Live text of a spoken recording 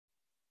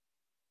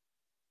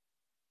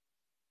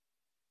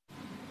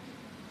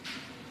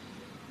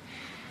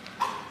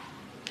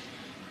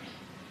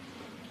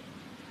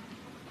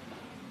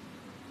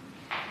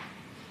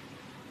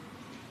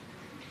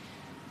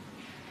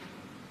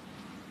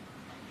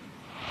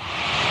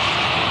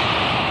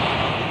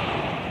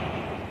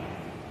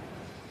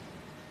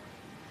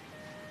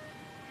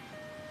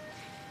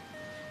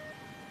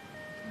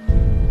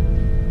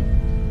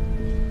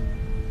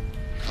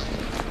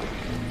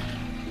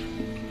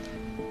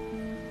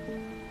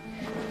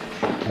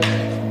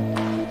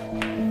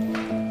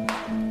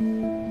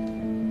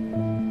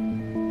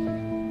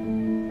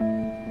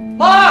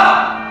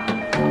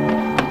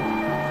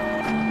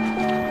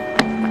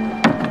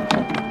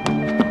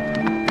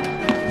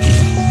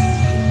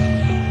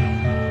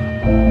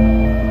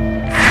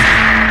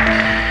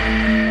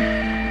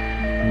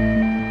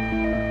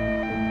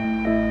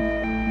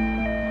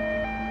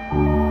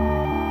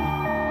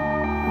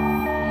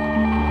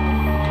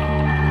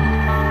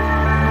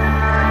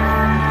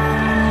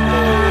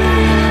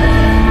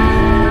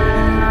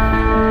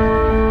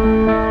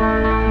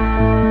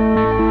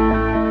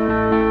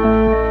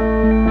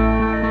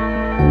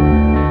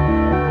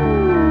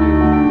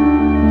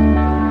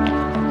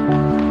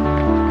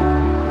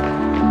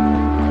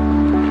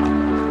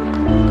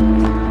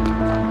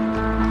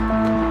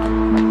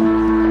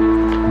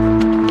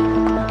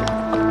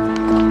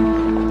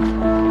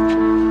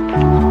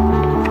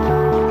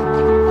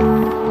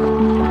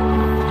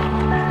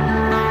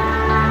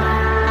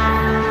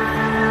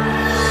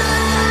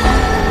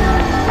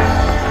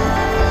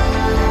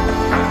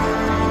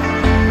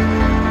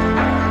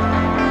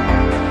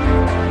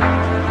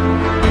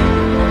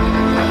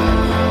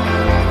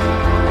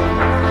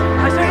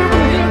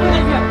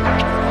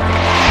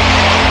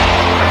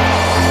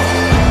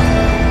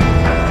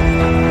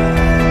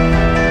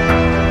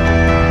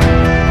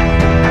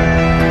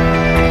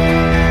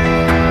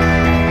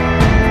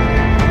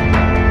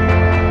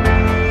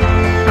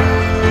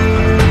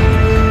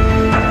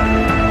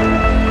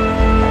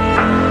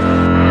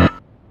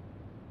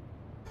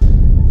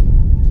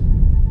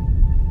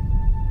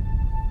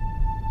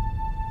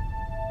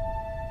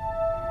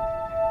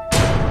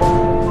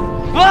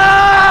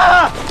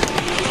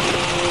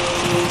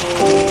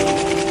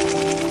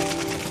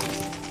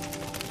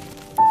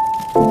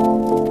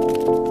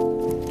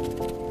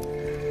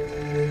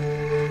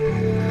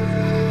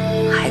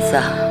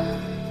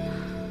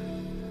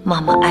妈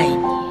妈爱你，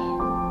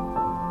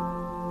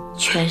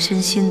全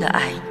身心的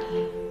爱你。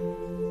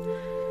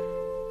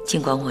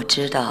尽管我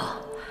知道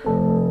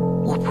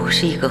我不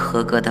是一个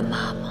合格的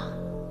妈妈，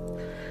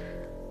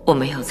我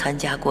没有参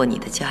加过你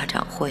的家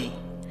长会、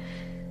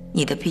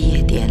你的毕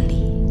业典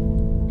礼，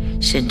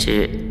甚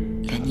至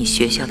连你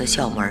学校的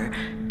校门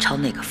朝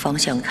哪个方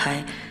向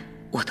开，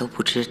我都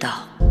不知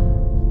道。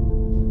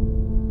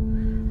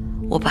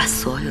我把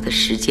所有的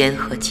时间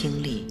和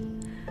精力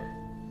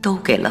都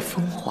给了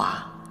风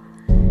华，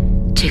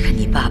这个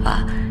你爸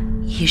爸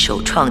一手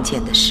创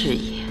建的事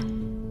业。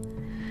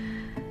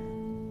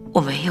我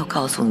没有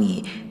告诉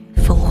你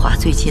风华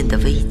最近的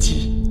危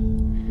机，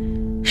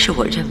是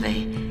我认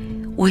为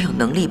我有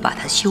能力把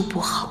它修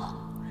补好，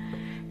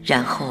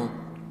然后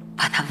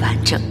把它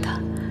完整的、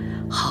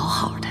好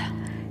好的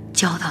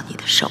交到你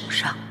的手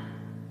上。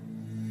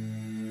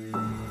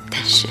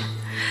但是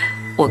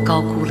我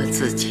高估了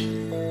自己，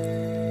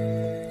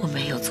我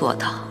没有做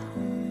到。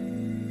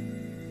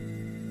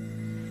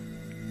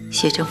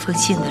写这封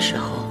信的时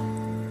候，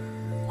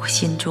我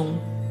心中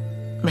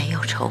没有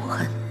仇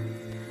恨，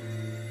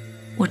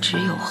我只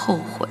有后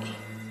悔。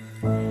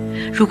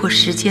如果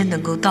时间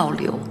能够倒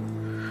流，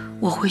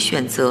我会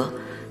选择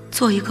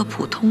做一个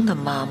普通的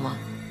妈妈，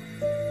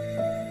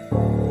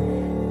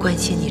关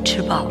心你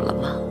吃饱了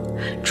吗？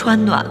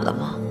穿暖了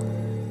吗？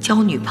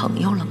交女朋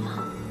友了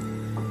吗？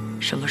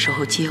什么时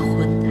候结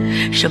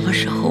婚？什么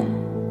时候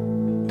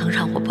能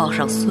让我抱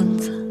上孙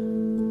子？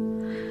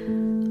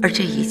而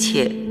这一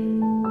切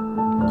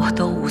我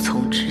都无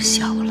从知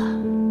晓了。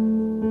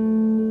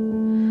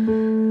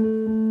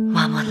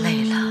妈妈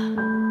累了，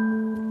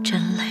真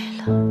累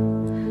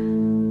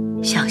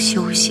了，想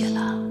休息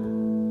了。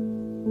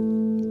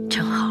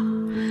正好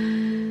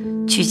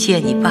去借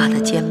你爸的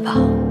肩膀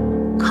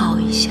靠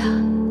一下。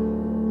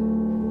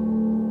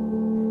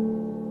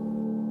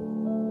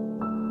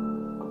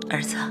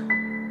儿子，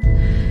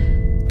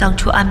当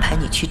初安排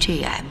你去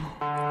GM，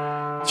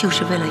 就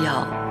是为了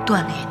要锻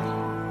炼你，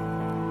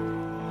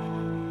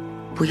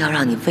不要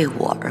让你为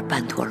我而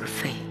半途而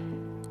废，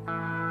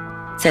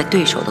在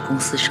对手的公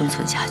司生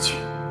存下去，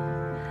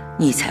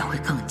你才会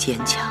更坚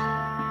强。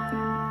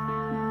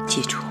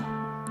记住，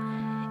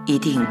一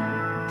定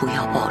不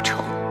要报仇，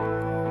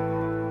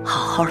好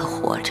好的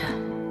活着。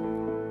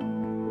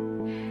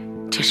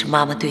这是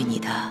妈妈对你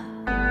的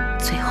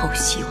最后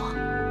希望。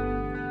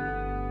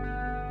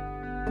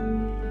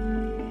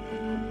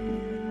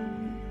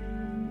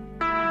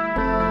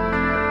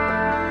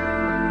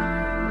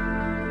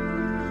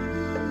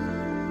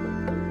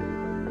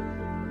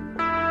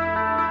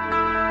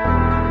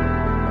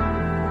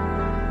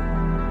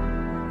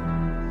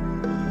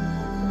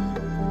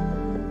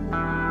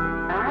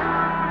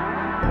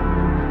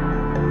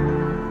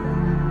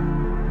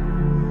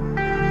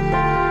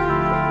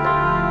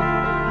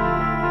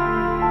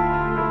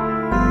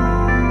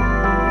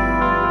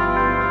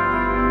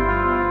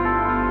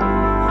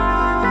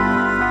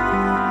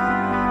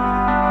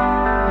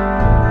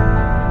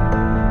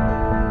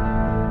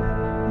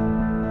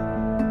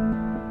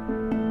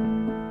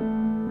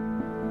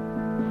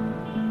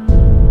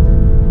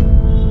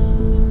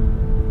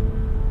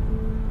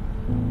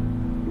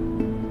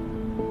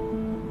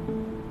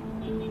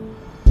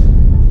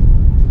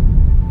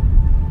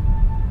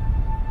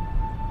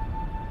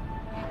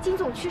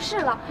母去世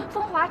了，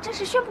风华正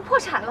式宣布破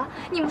产了。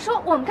你们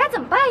说我们该怎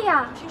么办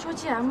呀？听说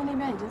GM 那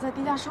边已经在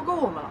低价收购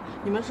我们了，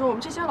你们说我们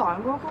这些老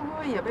员工会不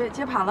会也被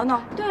接盘了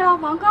呢？对啊，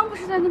王刚不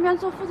是在那边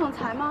做副总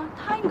裁吗？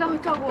他应该会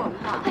照顾我们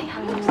的。哎呀，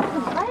那这怎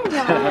么办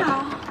呀？对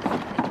呀。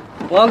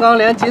王刚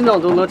连金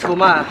总都能出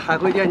卖，还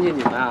会惦记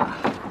你们啊？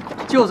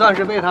就算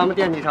是被他们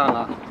惦记上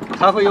了，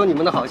还会有你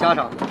们的好下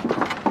场的。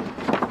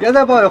别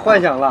再抱有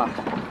幻想了，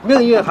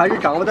命运还是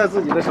掌握在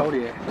自己的手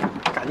里。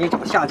赶紧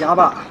找下家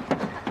吧。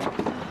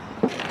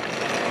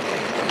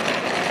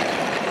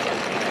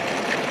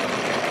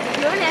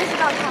有人联系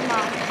到他吗？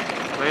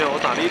没有，我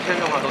打了1天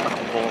电话都打不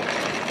通。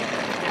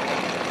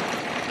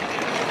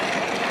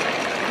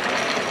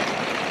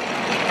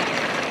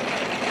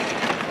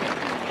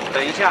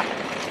等一下，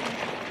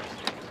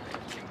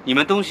你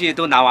们东西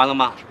都拿完了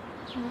吗？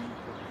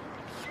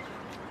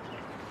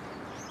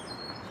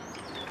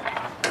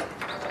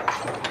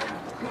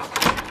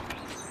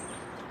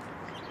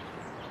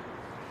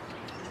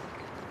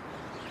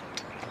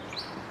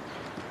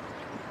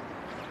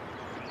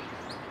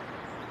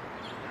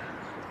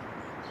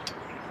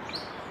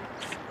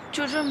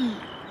就这么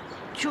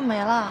就没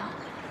了？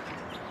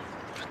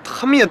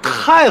他们也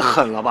太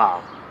狠了吧！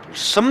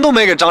什么都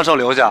没给张胜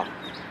留下。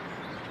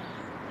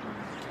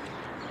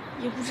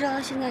也不知道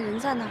他现在人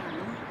在哪儿呢。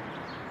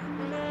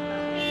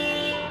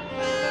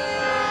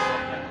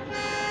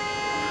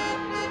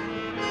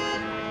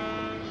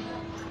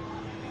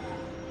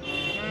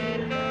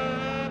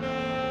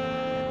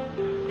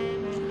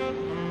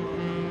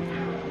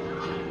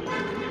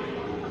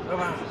哥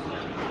们儿，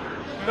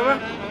哥们儿，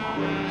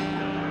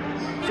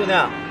兄弟，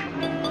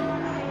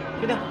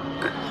兄弟，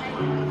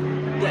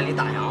店里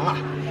打烊了，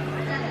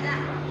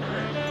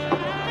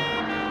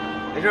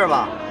没事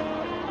吧？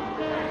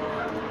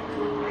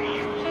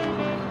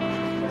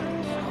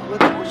喝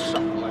多少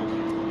啊你？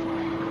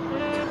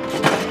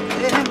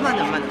哎，慢点，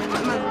慢点，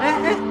慢点，哎，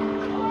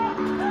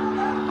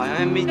好像还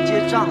没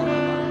结账呢吧？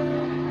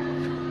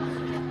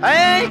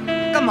哎，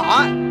干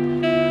嘛？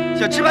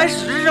想吃白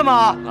食是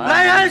吗？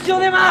来人，兄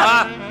弟们！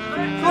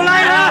给我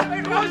来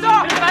人！给我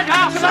上！来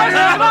场！来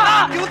人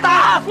吧！给我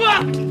打！吃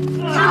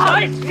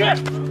白食！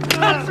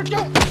给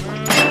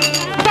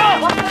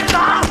我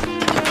打！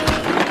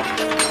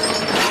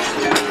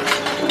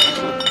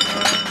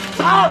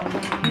打！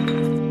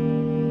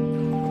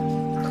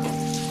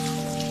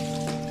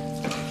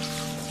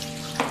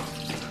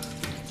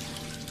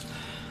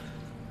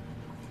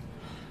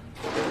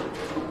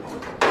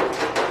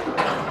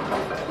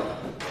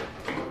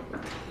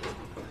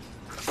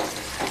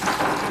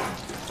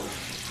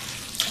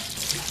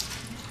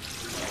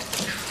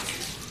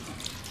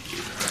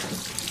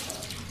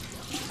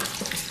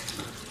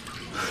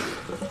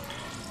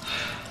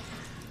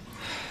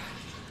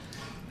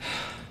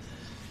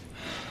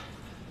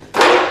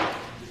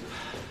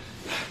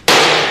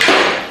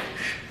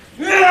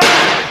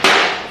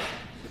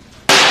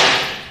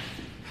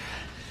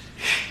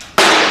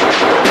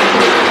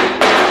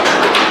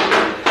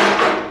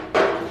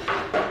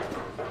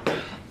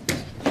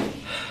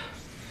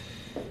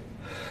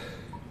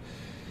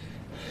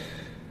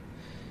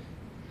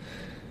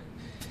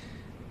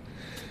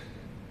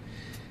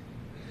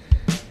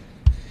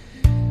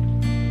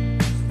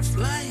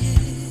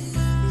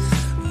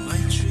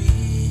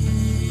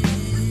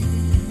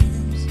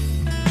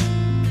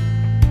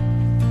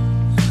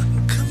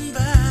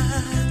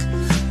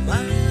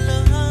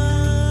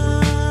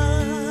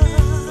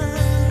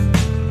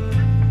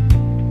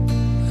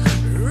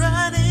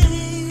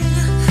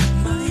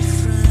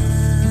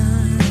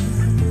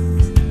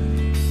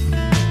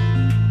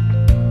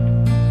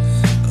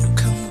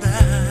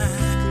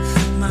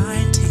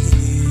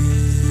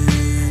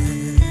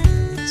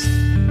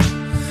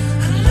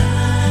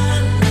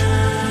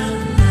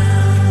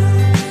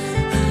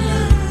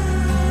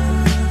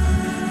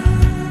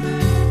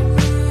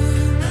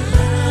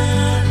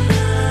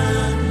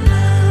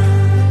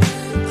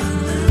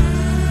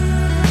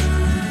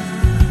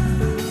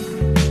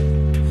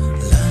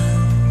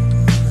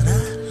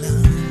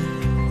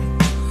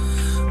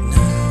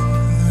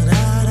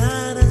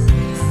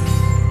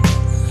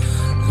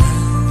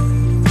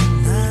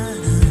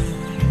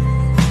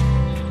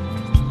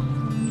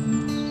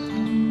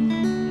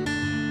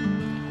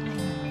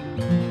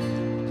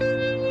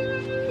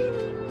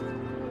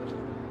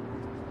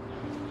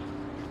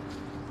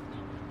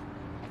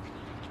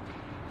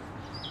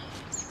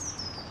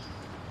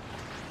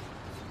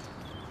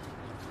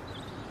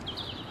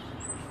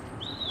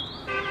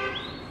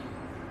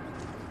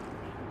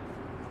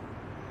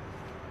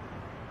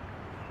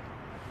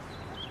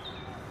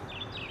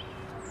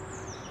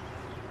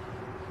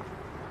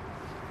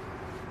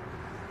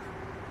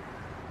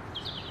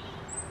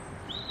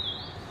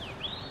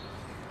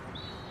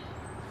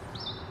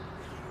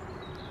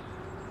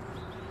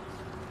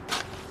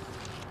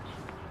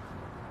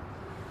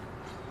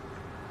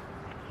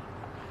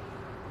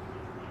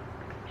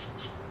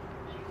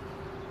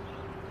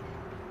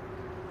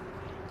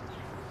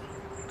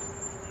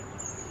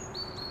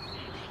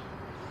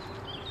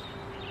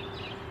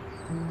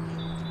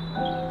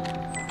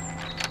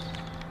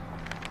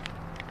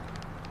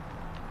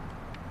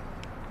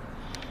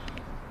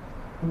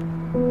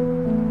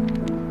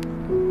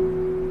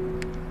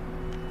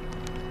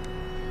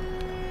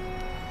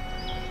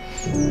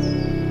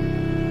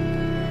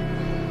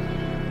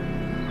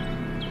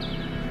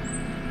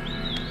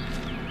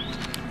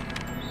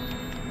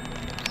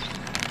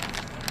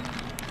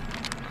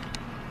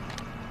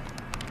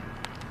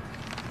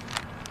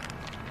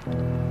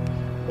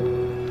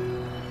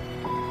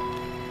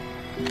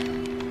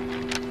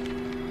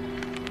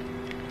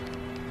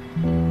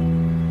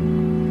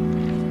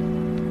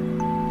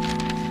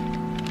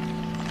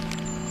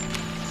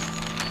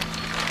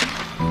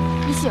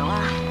你醒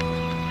了？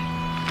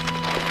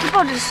这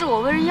报纸是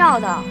我问人要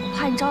的，我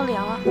怕你着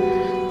凉了。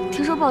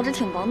听说报纸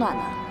挺保暖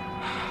的。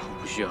我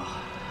不需要。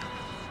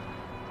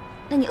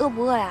那你饿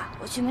不饿呀？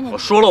我去买点。我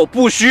说了我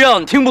不需要，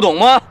你听不懂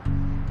吗？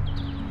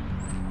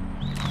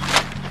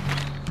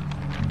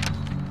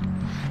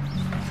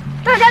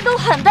大家都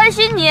很担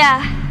心你，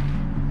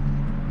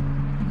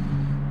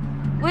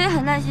我也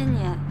很担心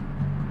你。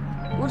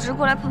我只是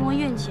过来碰碰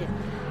运气，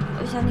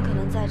我想你可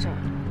能在这儿。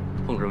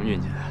碰什么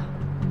运气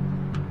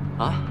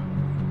啊？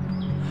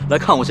来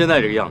看我现在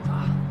这个样子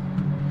啊！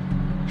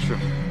是，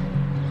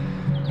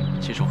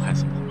亲手害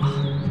死我妈，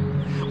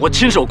我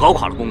亲手搞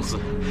垮了公司，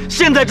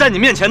现在站你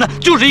面前的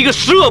就是一个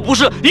十恶不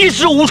赦、一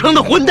事无成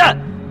的混蛋。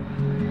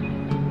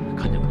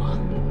看见了吗？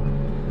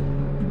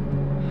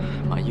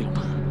满意了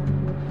吗？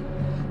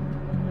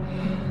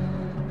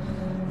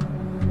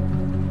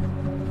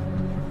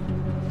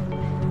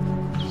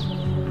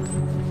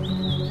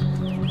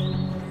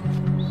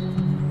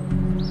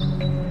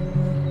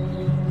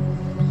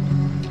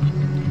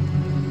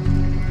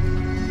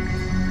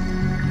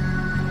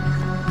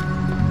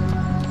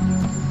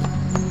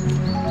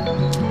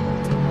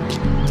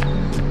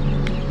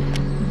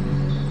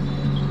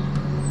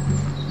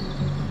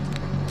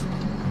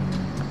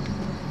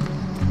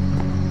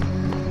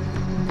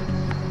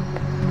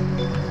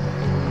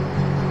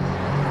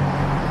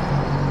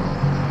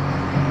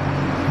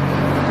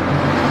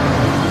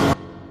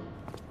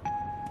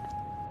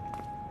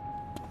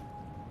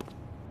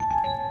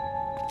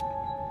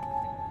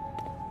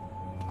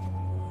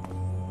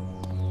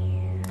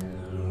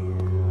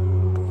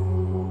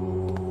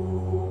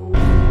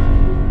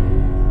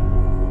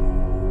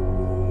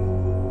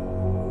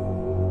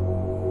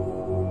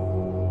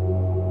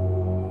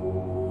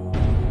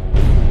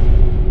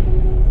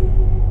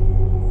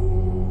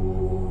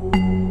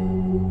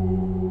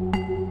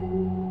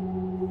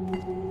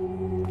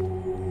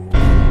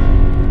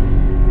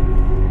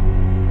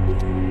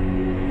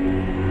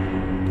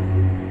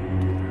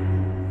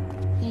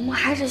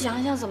还是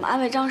想想怎么安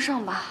慰张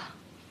胜吧。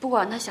不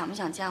管他想不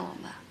想见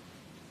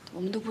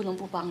我们都不能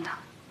不帮他。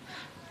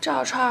赵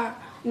小川，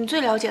你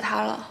最了解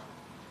他了，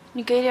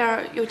你给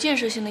点有建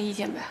设性的意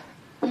见呗。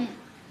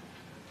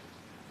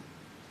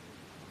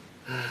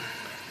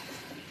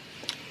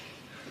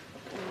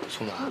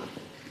宋楠，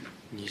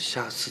你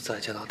下次再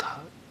见到他，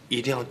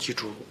一定要记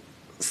住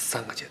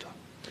3个阶段：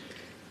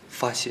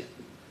发泄、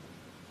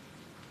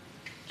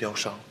疗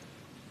伤、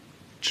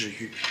治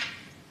愈。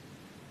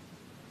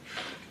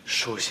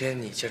首先，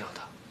你见到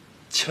他，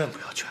千万不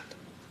要劝他，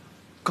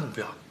更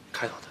不要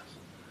开导他。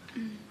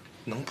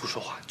能不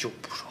说话就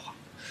不说话，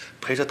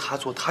陪着他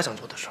做他想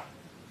做的事儿，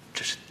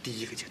这是第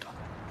1个阶段。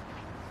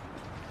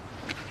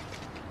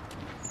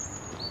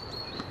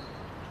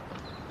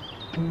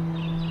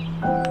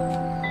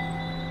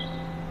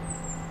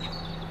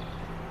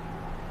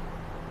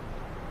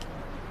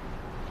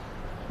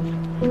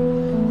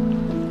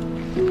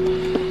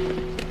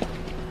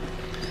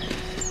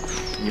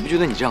你不觉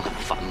得你这样很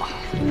烦吗？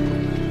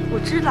我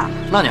知道。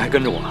那你还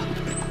跟着我？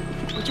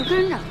我就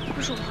跟着，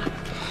不说话。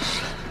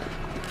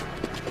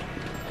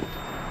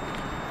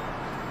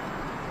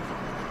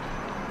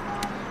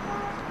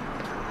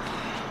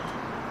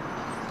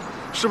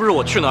是不是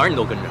我去哪儿你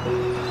都跟着？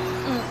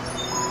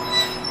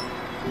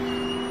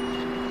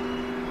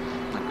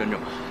那跟着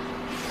吧。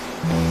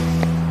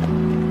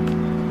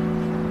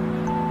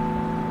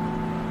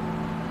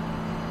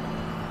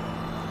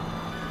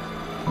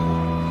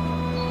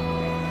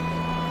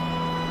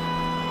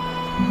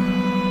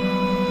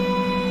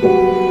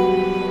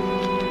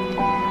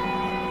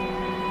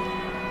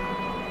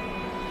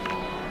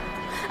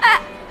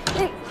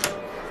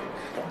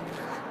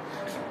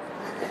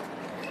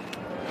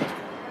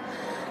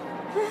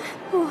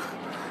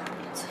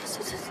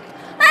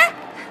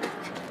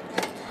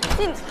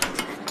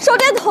手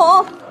电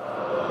筒。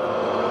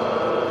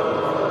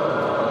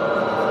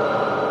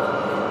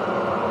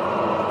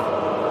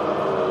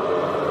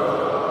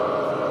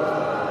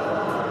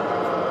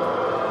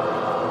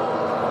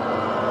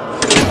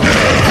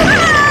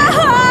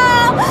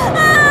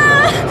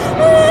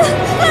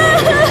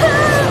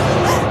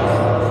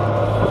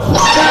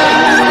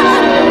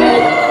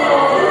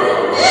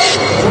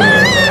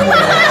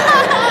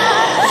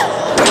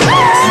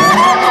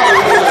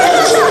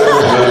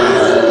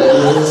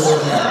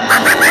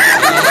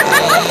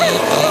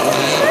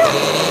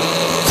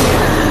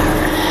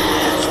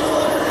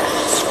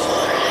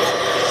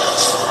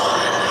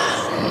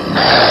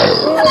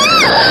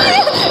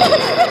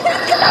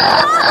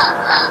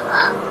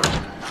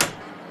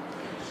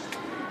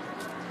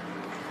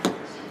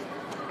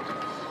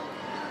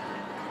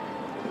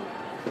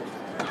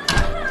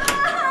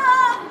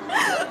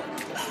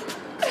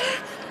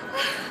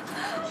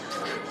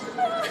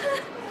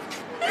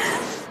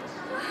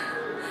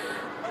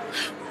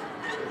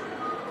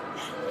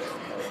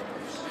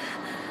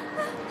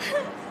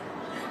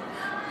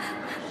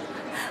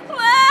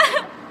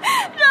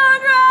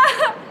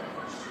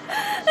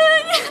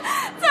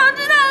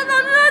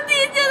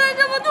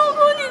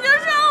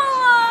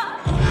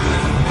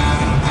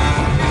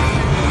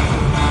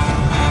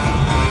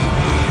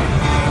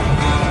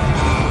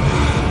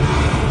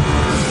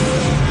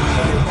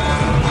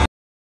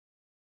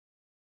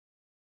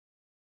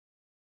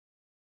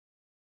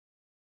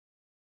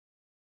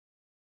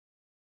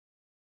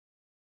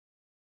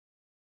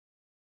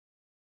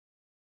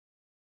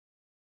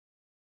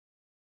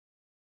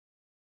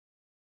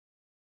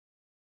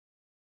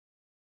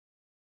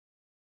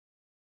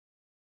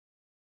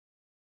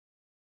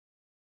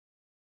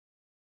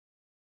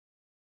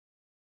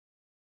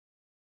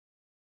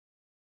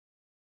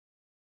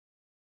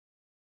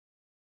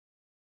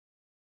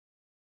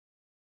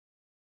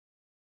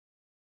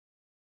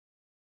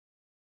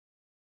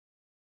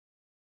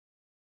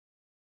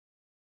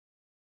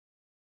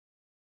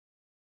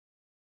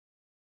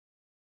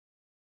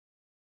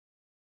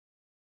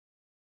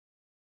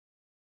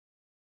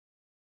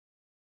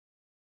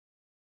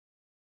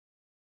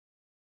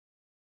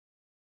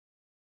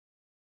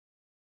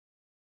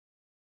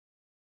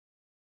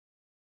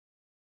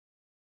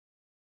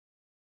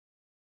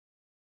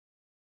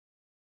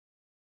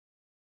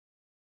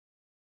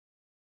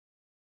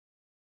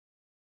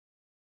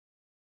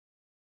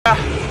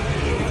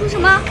什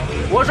么？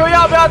我说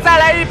要不要再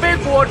来一杯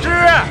果汁？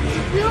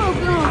不用了，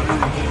不用了。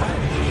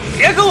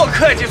别跟我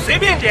客气，随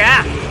便点。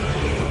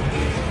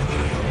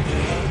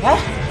哎，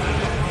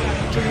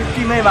这是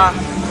弟妹吧？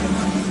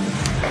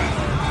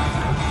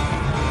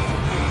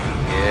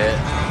别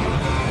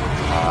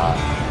啊！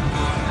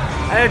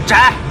哎，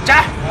窄，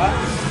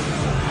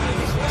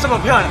这么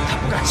漂亮，她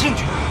不感兴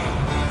趣。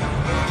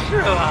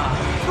是吧？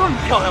这么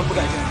漂亮不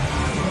感兴趣？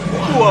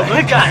我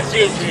们感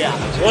兴趣呀！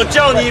我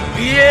叫你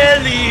别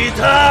理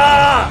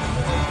她。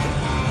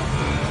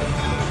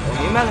我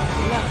明白了，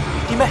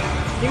弟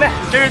妹，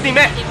这是弟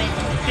妹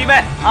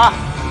啊！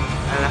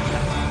来，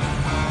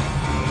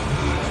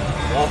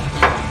哦，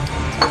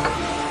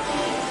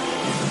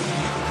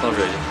放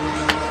水去。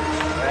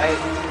哎。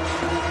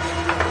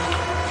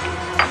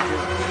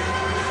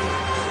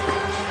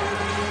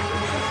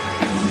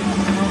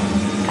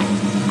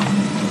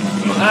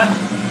哎，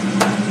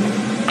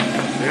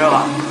没事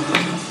吧？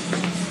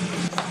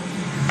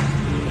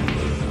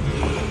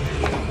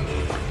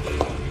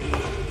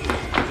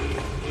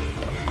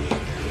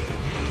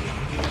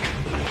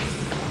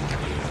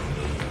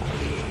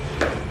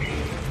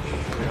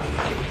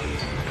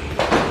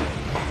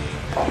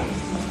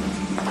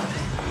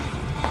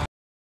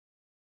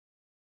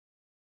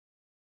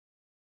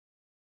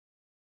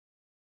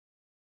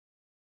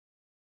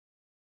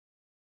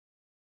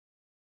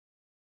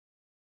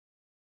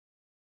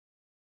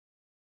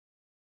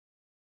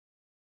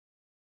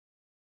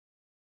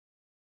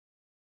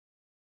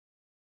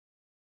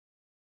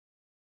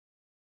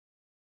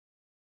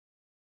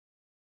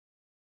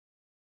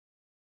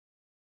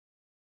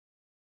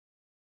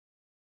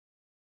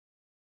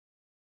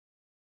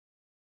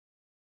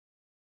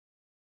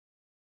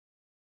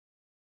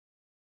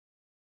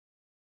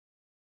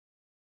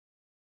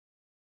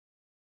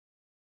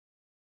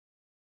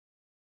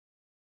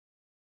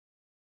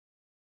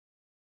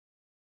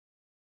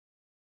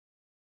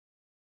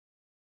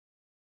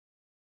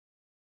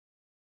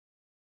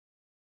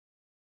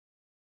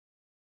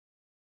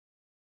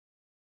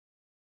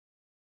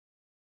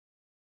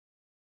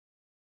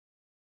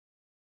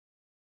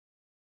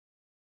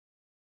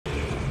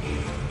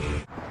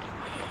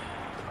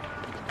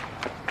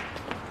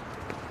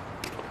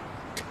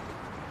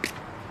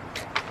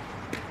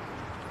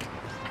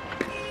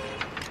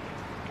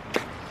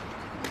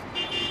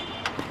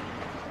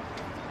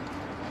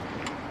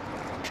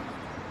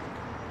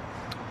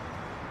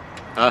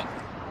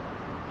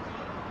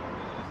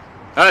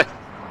哎，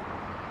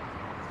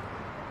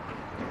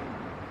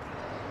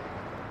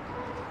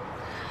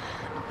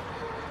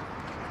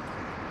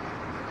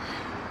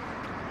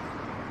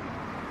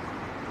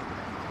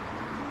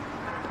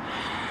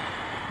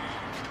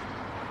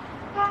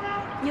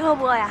你饿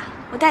不饿呀？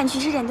我带你去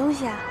吃点东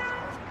西啊。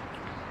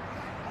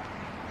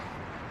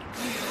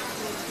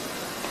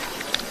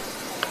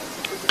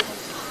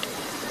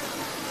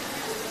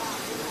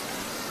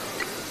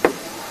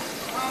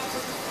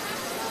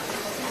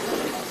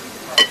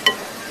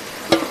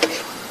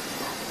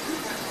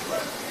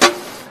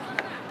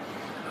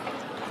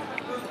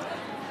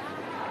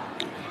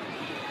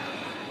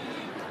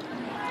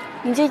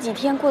你这几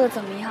天过得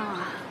怎么样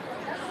啊？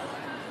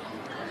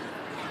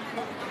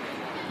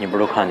你不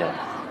是都看见了吗？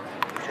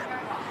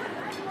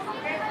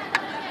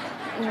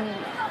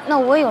那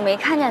我也有没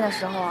看见的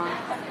时候啊。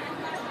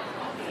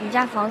你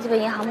家房子被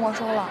银行没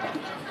收了，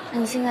那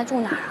你现在住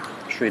哪儿啊？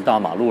睡大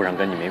马路上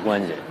跟你没关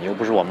系，你又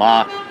不是我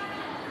妈。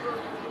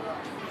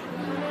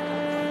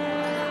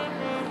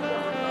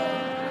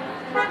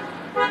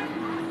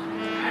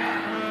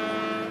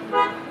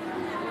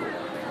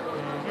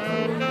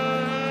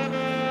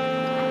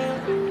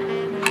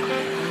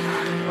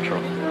我吃了。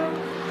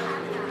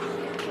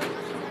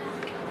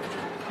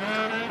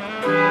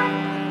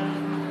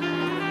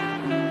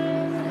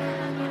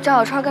赵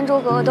小川跟周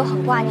格格都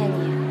很挂念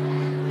你。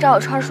赵小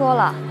川说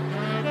了，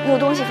你有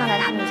东西放在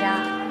他们家，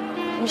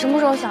你什么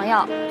时候想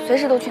要，随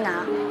时都去拿。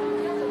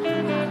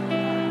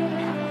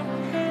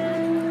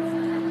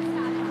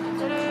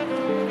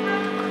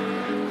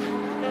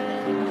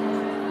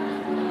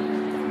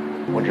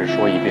我只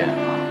说一遍啊，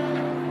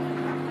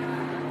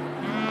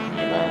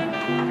你们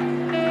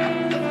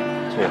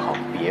最好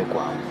别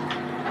管我，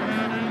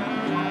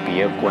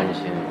别关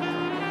心我，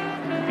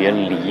别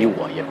理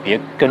我，也别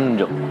跟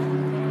着我，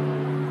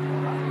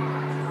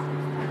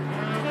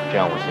这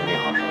样我心里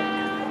好受一点。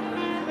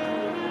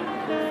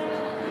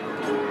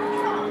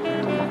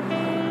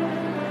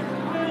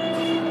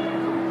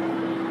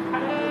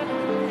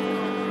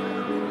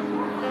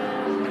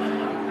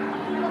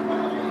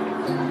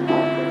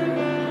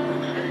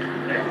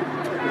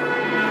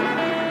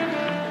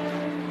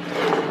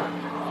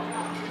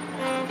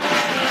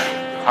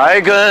还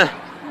跟？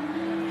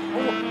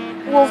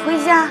我回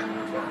家。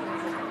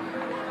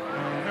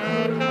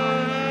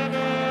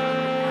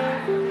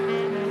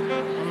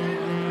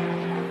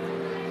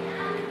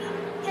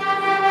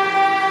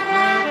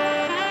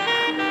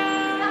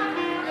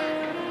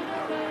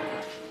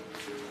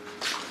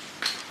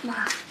妈。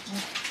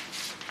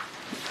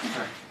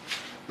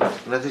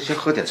来，这先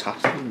喝点茶，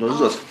弄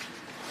热茶。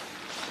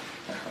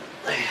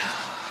哎呀，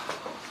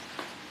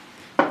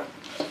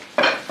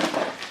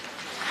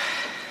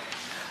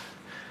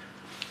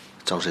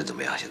张婶怎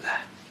么样？现在？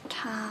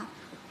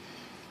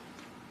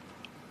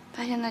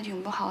他现在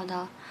挺不好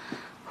的，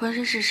浑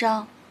身是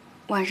伤，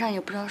晚上也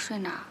不知道睡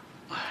哪。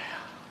你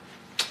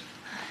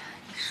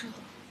说，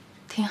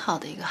挺好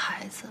的一个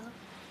孩子，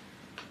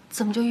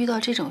怎么就遇到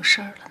这种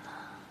事儿了呢？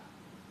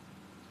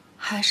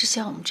还是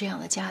像我们这样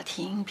的家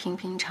庭，平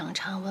平常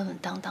常、稳稳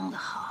当当的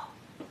好。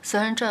虽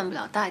然赚不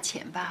了大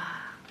钱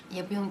吧，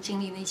也不用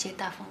经历那些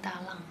大风大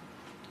浪。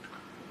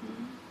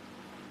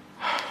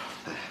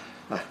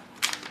来，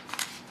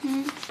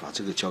把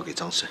这个交给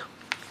张婶。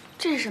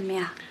这是什么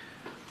呀？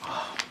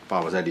爸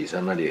爸在李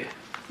三那里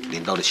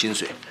领到了薪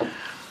水，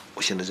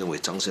我现在认为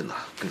张婶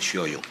更需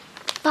要用。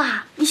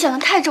爸，你想的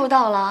太周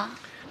到了。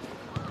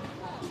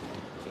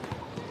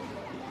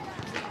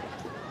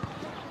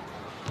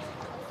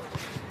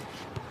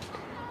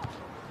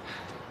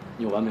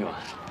你有完没完？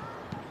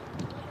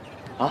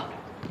啊？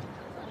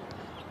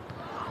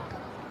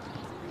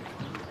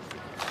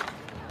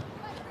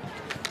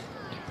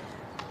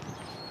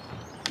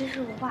这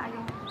是我爸要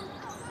的。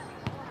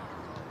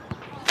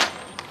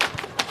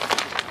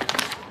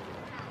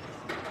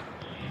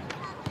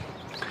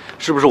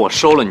是不是我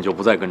收了你就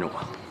不再跟着我？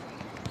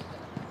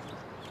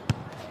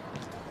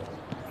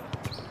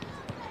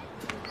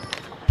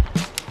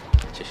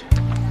谢谢。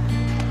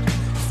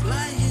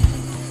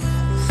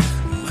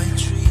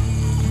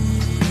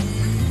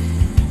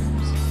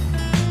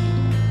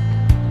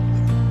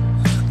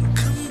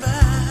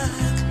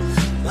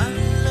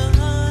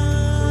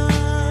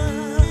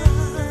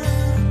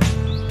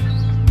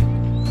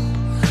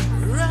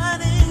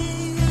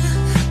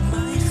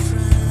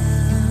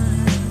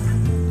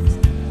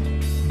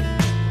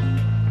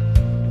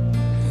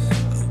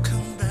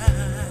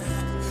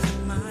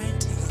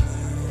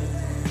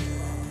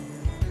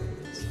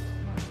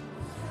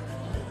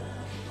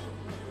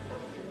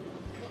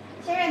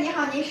先生你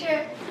好，您是？里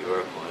边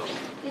朋友。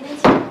里面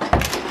请。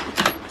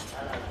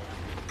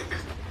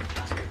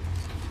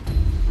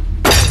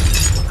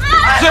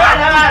怎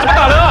么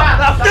打人啊？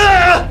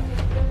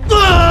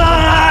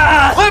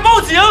快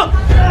报警！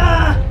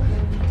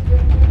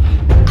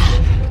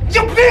有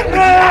病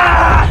啊！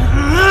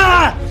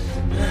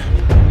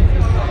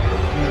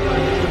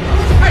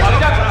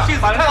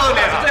太恶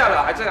劣了，这样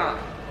的还这样。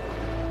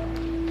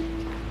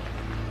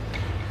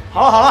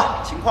好了好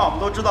了，情况我们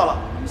都知道了，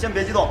你们先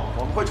别激动，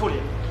我们会处理。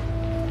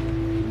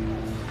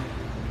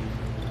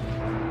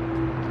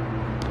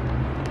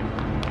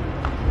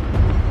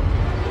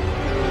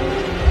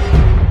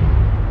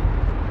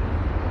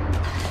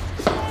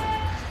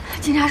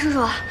警察叔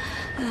叔，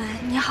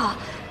你好，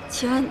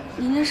请问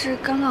您这是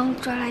刚刚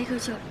抓来一个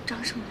叫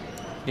张胜的？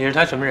你是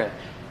他什么人？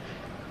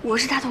我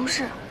是他同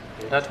事。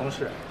你是他同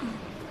事。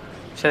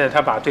现在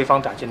他把对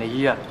方打进了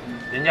医院了，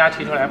人家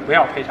提出来不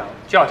要赔偿，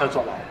就要他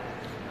坐牢。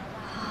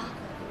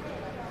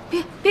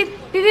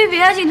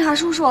别啊，警察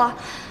叔叔，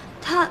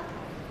他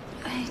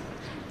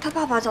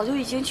爸早就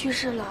已经去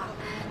世了，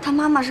他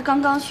妈妈是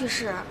刚刚去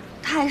世，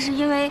他也是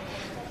因为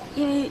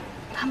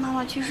他妈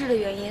妈去世的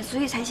原因，所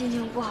以才心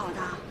情不好的。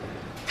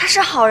他是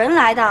好人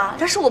来的，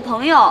他是我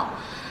朋友，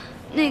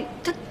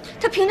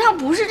他平常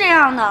不是这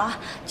样的，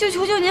就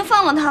求求您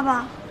放了他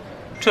吧。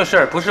这事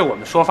儿不是我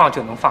们说放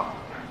就能放，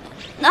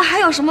那还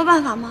有什么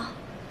办法吗？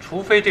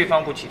除非对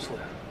方不起诉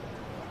他。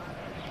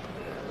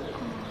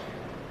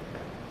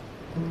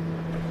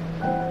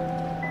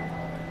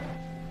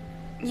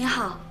你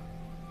好，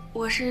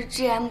我是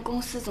GM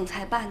公司总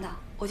裁办的，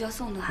我叫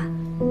宋暖。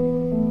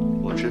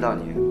我知道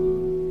你。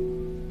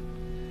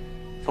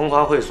风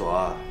华会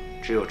所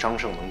只有张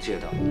胜能接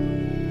到，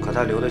可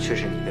他留的却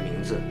是你的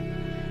名字，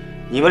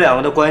你们两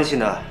个的关系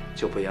呢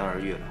就不言而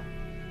喻了。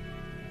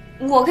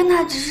我跟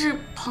他只是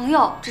朋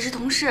友，只是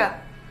同事。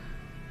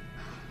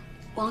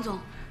王总，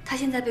他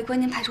现在被关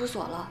进派出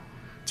所了，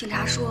警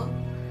察说，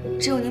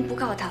只有您不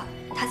告他，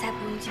他才不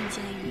用进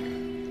监狱。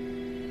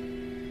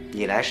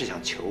你来是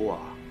想求我？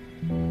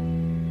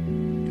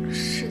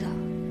是的。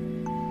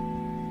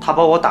他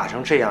把我打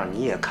成这样，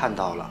你也看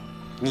到了，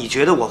你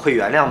觉得我会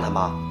原谅他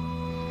吗？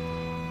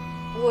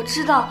我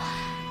知道，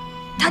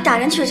他打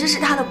人确实是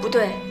他的不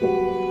对，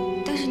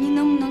但是您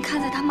能不能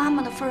看在他妈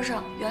妈的份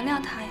上原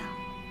谅他呀？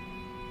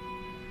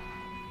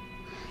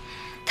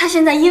他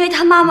现在因为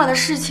他妈妈的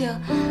事情，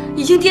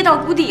已经跌到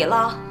谷底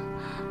了。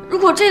如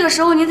果这个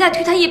时候您再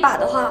推他一把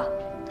的话，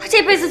他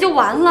这辈子就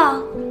完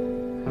了。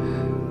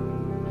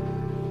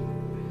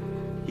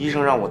医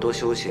生让我多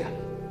休息，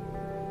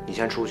你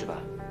先出去吧。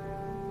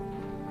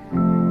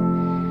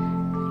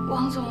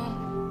王总，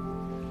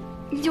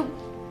你就。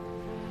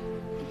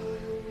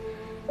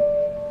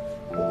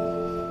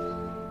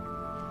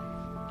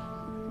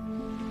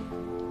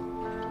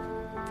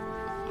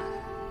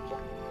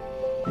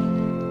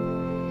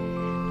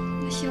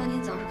希望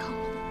您早日康复。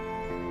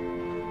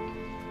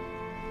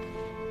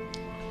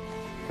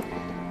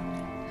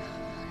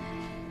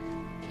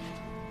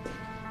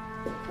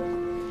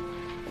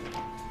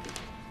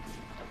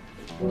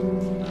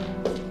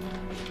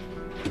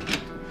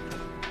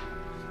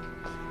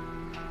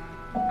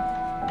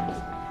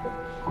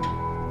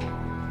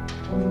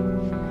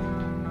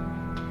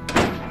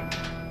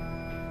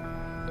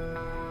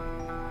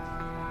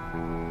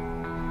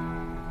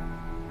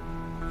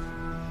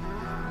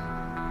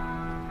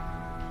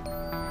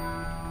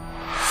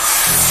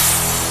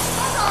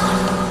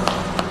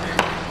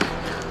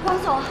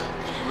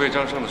为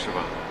张胜的事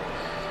吧？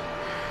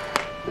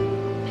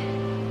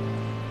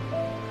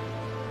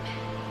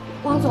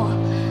王总，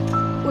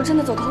我真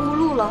的走投无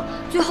路了，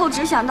最后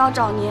只想到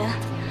找您。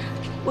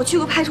我去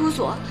过派出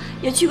所，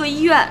也去过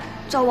医院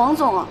找王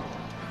总。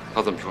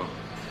他怎么说？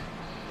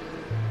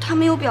他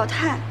没有表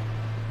态。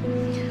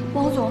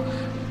王总，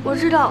我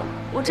知道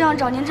我这样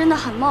找您真的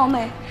很冒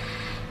昧，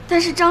但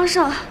是张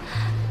胜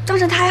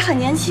他还很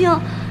年轻，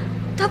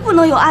他不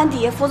能有案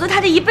底，否则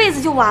他这一辈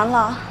子就完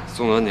了。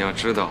宋暖，你要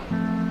知道，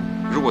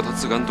如果他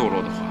自甘堕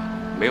落的话，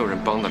没有人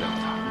帮得了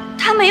他。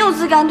他没有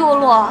自甘堕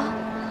落。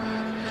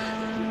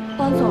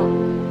王总，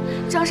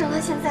张胜他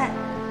现在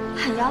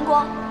很阳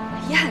光，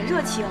也很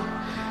热情。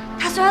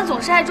他虽然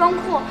总是爱装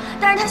酷，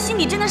但是他心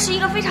里真的是一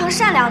个非常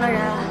善良的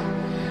人。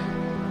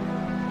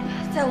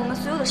在我们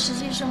所有的实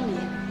习生里，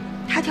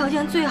他条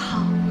件最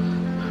好，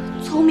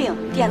聪明，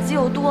点子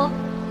又多，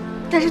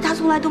但是他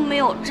从来都没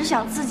有只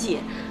想自己，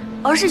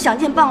而是想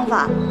尽办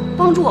法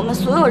帮助我们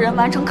所有人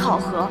完成考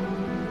核。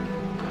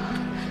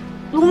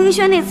龙明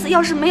轩那次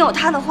要是没有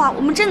他的话，我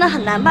们真的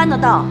很难办得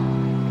到。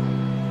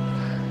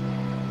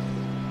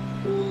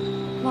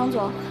王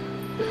总，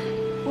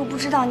我不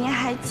知道您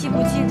还记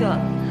不记得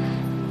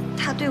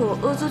他对我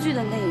恶作剧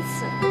的那一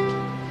次。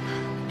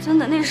真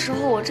的，那时候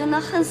我真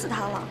的恨死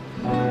他了。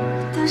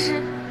但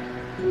是，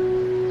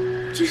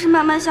其实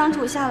慢慢相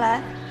处下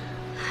来，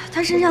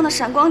他身上的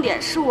闪光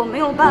点是我没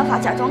有办法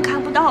假装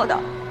看不到的。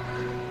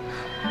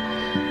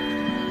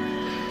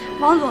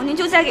王总，您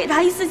就再给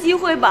他一次机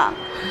会吧，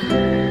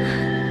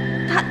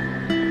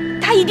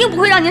他一定不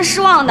会让您失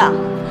望的。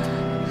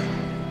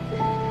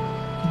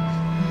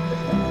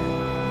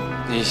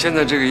你现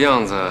在这个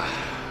样子，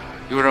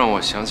又让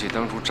我想起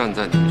当初站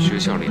在你们学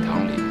校礼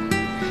堂里，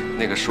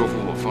那个说服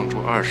我放出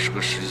20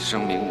个实习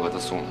生名额的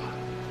宋暖。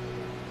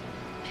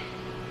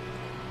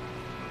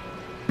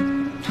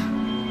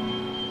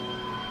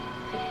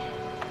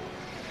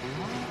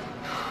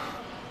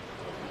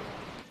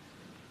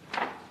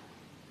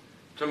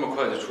这么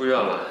快就出院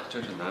了，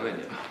真是难为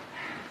你了。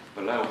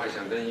本来我还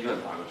想跟医院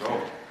打个招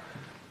呼，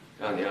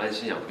让你安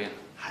心养病。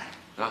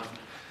啊，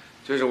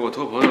这是我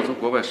托朋友从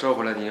国外捎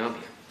回来的营养品，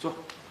坐。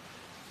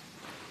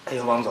哎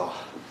呦，王总，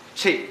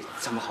这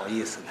怎么好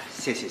意思呢？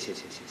谢谢。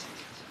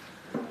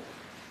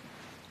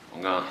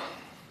王刚，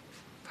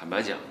坦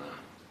白讲呢，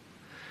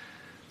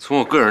从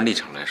我个人立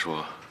场来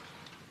说，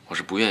我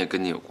是不愿意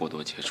跟你有过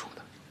多接触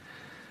的。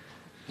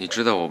你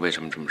知道我为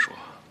什么这么说？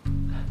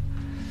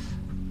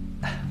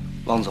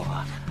王总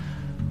啊，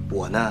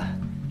我呢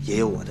也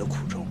有我的苦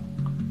衷。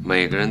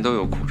每个人都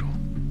有苦衷，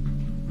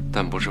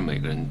但不是每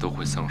个人都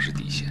会丧失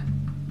底线。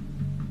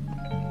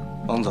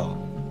王总，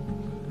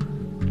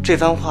这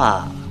番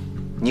话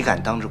你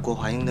敢当着郭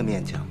华英的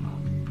面讲吗？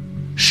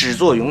始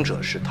作俑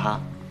者是他，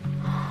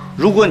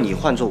如果你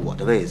换做我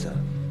的位子，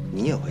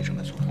你也会这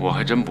么做？我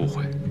还真不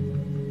会。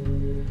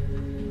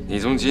你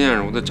从金燕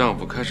如的丈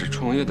夫开始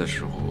创业的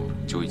时候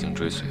就已经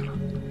追随了，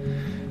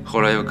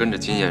后来又跟着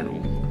金燕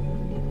如，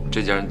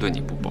这家人对你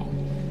不薄。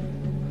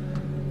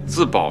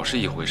自保是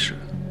一回事，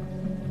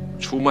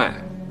出卖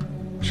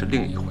是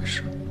另一回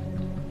事。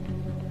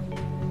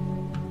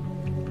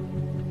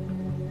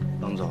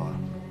王总啊，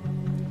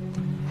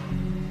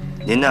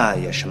您呢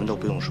也什么都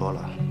不用说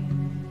了，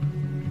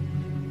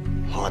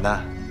我呢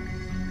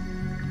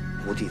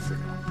无地自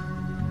容。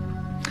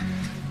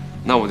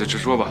那我就直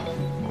说吧，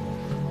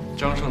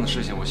张胜的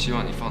事情，我希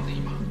望你放他一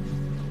马。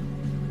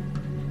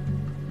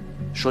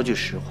说句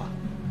实话，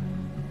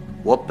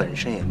我本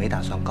身也没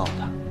打算告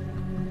他，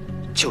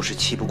就是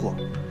气不过，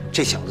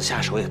这小子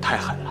下手也太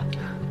狠了。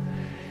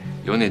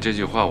有你这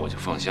句话我就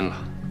放心了，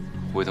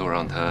回头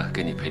让他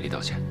给你赔礼道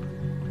歉。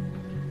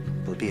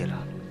不必了，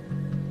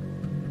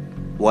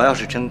我要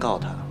是真告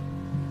他，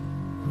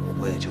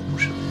我也就不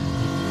是了。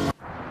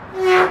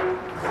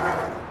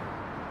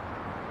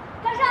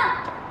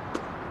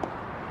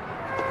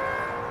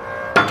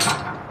张胜，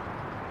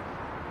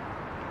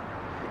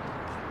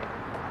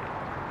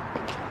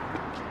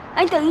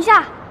哎，等一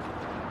下。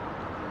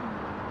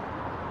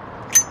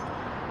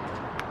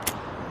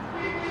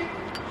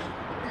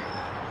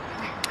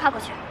跨过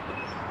去。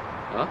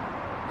啊？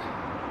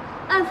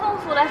按风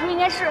俗来说应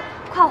该是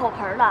跨火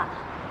盆的，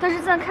但是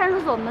在看守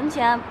所门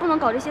前不能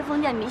搞这些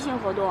封建迷信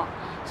活动，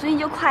所以你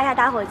就跨一下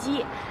打火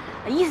机，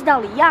意思道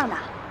理一样的。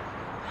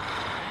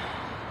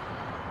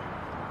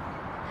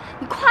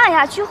你跨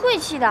呀，去晦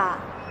气的。来。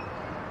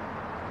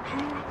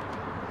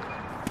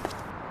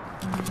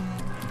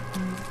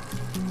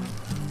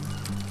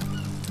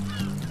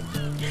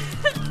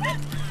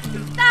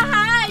大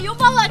海，拥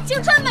抱我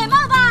青春美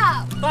貌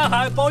吧！大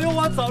海，保佑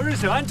我早日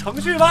写完程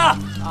序吧！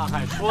大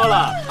海说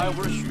了，他又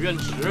不是许愿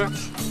池。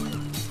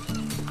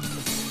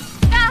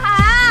大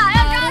海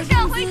啊，让张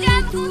胜回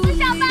GM 公司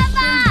上班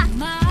吧！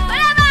回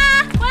来吧，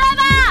回来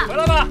吧，回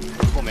来吧！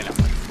后面两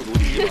个复读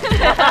第一了。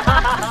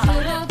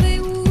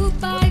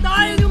我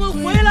答应你们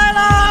回来了。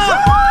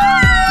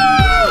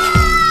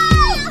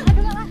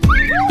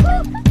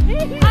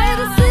爱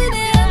的思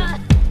念，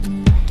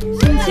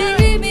心情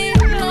迷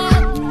乱，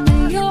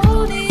没有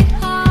你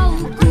好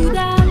孤单。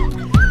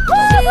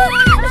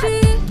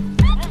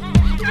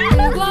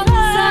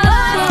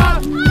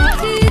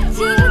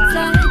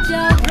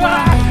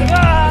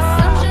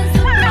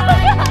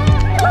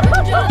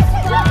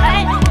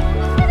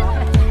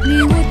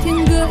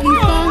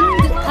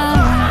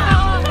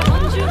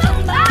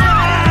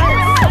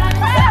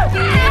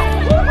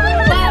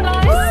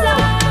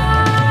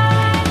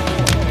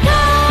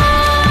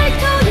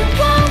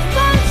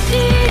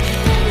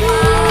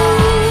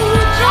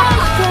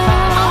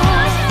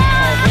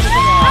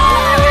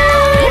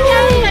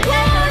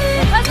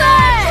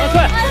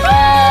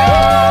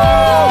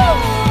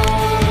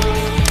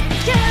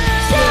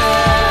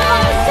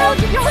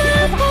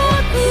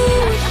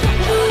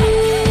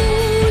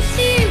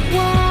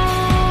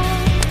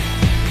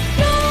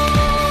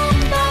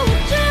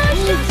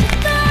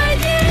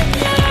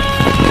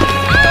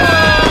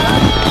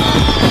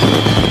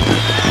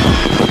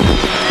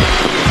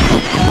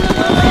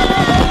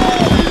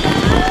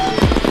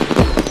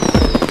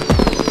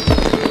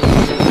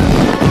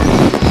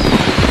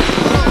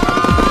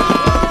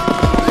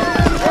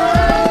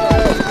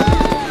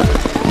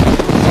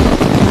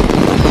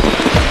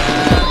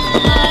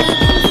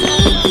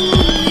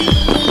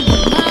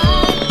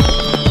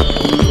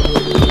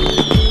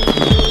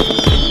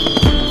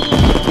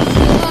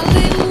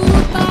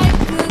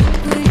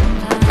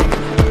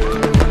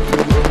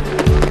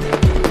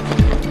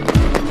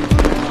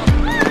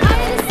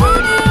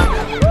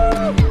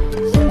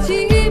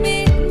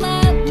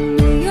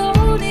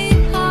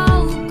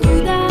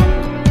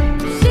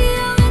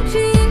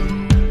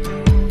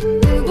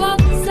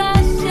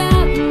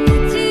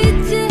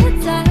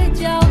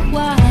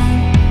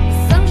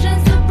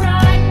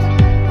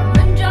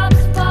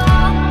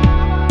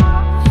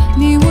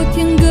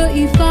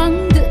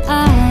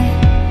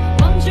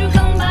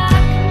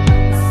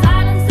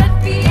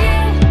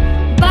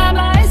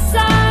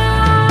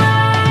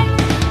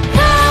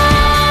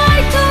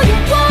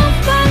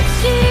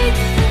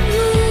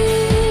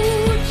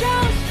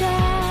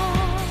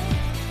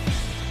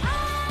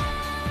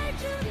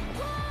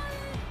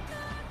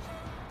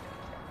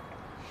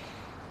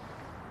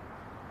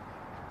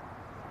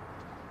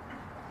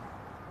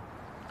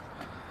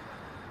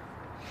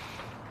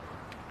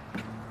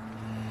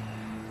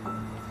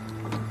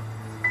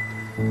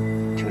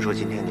说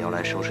今天你要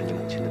来收拾你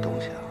母亲的东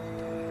西啊？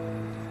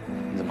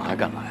你怎么还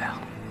敢来啊？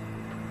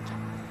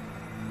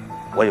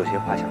我有些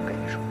话想跟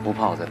你说。不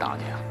怕我再打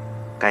你啊？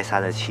该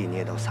撒的气你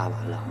也都撒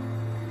完了。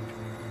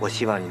我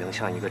希望你能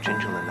像一个真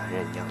正的男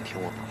人一样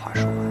听我把话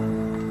说完。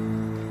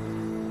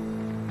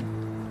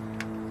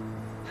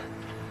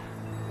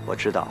我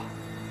知道，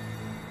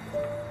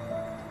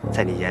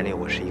在你眼里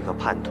我是一个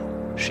叛徒，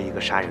是一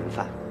个杀人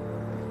犯，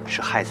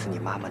是害死你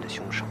妈妈的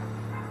凶手。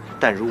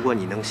但如果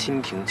你能心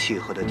平气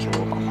和地听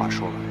我把话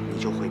说完，你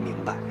就会明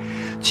白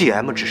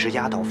 ，GM 只是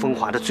压倒风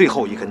华的最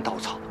后一根稻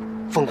草，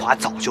风华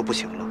早就不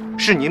行了。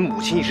是您母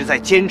亲一直在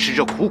坚持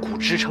着，苦苦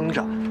支撑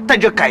着，但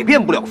这改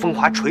变不了风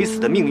华垂死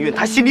的命运。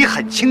她心里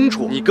很清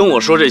楚。你跟我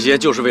说这些，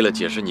就是为了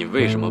解释你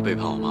为什么背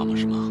叛我妈妈，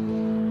是吗？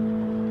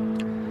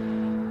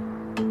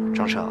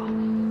张生，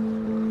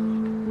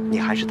你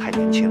还是太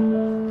年轻。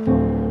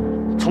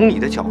从你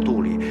的角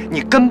度里，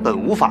你根本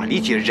无法理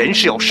解人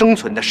是要生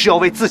存的，是要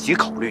为自己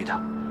考虑的。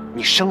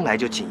你生来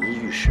就锦衣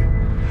玉食，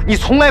你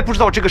从来不知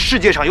道这个世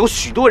界上有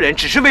许多人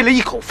只是为了一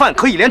口饭，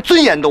可以连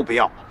尊严都不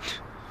要。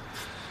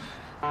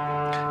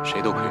谁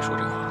都可以说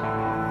这话，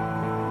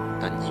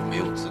但你没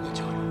有资格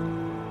教育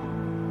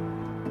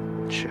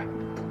我。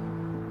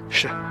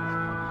是，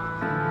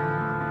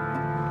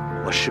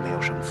我是没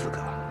有什么资格。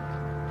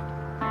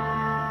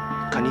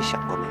可你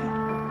想过没有？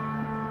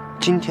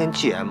今天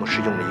GM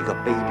是用了一个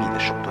卑鄙的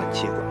手段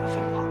接管了风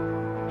华，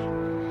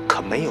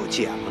可没有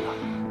GM 了，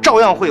照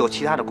样会有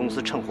其他的公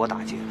司趁火打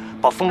劫，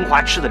把风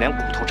华吃得连骨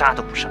头渣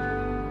都不剩。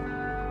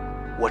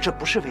我这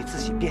不是为自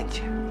己辩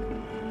解，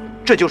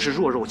这就是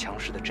弱肉强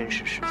食的真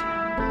实世界。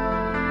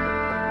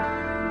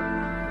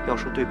要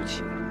说对不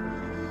起，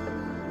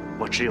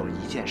我只有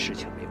一件事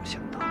情没有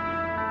想到，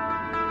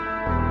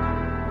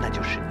那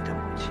就是你的母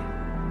亲。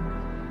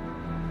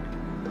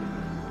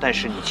但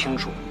是你清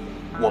楚，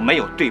我没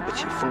有对不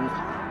起风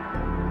华，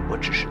我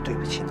只是对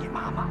不起你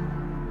妈妈。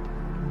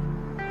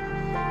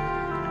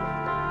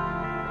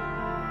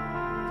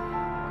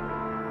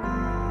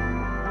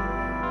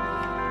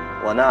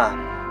我呢，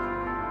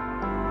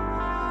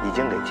已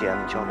经给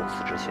GM 交了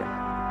辞职信。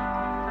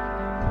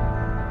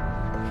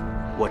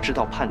我知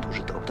道叛徒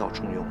是得不到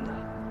重用的，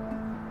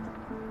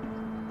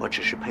我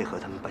只是配合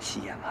他们把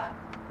戏演完。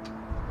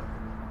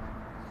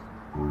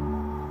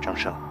张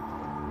生，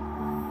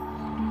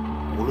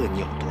无论你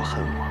有多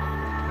恨我，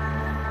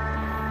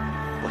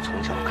我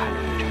从小看着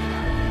你长大，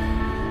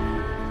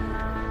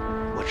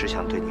我只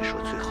想对你说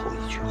最后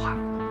一句话：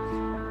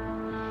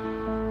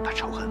把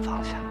仇恨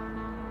放下，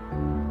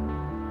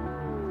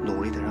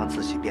努力的让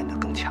自己变得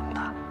更强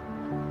大。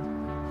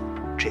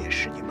这也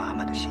是你妈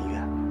妈的心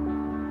愿。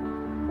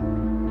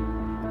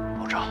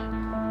保重。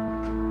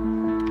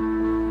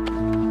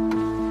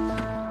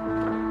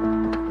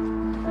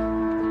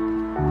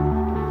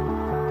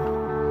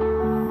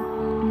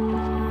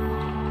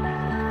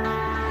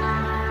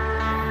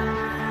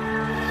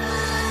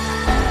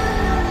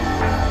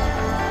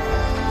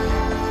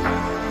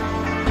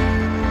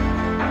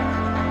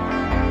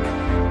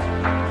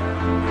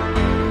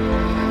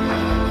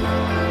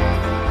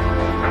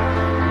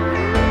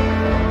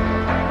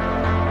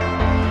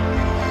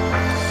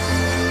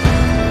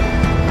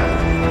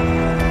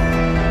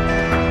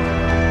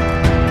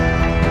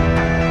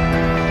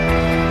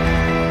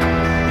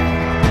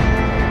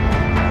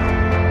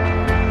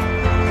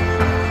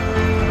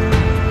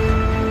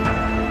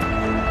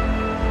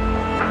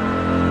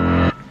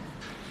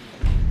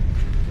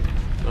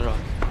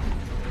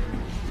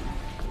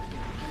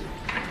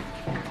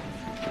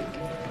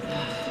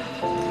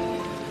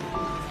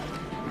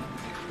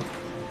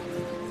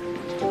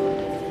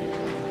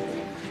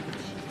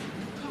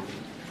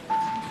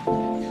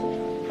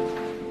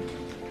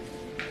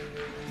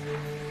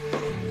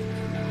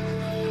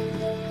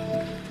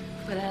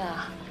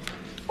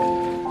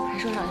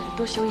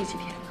多休息几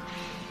天呢。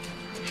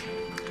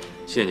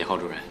谢谢你，郝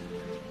主任，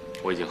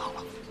我已经好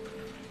了。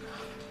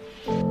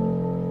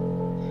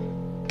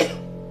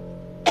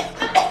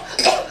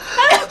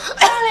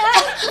阿莲，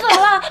你怎么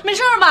了？没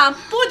事吧？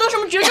不会得什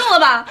么绝症了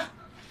吧？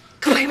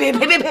呸！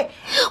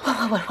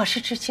我是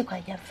支气管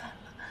炎犯了。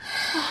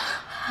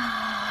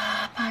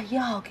啊，把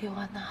药给我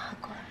拿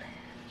过来。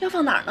药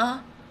放哪儿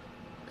呢？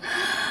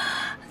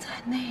在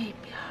那边。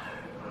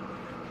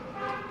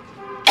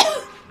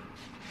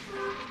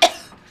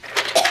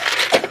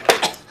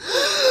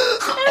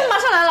马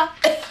上来了。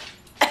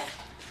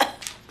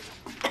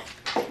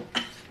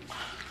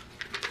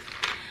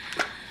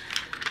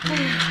哎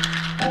呀，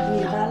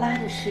你巴拉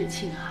的事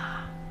情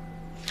啊，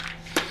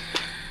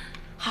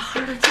好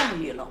好的教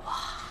育了我。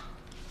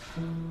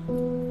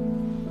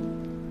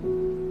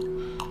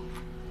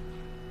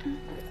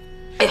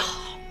哎呦，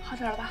好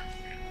点了吧？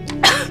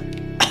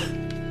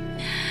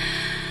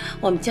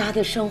我们家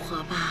的生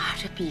活吧，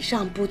这比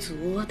上不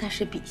足，但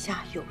是比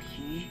下有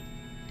余，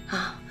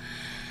啊，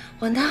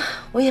我呢，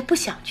我也不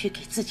想去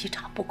给自己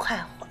找不快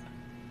活了。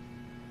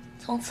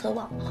从此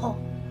往后，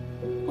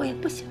我也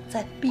不想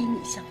再逼你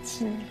相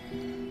亲了。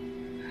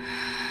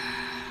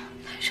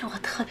但是我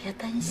特别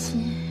担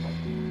心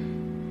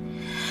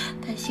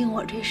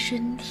我这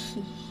身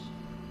体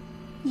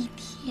一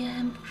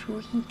天不如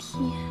一天。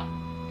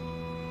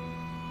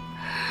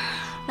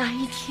哪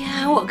一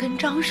天我跟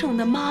张胜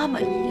的妈妈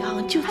一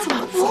样，就这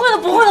么不会的，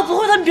不会的，不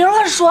会的，你别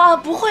乱说啊！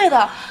不会的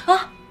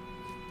啊！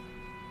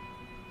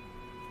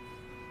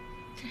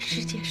这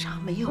世界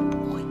上没有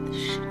不会的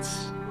事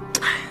情。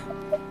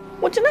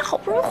我今天好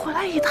不容易回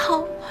来一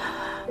趟，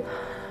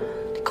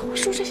你跟我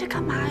说这些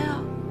干嘛呀？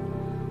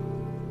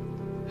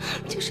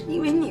就是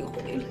因为你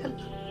回来了，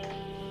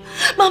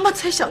妈妈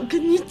才想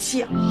跟你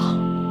讲。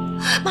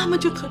妈妈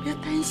就特别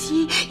担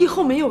心以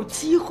后没有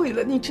机会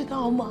了，你知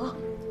道吗？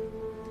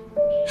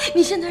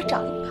你现在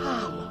长大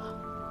了，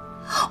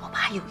我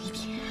怕有一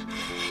天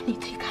你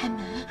推开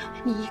门，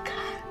你一看，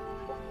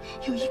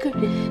有一个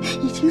人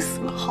已经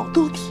死了好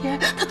多天，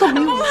他都没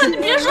有。你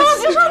别说了，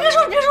别说了，别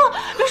说了，别说了，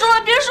别说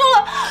了，别说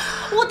了！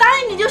我答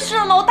应你就是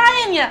了嘛，我答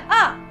应你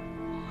啊！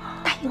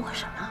答应我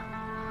什么？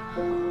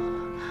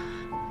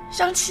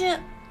相亲。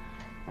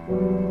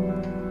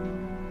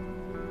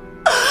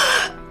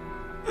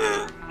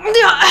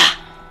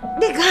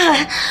那个，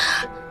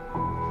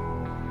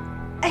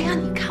哎呀，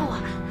你看我，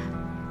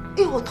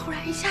哎呦，我突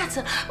然一下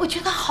子，我觉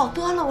得好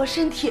多了，我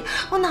身体，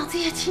我脑子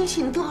也清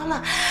醒多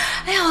了。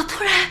哎呀，我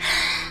突然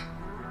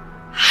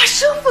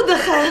舒服得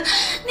很。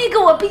那个，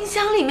我冰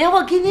箱里面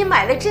我给你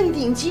买了镇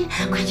定剂，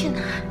快去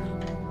拿，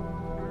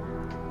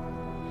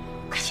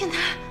快去拿，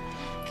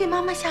给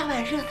妈妈下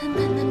碗热腾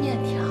腾的面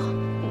条。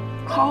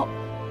好，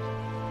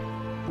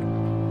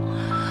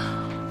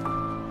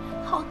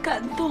好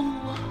感动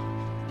啊！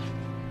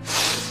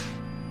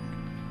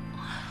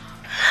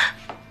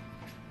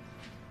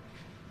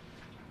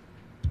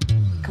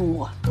跟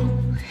我斗，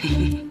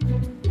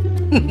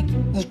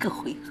一个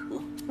回合，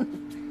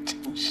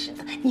真是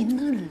的，你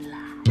嫩了，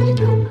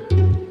知道吗？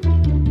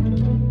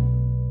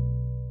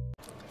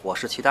我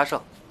是齐大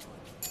胜，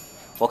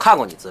我看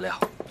过你资料，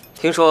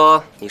听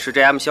说你是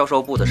GM 销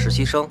售部的实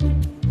习生。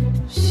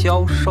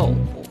销售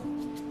部，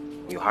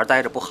女孩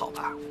待着不好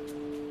吧？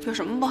有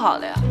什么不好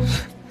的呀？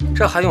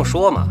这还用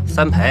说吗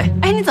？3陪。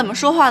哎，你怎么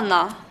说话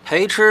呢？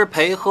陪吃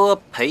陪喝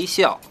陪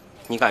笑，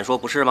你敢说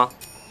不是吗？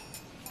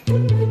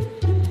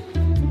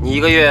你一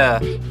个月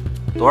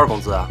多少工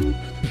资啊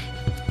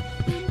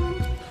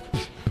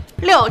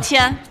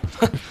？6000。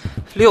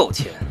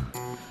6000，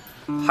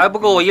还不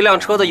够我1辆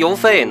车的油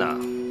费呢。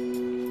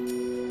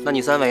那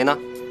你3围呢？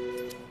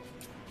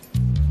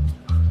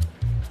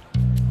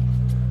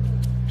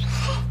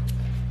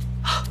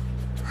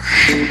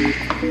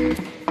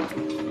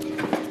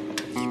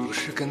你不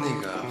是跟那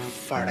个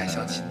富二代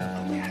相亲的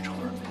吗？你还愁什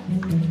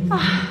么？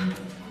啊，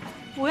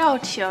不要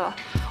提了。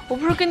我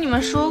不是跟你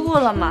们说过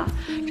了吗？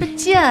这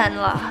见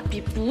了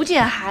比不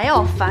见还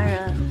要烦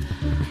人。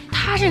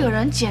他这个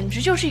人简直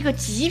就是一个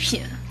极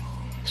品，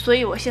所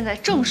以我现在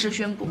正式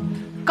宣布，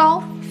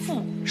高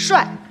富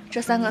帅这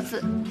3个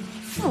字，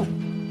富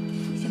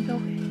已经被我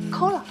给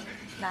抠了，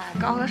那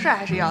高和帅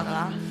还是要的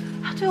了。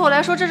对我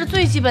来说，这是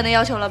最基本的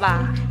要求了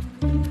吧？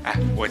哎，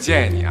我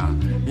建议你啊，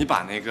你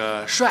把那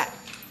个帅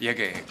也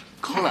给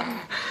抠了，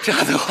这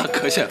样的话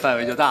可选范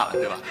围就大了，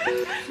对吧？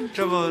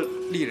这不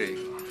立着一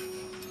个。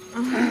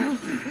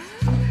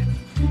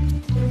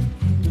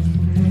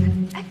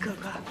哎，哥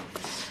哥，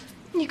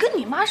你跟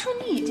你妈说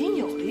你已经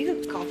有了一个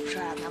高富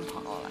帅的男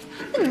朋友了，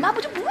那你妈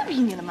不就不会逼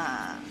你了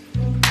吗？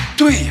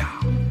对呀，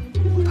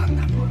我她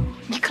男朋友。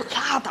你可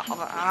拉倒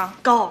吧啊！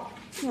高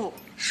富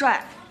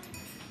帅，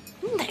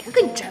你哪个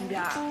跟你沾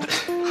边啊？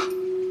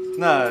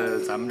那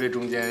咱们这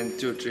中间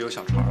就只有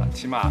小船了，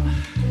起码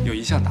有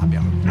1项达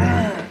标。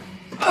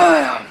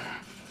哎呀，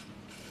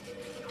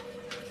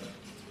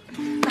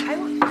那还有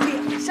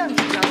2项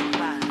达标怎么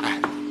办？哎，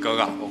哥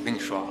哥，我跟你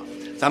说啊，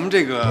咱们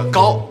这个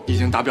高已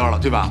经达标了，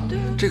对吧？对。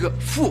这个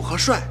富和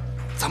帅，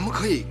咱们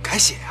可以改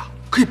写呀，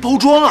可以包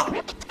装啊，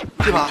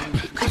对吧？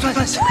可以算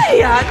写。对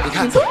呀，你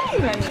看，挺聪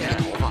明啊你。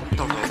头发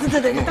到时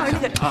候。对，到时候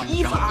那个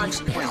衣服啊，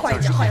换一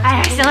件。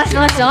哎，行了行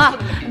了行了，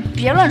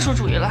别乱出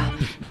主意了，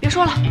别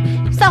说了，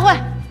散会。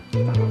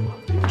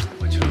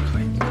我觉得可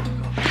以。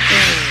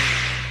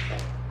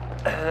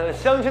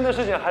相亲的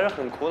事情还是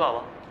很苦恼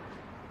吗？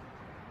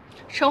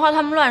陈华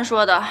他们乱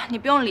说的，你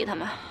不用理他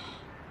们。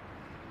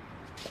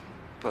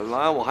本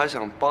来我还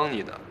想帮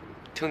你的，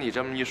听你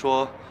这么一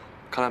说，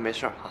看来没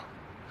事啊。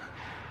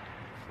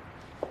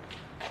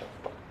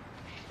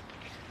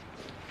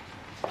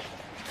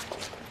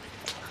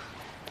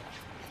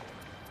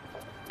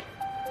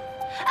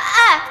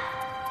哎，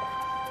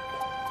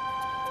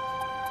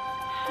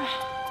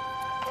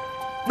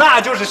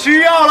那就是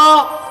需要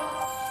了。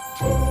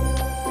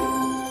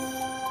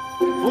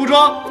服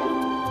装、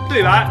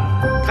对白、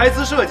台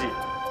词设计，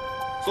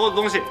所有的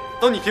东西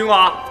都你听过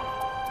啊。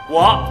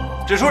我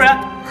只出人。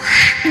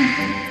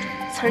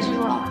词儿记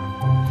住了吧？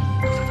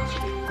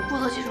步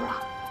骤记住了。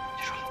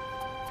记住了。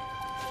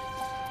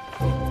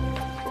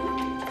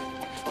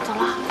走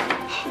了。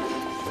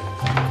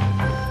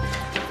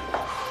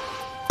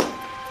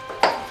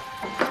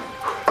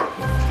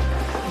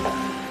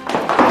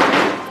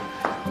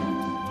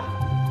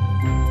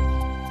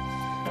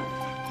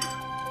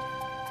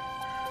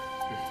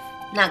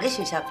哪个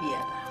学校毕业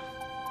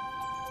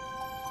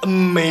的？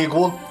美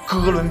国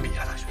哥伦比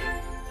亚大学。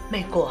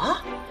美国？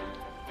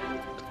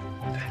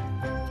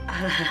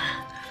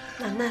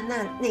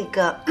那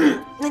个，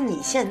那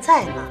你现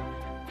在呢？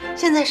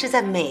现在是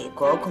在美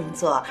国工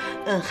作，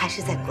还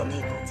是在国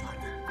内工作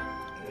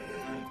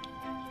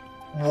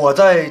呢？我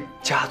在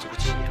家族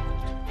企业工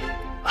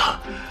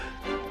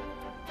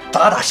作，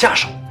打下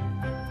手，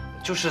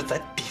就是在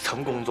底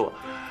层工作。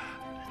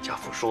家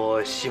父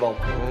说，希望我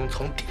能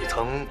从底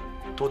层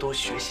多多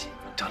学习，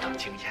长长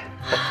经验。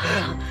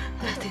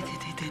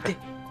对。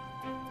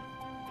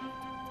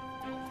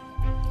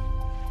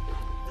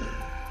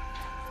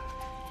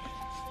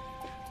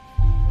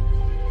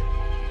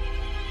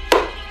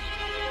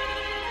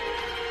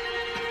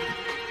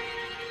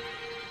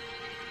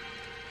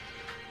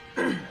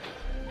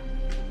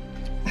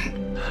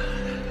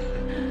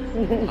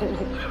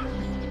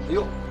哎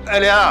呦，爱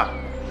莲啊，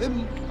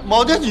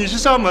毛家女士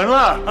上门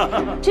了。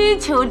追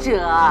求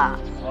者。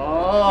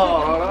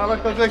哦，那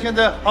哥哥现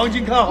在行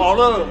情看好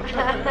了。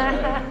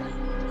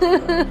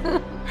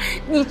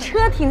你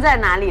车停在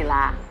哪里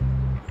啦？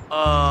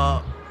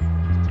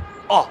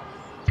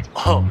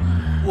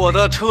我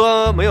的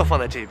车没有放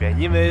在这边，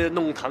因为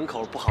弄堂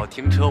口不好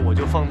停车，我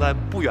就放在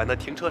不远的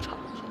停车场。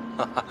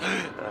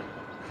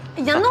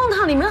哎呀，弄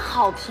堂里面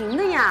好停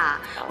的呀！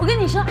我跟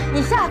你说，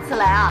你下次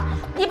来啊，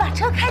你把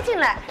车开进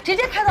来，直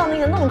接开到那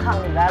个弄堂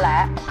里边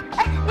来。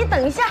哎，你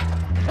等一下，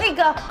那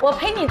个我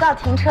陪你到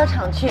停车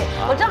场去，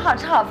我正好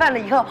吃好饭了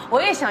以后，我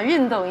也想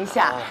运动一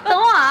下。等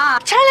我啊！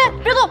查理，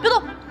别动，别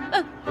动。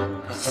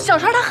小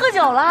川他喝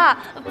酒了，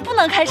不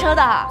能开车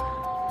的。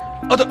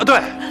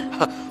对，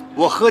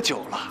我喝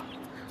酒了，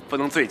不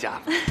能醉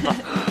驾。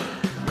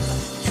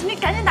你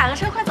赶紧打个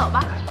车，快走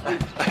吧。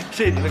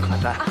谢谢您的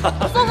款待。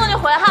我送你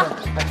回哈。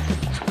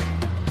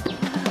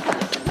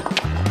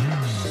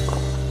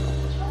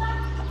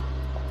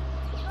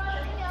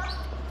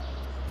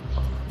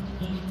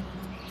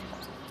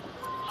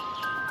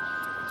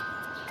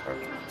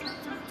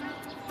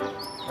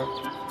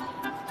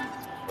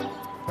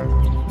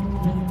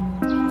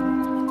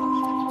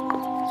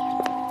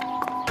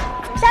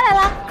下来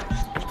了。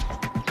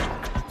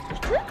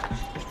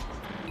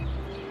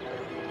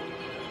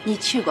你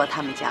去过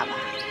他们家吧？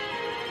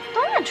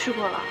当然去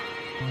过了。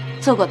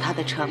坐过他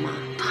的车吗？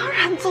当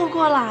然坐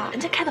过了，人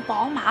家开的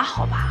宝马，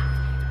好吧？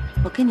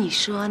我跟你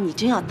说，你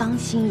真要当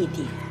心一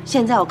点。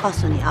现在我告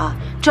诉你啊，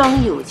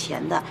装有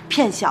钱的、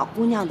骗小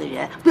姑娘的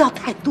人不要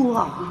太多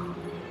啊。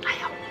哎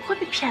呀，我不会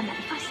被骗的，你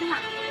放心啦。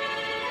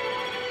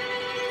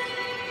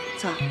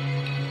走，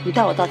你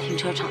带我到停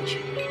车场去，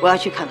我要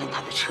去看看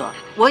他的车。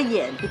我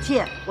眼不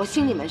见，我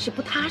心里面是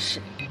不踏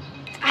实。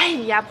哎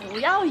呀，不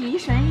要疑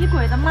神疑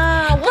鬼的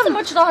嘛！我怎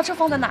么知道他车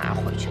放在哪儿？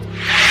回去。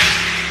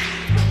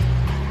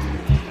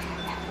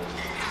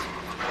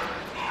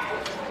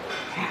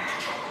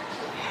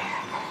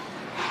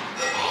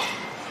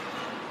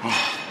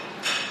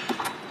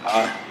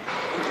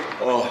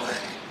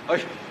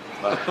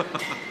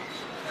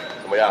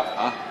怎么样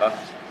啊？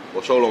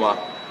我瘦了吗？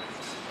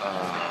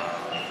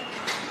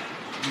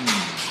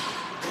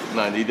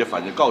那你得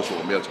反正告诉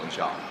我没有成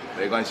效，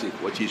没关系，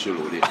我继续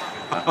努力。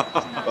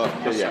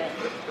谢谢啊。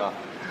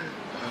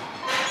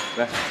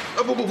来，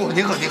不，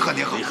您喝，你喝，哪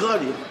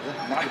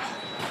有？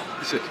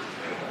是，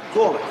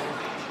坐吧。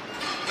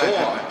坐。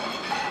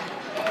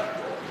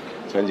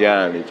陈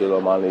建，你知道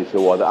吗？你是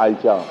我的爱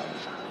将。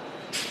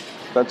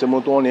但这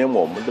么多年，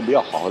我们都没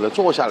有好好的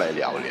坐下来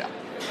聊一聊。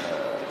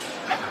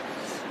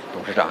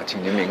董事长，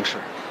请您明示。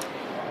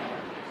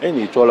哎，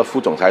你做了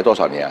副总裁多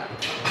少年？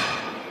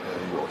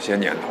有些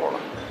年头了，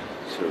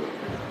是，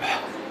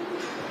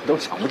都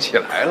想不起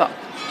来了。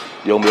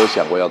有没有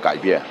想过要改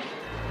变？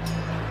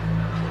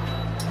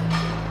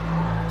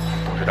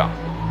董事长，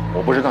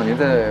我不知道您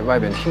在外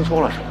边听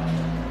说了什么。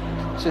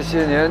这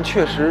些年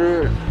确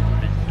实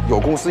有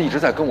公司一直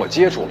在跟我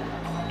接触，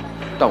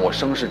但我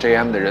生是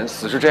JM 的人，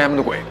死是 JM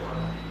的鬼。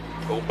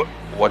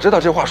我知道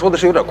这话说的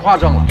是有点夸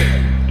张了，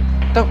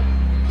但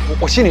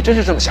我心里真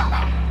是这么想的。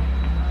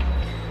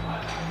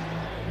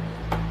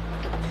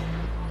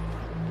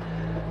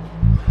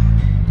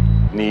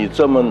你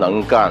这么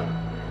能干，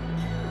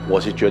我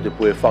是绝对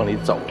不会放你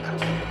走的。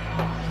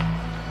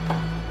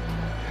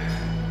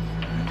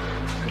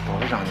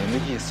董事长，您的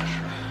意思是？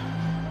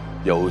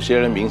有些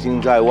人名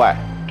声在外，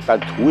但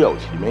徒有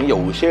其名；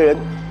有些人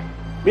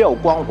没有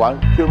光环，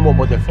却默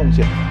默的奉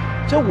献，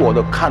这我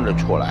都看得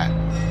出来。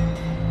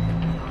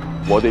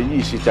我的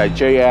意思在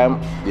JM，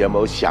 你有没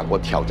有想过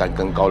挑战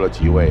更高的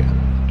机会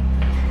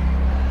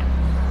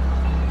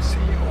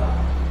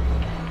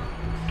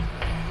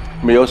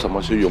没有什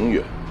么是永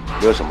远，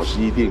没有什么是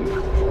一定的。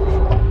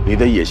你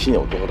的野心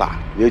有多大，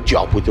你的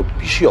脚步就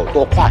必须有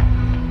多快。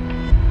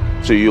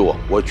至于我，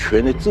我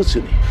全力支持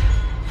你。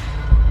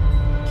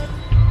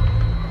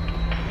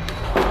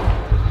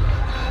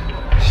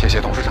谢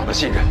谢董事长的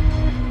信任，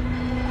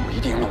我一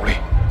定努力。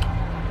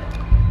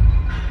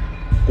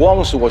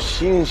光是我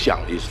心想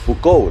你是不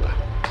够的，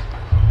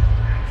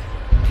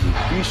你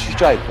必须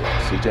在短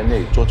时间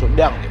内做出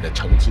亮眼的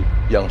成绩，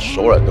让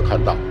所有人都看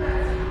到。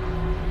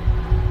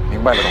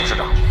明白了，董事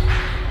长。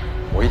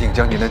我一定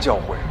将您的教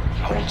诲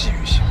牢记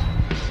于心。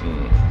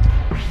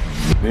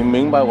您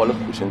明白我的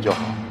苦心就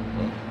好。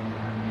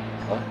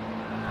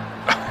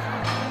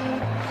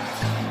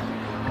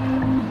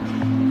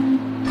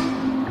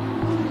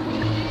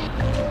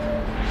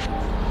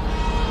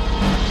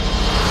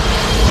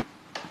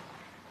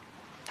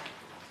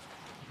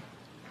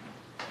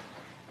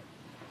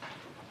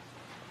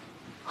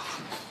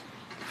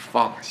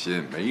放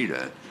心，没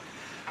人。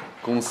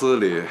公司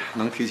里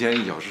能提前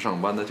1小时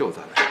上班的就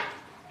咱俩。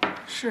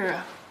是，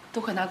都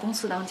快拿公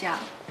司当家了。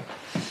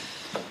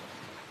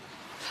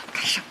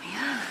干什么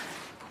呀？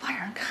不怕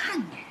让人看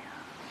见呀？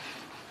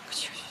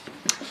去。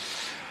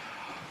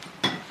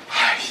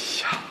哎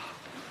呀，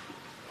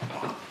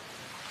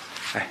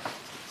哎，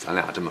咱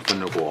俩这么分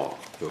着过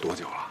有多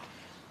久了？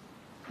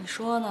你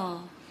说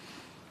呢？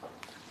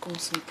公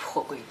司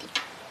破规定，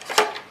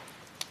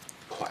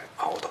快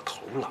熬到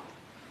头了。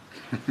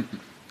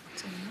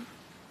怎么了？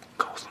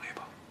告诉你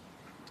吧，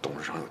董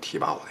事长有提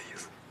拔我的意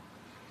思。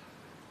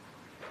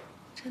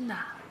真的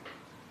啊？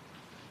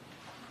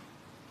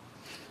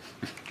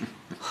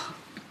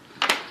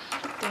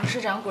董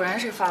事长果然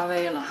是发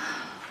威了，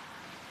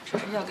这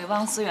是要给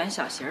汪思远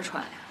小鞋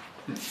穿呀。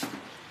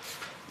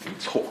没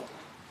错，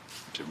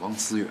这汪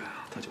思远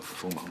啊，他就是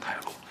锋芒太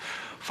露。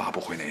发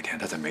布会那天，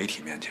他在媒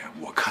体面前，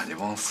我看见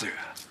汪思远，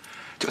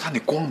就他那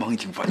光芒已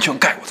经完全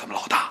盖过咱们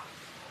老大。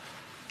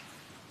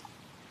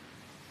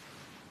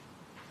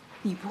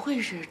你不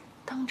会是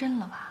当真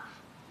了吧？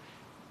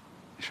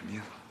你什么意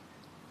思？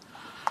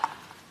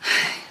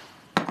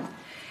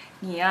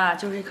你呀，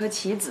就是一颗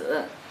棋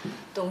子，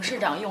董事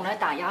长用来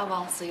打压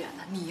汪思远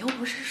的。你又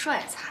不是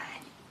帅才。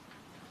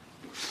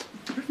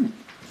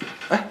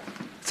哎，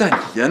在你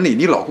眼里，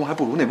你老公还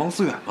不如那汪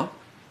思远吗？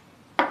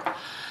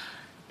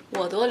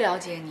我多了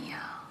解你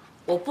啊！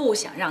我不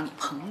想让你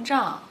膨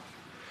胀。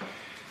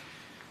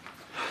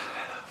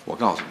我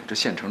告诉你，这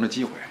现成的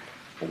机会，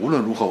我无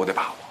论如何我得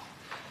把握。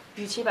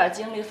与其把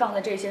精力放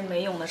在这些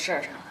没用的事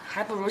儿上，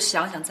还不如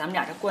想想咱们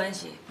俩这关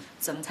系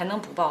怎么才能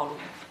不暴露。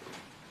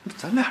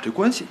咱俩这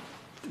关系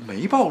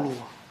没暴露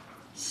啊。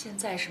现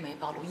在是没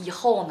暴露，以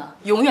后呢？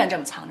永远这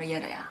么藏着掖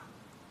着呀？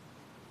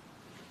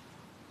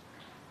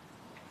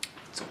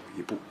走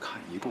一步看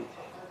一步。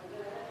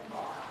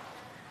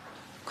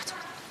快走！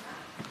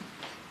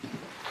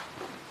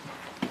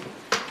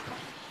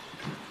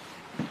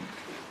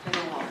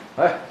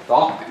哎，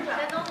走！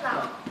陈董事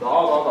长，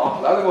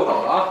走，来得够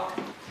早的啊！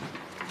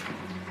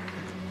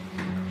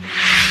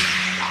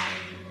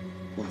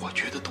我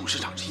觉得董事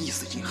长这意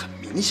思已经很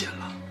明显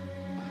了，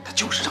他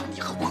就是让你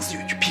和汪思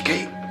远去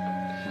PK。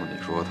那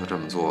你说他这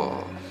么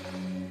做，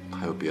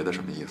还有别的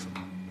什么意思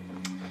吗？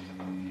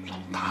老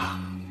大，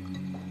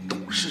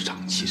董事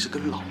长其实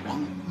跟老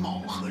汪貌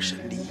合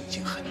神离已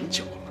经很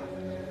久了。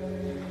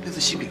那次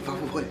新品发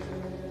布会，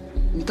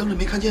你当时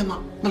没看见吗？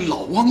那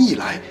老汪一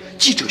来，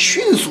记者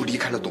迅速离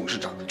开了董事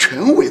长，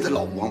全围在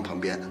老汪旁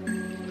边。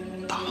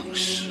当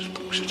时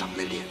董事长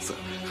那脸色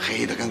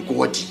黑得跟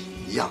锅底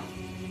一样。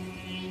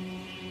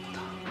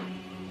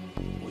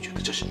我觉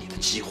得这是你的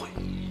机会，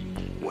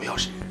我要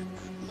是你，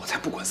我才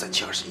不管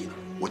37、21呢，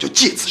我就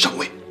借此上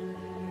位。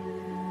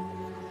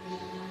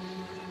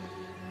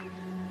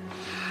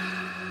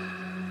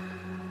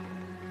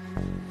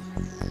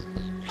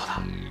老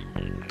大，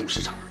董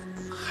事长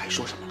还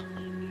说什么了？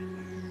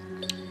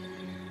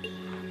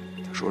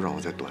他说让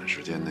我在短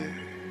时间内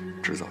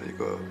制造一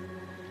个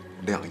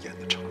亮眼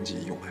的成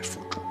绩用来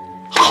辅助。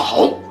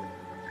好，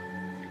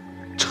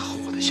这和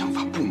我的想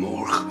法不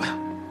谋而合呀！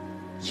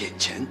眼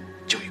前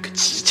就有一个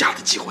极佳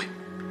的机会。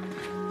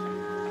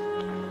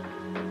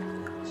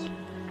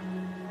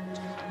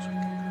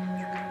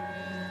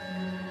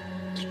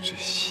这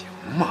行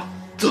吗？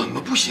怎么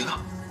不行啊？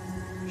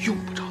用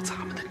不着咱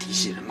们的嫡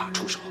系人马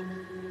出手，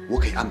我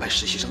可以安排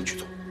实习生去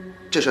做。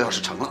这事要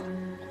是成了，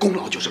功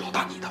劳就是老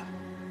大你的；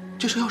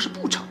这事要是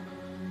不成，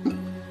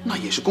那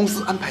也是公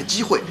司安排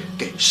机会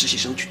给实习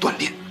生去锻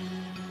炼。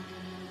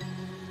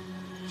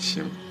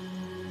行，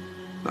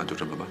那就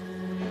这么办。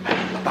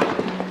老大，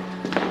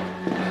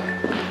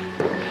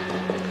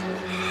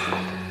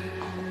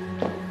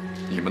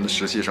你们的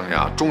实习生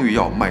涯终于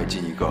要迈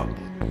进一个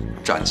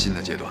崭新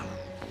的阶段了，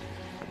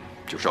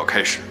就是要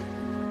开始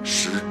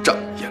实战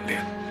演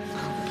练。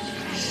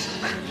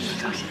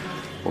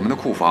我们的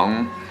库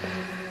房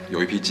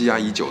有一批积压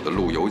已久的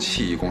路由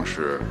器，一共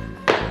是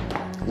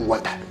5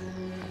万台，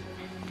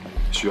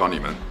需要你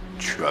们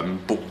全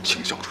部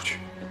倾销出去。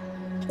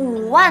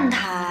 5万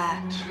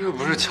台，这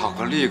不是巧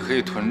克力可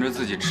以囤着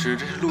自己吃，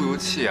这是路由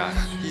器啊！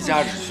一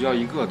家只需要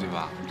1个，对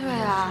吧？对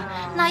啊，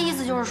那意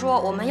思就是说，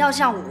我们要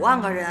向5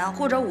万个人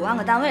或者5万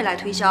个单位来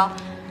推销，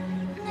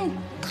那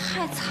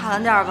太惨了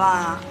点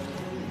吧？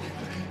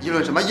议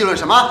论什么？议论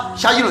什么？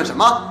瞎议论什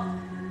么？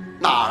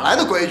哪来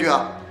的规矩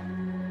啊？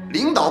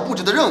领导布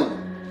置的任务，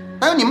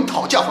哪有你们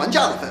讨价还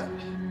价的份？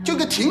就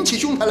该挺起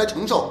胸膛来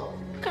承受。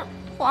可是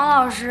黄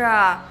老师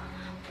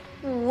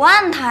，5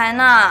万台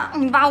呢？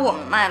你把我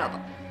们卖了吧？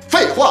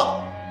 废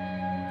话，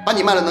把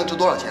你卖了能值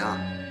多少钱啊？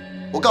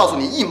我告诉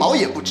你，1毛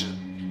也不值。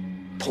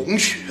同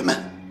学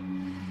们，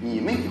你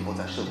们以后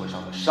在社会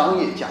上的商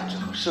业价值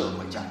和社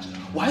会价值，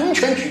完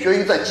全取决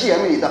于在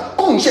GM 里的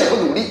贡献和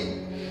努力。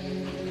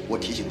我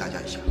提醒大家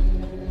一下，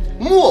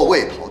末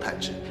位淘汰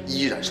制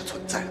依然是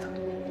存在的。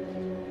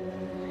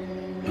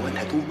你问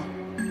太多吗？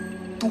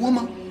多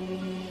吗？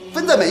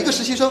分在每一个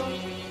实习生，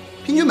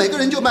平均每个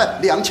人就卖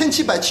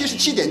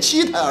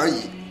2777.7台而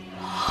已。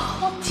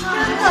天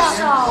哪，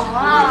少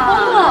啊！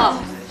疯了！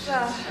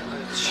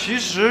其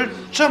实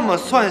这么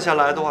算下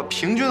来的话，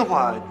平均的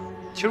话，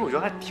其实我觉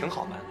得还挺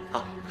好卖的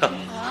啊。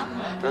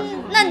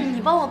那你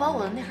帮我把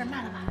我的那份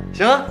卖了吧？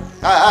行啊！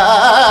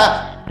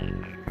哎，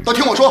都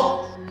听我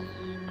说，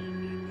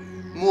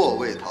末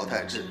位淘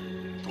汰制，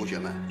同学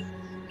们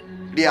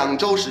，2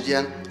周时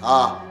间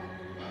啊，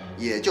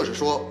也就是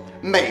说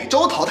每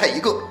周淘汰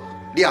1个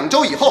，2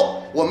周以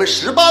后我们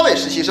18位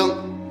实习生，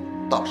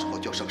到时候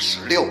就剩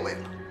16位了。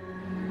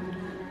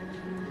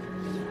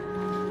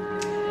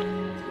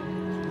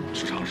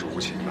职场是无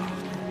情的，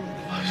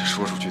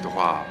说出去的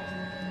话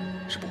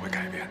是不会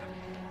改变的。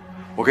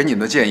我给你们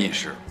的建议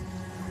是：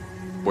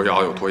不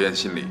要有拖延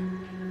心理，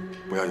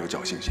不要有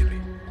侥幸心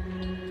理，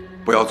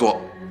不要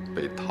做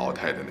被淘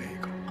汰的那一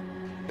个。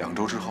2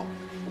周之后，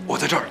我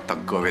在这儿等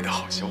各位的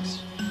好消息。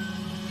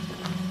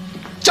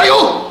加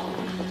油！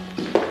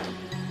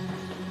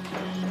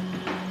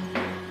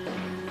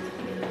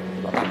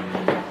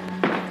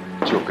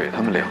就给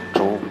他们2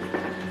周，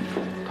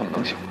他们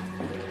能行吗？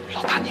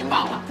老大，您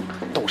忘了，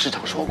董事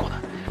长说过的，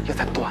要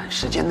在短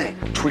时间内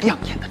出亮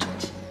眼的成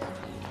绩。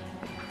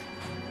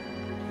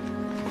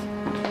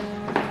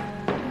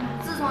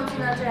自从进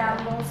了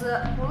GM公司，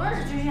无论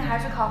是军训还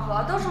是考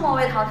核，都是末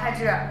位淘汰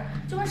制，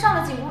就跟上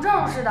了紧箍咒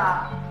似的。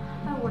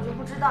哎，我就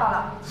不知道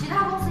了，其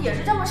他公司也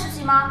是这么实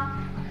习吗？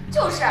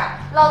就是，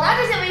老拿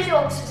这些威胁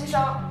我们实习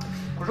生。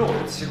不是，我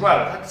就奇怪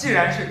了，它既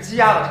然是积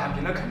压的产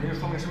品，那肯定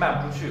说明是卖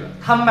不出去的。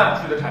他们卖不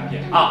出去的产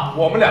品啊，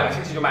我们2个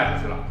星期就卖出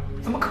去了，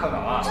怎么可能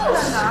啊？这能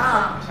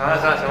啊！行了，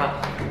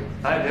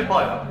咱也别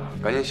抱怨了，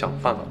赶紧想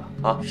办法吧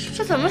啊！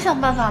这怎么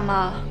想办法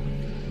嘛？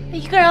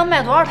一个人要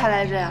卖多少台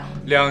来着呀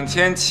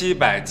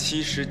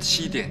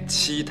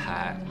？2777.7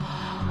台。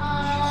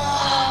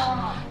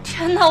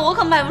天哪，我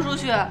可卖不出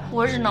去，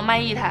我只能卖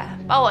1台，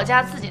把我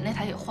家自己那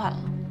台给换了。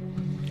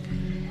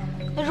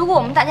那如果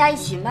我们大家一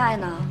起卖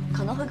呢，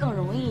可能会更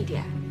容易一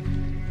点，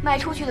卖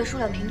出去的数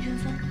量平均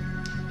分。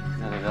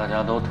那得大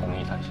家都同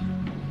意才行。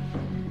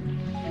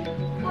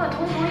不管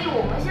同不同意，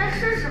我们先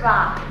试试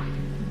吧。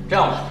这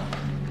样吧，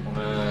我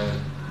们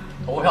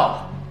投个票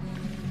吧，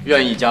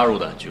愿意加入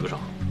的举个手。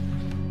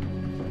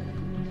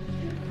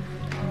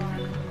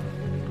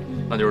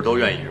那就是都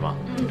愿意是吧？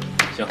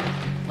行，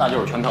那就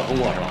是全票通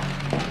过是吧？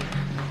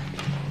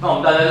那我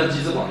们大家就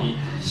集思广益，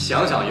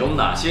想想有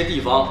哪些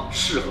地方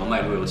适合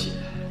卖路由器。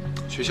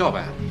学校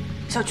呗，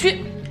小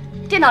区、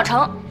电脑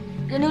城，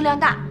人流量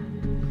大，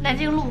南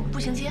京路步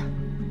行街，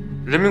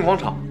人民广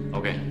场。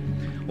OK，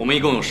 我们一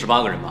共有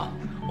18个人吧，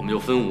我们就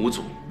分5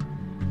组，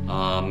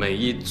每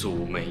一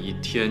组每一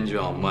天就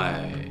要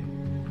卖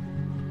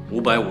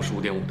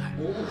555.5台。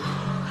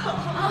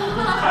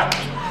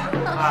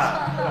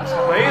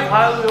每一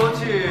台路由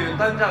器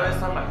单价为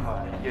300块，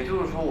也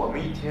就是说我们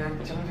一天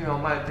将近要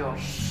卖掉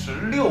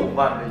16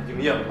万的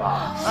营业额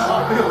啊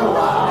！16万！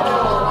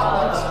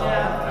天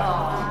哪！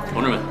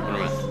同志们，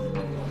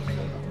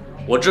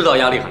我知道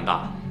压力很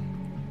大，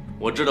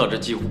我知道这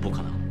几乎不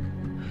可能，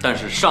但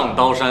是上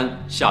刀山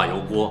下油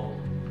锅，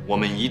我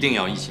们一定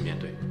要一起面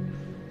对。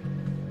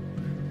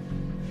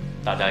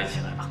大家一起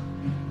来吧。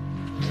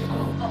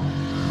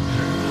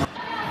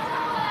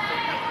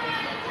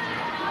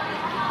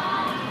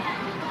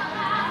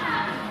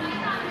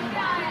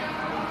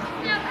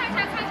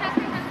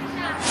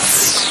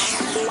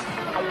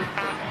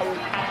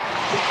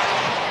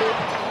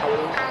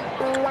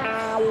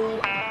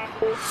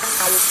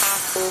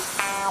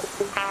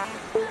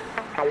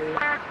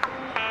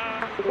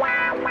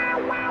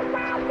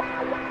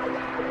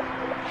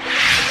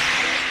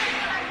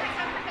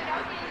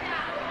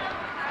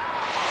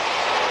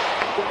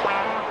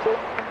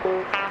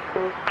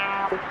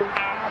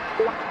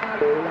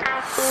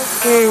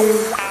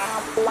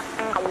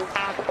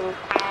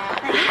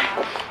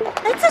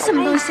哎，这什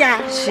么东西啊？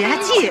血压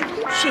计。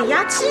血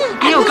压计？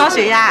你有高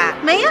血压？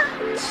没呀。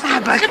啊，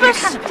不是，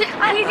这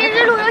阿姨，这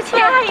是路由器，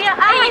阿姨。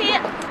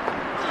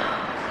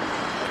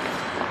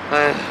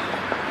哎，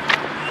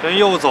人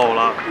又走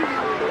了。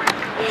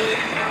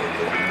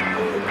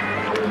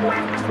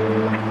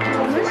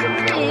我们是不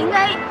是也应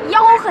该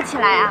吆喝起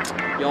来啊？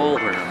吆喝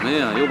什么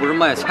呀？又不是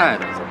卖菜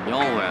的，怎么吆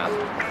喝呀？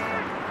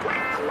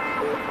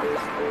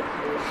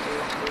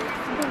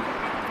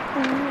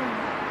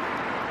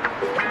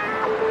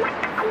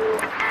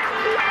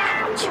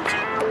去不去？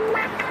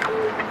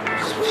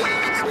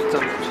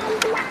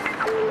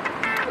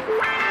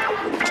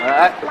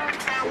哎，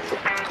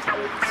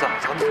咱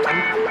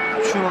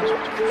去吗？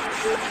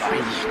哎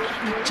呀，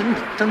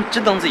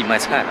真当自己卖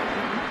菜呢？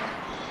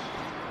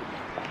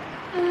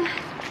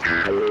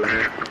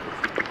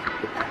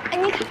哎，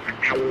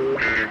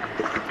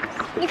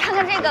你看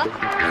看这个。你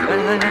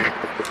看。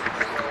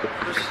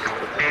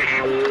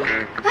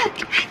哎，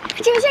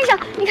这位先生，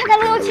你看看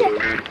路由器，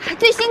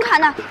最新款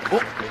的，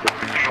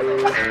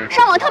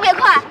上网特别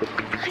快，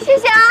谢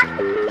谢啊。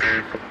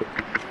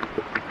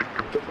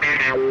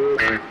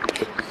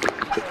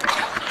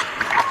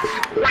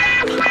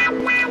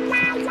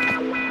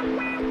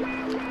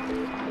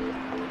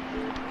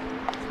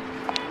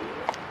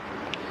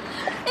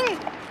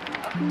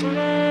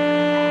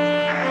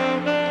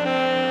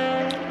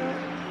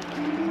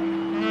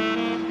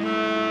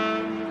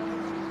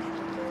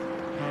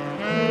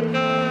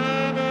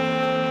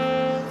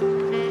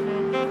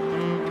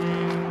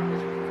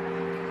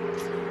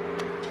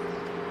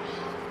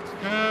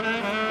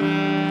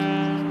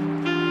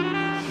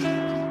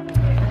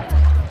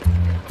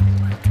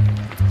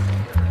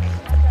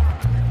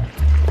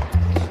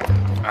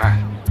哎，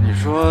你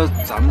说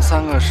咱们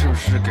3个是不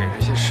是给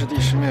这些师弟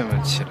师妹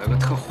们起了个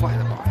特坏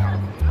的榜样？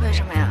为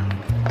什么呀？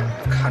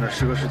看着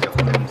师哥师姐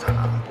混得那么惨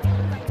啊！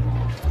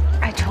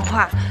哎，成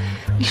化，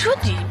你说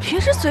你平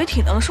时嘴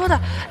挺能说的，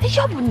哎，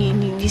要不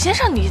你先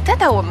上，你带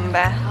带我们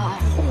呗？啊！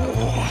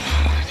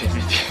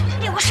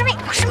别！我师妹，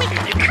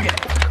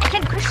哎，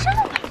你快上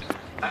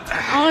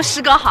吧。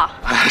师哥好。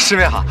师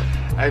妹好。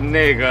哎，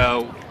那个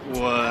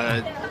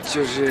我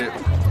就是，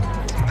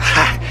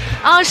嗨。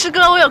师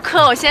哥，我有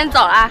课，我先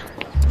走了。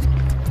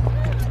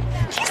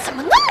你怎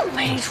么那么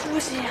没出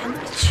息呀？你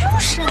就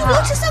是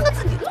啊，这3个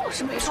字你愣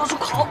是没说出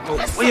口。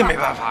我也没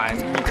办法呀，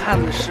你看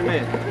那师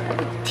妹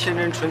天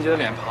真纯洁的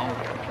脸庞，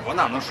我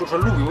哪能说出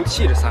来路由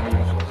器这3个用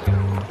错字？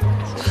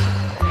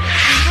你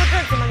说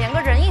这怎么连个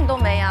人影都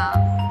没呀？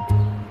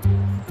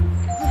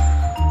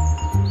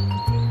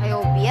哎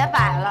呦，别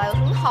摆了，有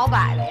什么好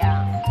摆的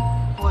呀？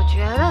我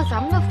觉得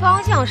咱们的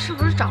方向是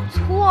不是找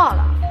错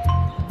了？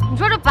你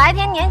说这白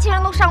天年轻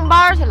人都上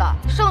班去了，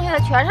剩下的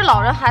全是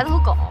老人、孩子和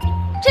狗，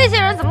这些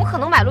人怎么可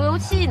能买路由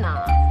器呢？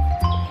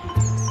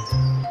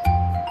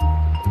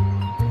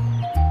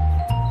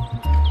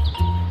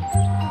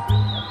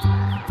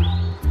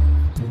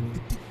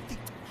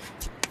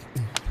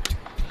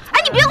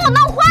哎，你别给我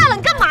闹坏了！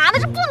你干嘛呢？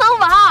这不能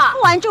玩，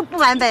不玩就不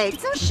玩呗，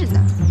真是的。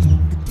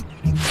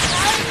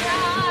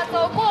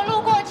走过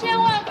路过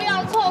千万不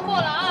要错过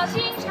了啊！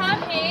新产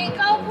品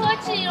高科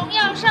技荣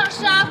耀上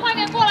市啊！快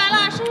点过来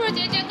啦，叔叔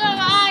姐姐哥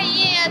哥阿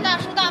姨大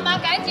叔大妈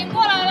赶紧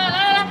过来了，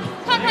来，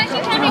看看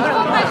新产品，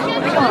快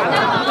宣传一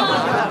下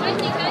啊！赶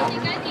紧，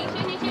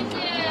谢谢，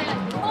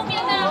后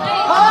面的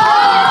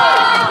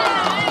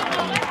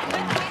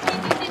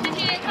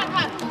谢，看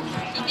看，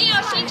一定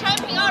要新产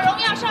品啊！荣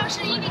耀上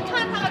市，一定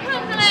看看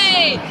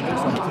嘞！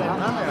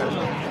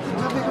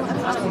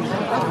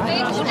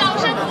哎，鼓掌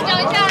声，鼓掌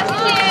一下，谢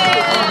谢。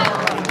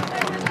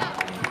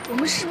我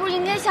们是不是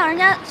应该向人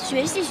家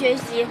学习，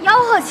吆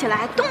喝起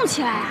来，动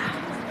起来啊？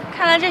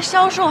看来这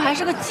销售还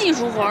是个技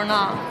术活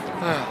呢。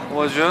哎，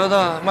我觉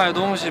得卖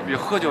东西比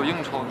喝酒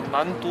应酬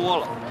难多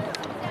了。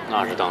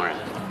那是当然，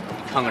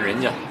看看人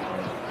家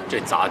这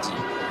杂技，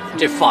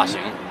这发型，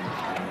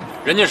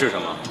人家是什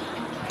么？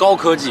高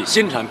科技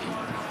新产品，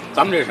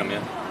咱们这是什么呀？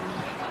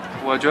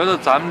我觉得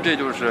咱们这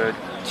就是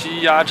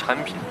积压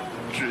产品，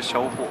滞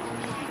销货。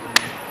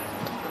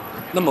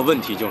那么问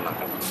题就来了，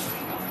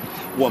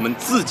我们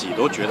自己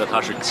都觉得它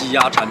是积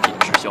压产品、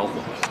滞销货，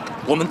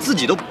我们自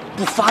己都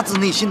不发自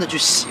内心的去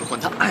喜欢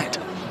它、爱它，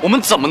我们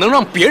怎么能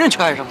让别人去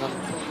爱上它呢？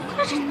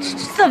那这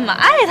怎么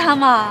爱它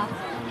嘛？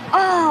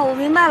哦，我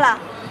明白了，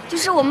就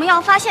是我们要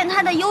发现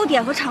它的优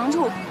点和长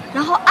处，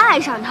然后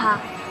爱上它，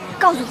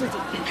告诉自己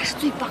它是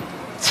最棒的。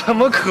怎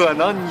么可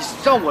能？你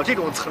让我这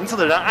种层次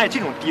的人爱这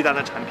种低端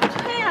的产品？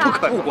对呀，不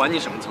可能。不管你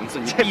什么层次，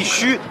你必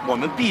须，我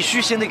们必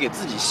须先得给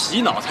自己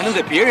洗脑，才能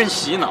给别人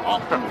洗脑。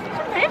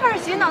没法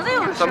洗脑，那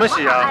有怎么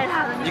洗啊？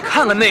你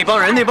看看那帮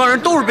人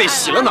都是被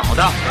洗了脑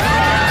的。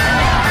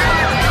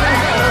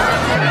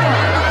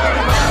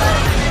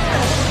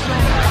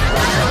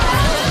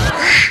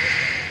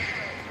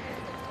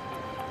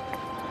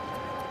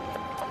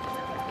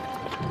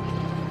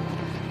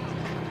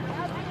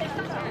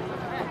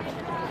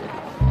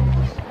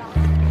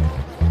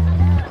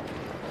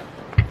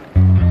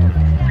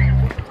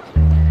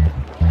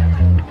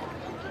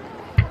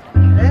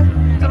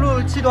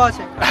多少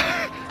钱？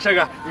帅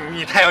哥，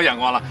你太有眼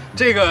光了。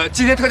这个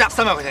今天特价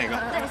300块钱一个，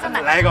对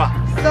，300，来一个吧。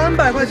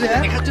300块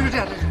钱？你看就是这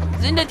样，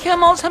人家天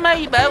猫才卖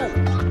150。150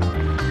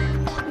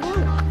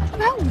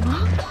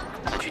吗？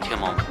去天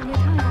猫。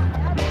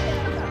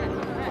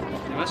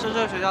你们是这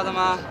个学校的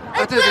吗？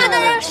哎，对，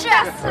是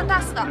大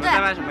四的。你们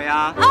在卖什么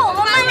呀？哦，我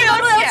们卖那个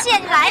路由器，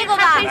你来一个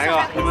吧。来一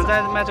个。你们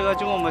在卖这个，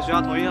经过我们学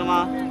校同意了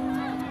吗？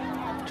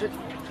这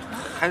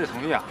还得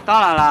同意啊？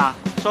当然了，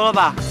收了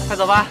吧，快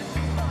走吧。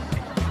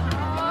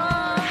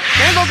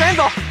赶紧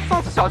走！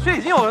上次小区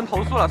已经有人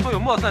投诉了，说有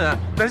陌生人。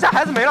等一下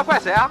孩子没了，怪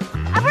谁啊？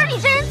哎，不是你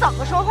这人怎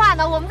么说话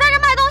呢？我们在这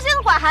卖东西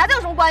和管孩子有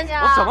什么关系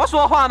啊？我怎么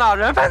说话呢？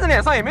人贩子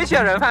脸上也没写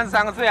人贩子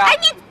3个字呀。哎，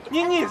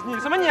你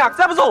什么你啊？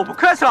再不说我不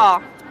客气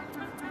了。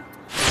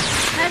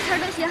来，词儿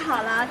都写好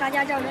了，大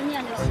家照着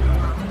念就行。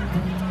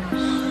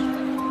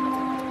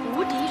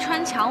无敌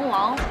穿墙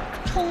王，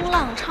冲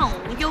浪畅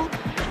无忧，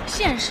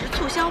限时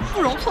促销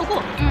不容错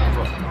过。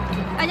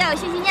大家有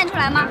信心念出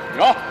来吗？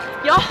有。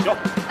有。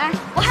来，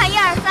我喊1、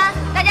2、3，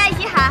大家一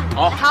起喊。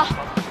好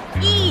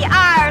，1、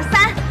2、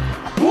3。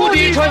无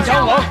敌穿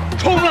墙王，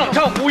冲浪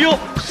唱无忧，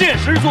限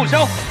时促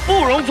销，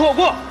不容错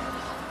过。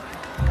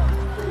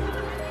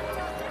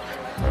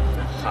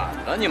喊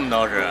呢，你们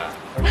都是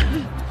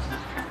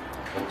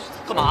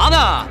干嘛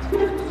呢？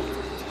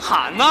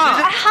喊呢！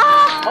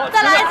好，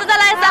再来一次，再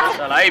来一次，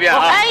再来一遍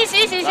啊！来，一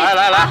起，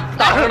来，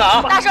大声的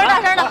啊！大声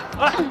的。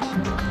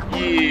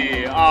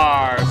 1、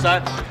2、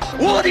3，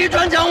无敌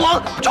穿墙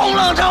王，冲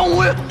浪唱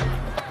无忧。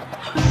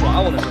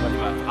耍我呢是吧你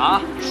们？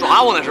啊，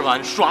耍我呢是吧？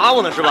你耍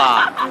我呢是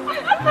吧？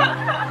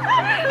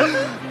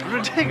不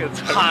是这个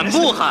词，喊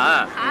不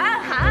喊？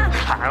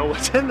喊！我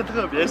真的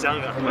特别想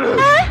喊。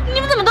哎，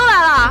你们怎么都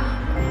来了？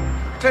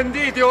阵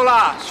地丢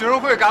了，学生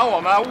会赶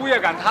我们，物业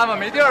赶他们，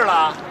没地儿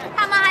了。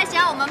他们还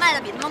嫌我们卖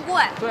的比他们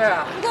贵。对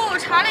啊。不过我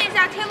查了一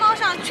下，天猫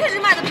上确实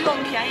卖的比我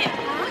们便宜。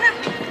看。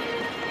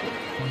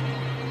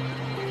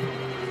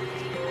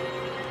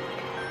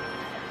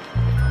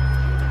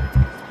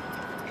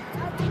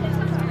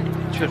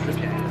 确实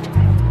便宜。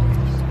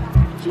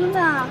真的？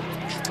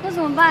那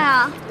怎么办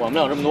呀？管不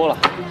了这么多了，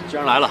既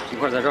然来了，一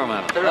块在这儿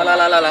卖吧。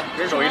来，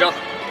人手一张。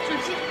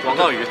广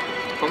告语。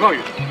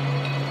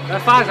来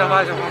发一下。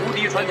无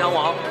敌传墙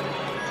王，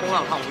冲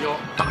浪唱无忧，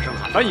大声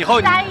喊！咱以后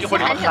一会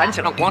儿喊起来，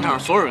让广场上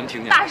所有人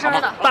听见。大声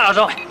的，大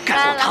声！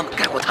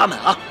盖过他们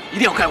啊！一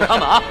定要盖过他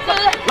们啊！对，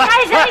来，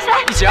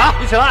一起啊！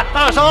一起来，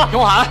大声！听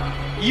我喊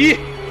，1、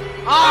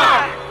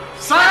2、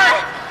3。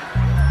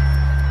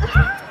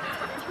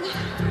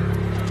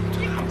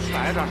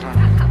 来，大声！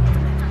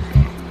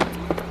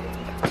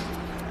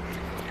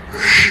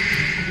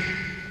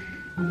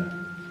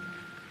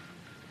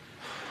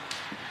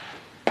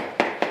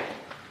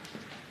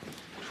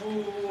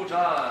出战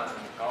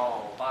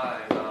告败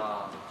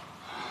了，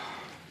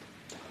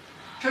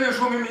这就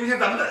说明明天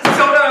咱们的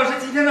销量是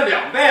今天的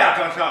2倍啊！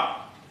张胜，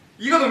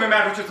一个都没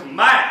卖出去，怎么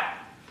卖啊？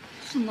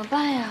怎么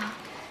办呀？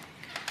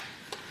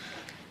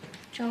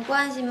找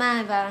关系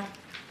卖呗。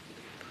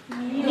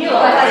你有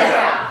关系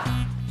啊？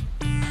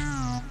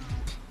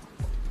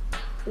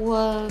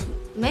 我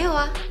没有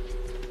啊。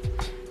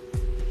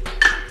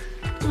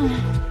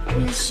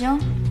也行，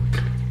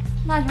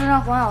那就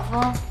让黄晓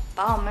峰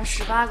把我们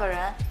18个人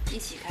一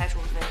起开除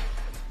费。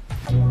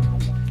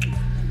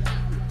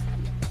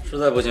实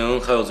在不行，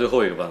还有最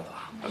后一个办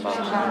法。什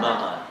么办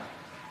法？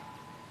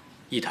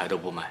一台都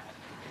不卖。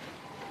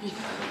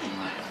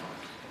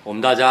我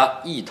们大家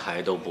一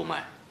台都不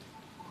卖，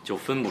就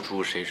分不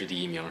出谁是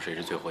第1名，谁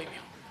是最后1名。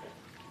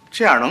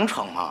这样能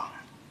成吗？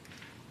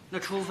那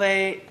除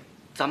非。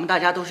 咱们大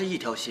家都是一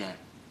条心，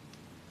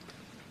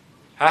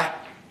哎，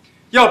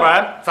要不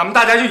然咱们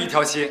大家就一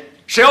条心，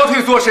谁要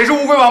退缩，谁是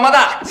乌龟王八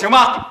蛋，行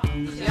吗？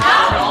行，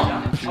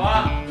好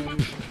啊，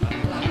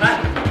来，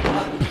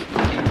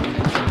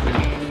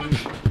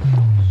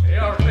谁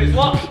要是退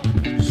缩，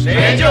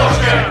谁就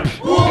是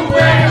乌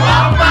龟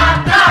王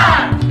八蛋。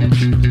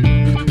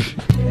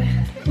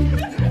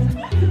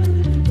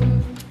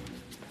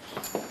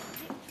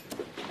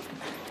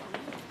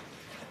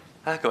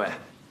哎，各位。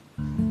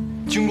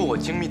 经过我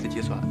精密的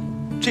计算，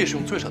这是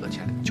用最少的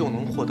钱就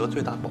能获得最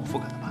大饱腹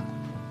感的办法。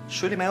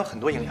水里面有很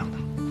多营养的。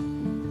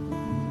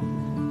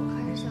我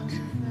还是想吃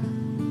饭。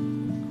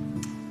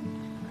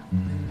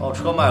把我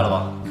车卖了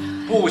吧？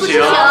不行，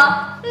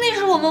那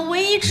是我们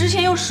唯一值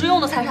钱又实用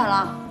的财产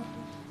了。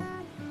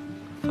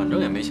反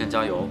正也没钱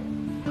加油，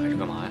还是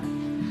干嘛呀？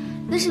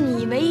那是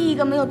你唯一一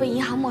个没有被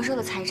银行没收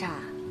的财产，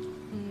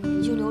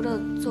你就留着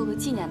做个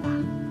纪念吧。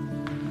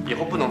以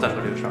后不能再说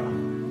这个事儿了。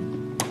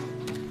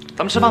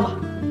咱们吃饭吧。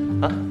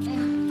 啊！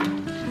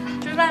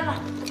吃饭吧！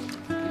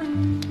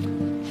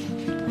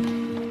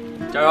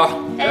加油！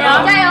加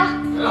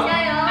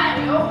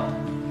油！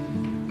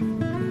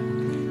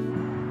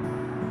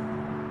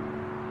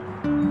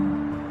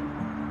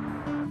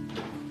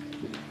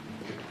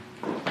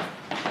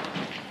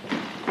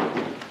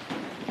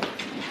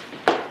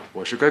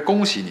我是该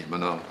恭喜你们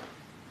呢，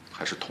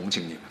还是同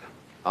情你们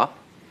呢？啊？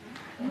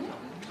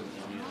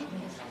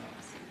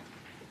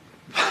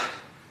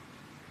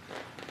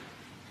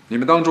你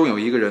们当中有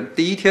一个人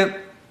第1天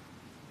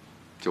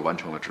就完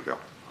成了指标。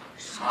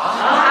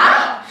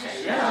啥？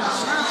谁呀？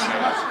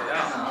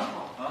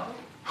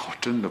我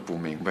真的不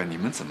明白，你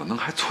们怎么能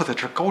还坐在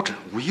这儿高枕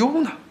无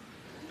忧呢？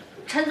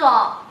陈总，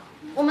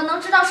我们能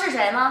知道是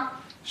谁吗？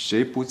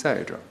谁不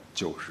在这儿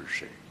就是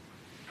谁。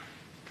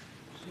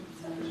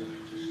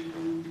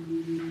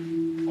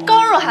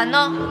高若涵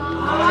呢？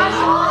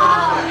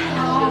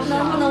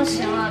能不能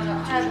行了？这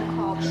太不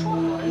靠谱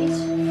了，一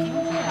起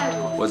太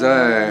多。我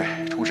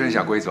再重申一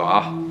下规则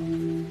啊！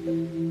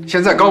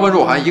现在高温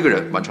若涵一个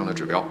人完成了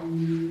指标，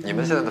你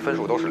们现在的分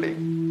数都是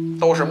0，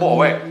都是末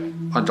位，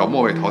按照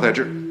末位淘汰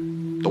制，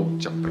都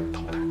将被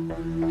淘汰。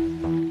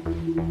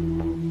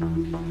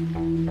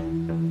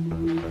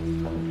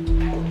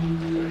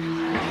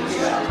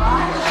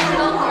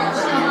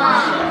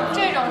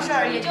这种事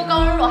儿也就高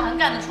温若涵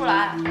干得出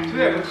来。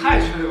对，这太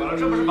缺德了，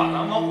这不是把咱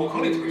们往火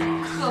坑里推吗？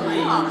可不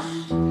嘛！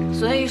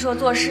所以说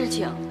做事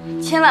情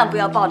千万不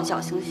要抱着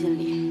侥幸心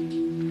理。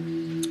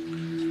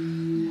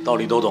道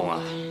理都懂了，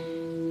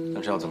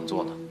但是要怎么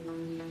做呢？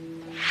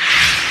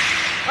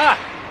哎，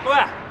各位，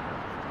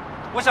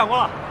我想过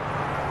了，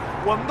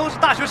我们都是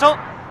大学生，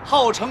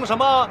号称什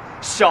么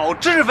小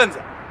知识分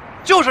子，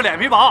就是脸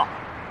皮薄，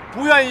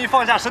不愿意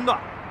放下身段。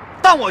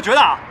但我觉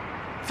得啊，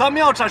咱们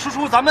要展示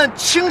出咱们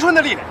青春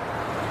的力量。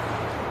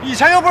以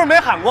前又不是没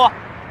喊过，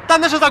但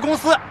那是在公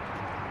司。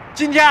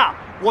今天啊，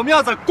我们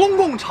要在公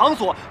共场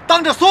所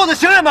当着所有的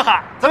行人们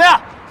喊，怎么样？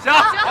行，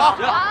好。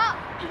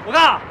我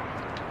看啊，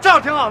这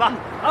样挺好的，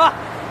来吧，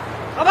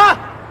来吧，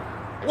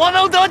我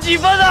能得几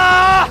分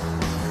啊？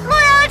陆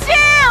游气，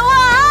我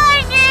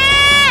爱你，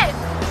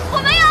我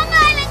没有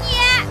爱了你，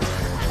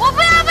我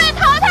不要被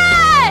淘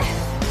汰，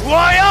我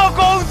要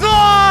工作。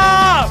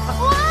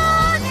无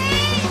敌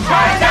传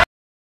承。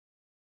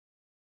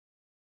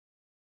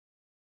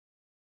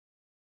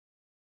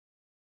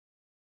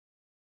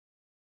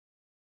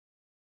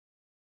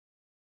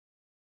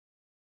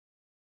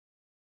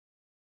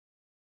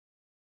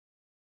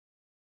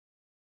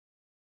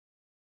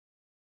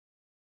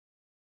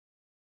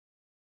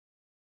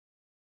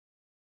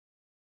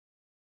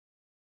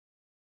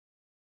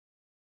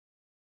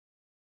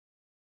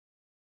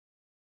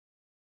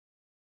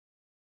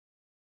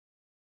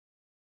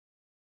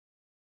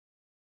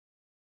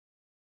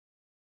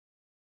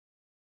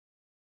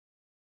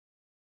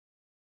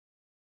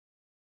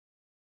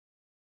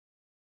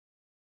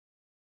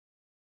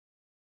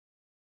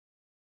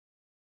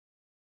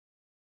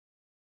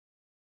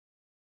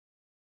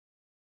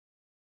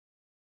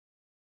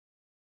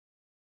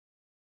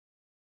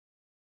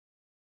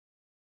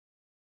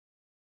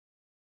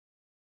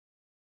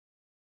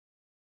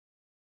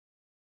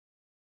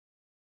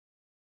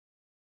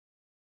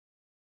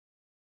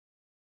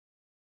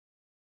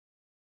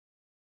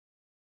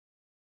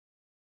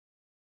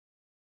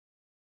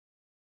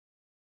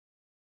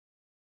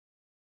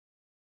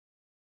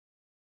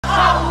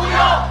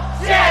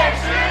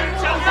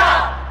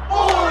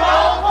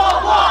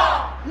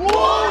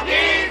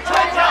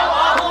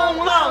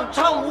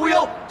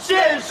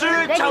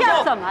在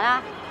叫什么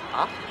啦？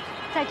啊？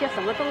在叫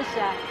什么东西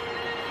啊？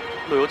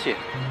路由器。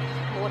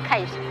我看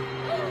一下。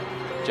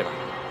这边。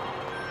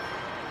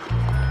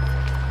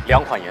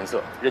2款颜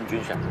色任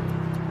君选择，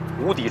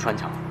无敌穿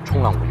墙，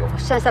冲浪无忧。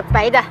算是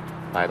白的。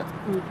白的。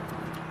嗯。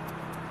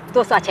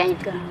多少钱一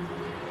个？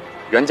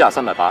原价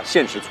380，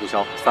限时促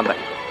销300一个。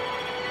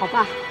好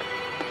吧。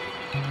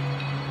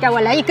给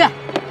我来一个。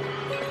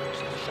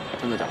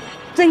真的假的？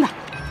真的。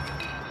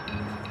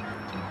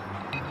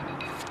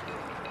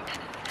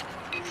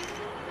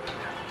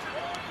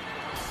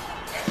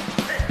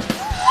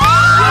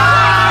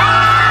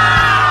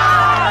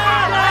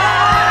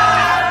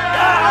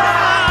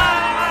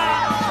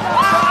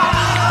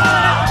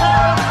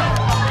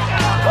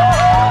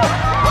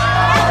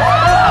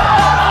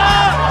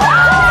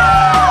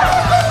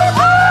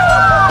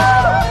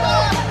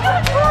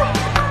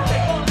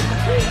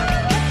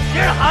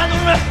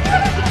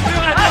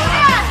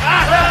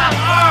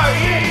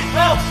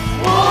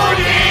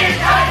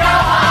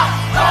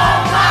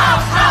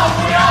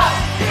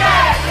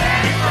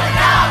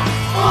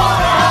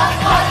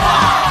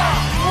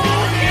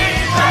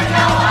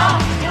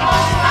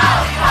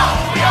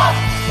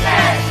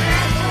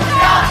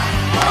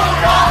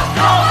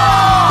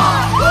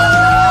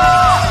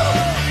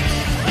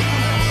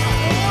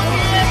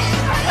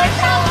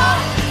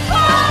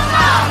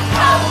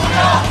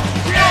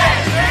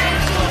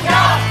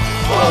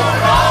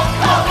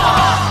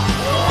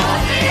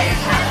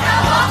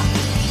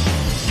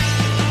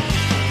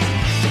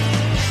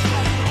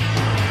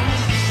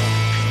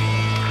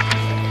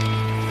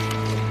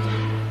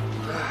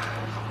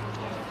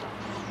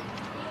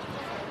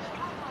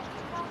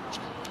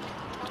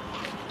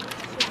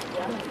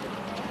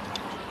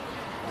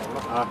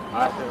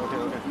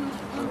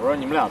我说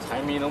你们俩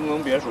财迷能不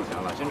能别数钱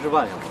了，先吃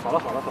饭去吧。好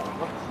了。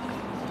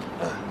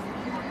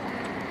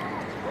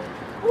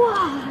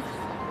哇！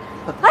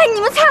哎，你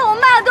们猜我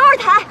们卖了多少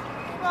台？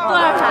多少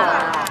台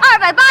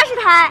？280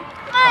台。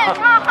哎，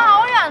差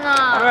好远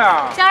呢。对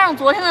啊。加上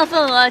昨天的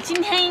份额，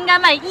今天应该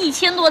卖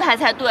1000多台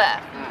才对。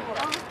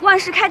万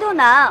事开头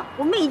难，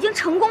我们已经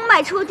成功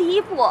迈出了第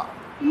一步，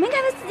你们应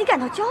该为自己感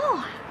到骄傲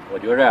啊！我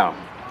觉得这样，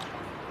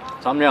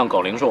咱们这样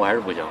搞零售还是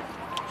不行，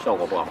效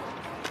果不好，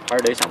还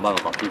是得想办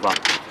法搞批发。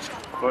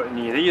不是，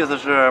你的意思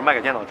是卖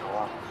给电脑城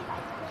啊？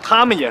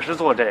他们也是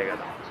做这个的，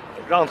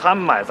让他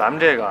们买咱们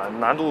这个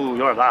难度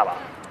有点大吧？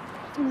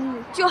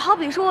就好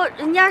比说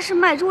人家是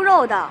卖猪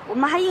肉的，我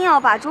们还硬要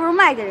把猪肉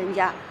卖给人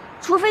家，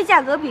除非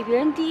价格比别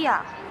人低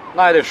呀。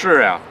那也得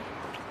试呀。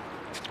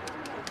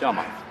这样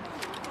吧，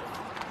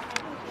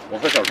我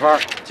和小川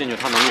进去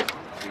探探路，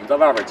你们在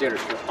外边接着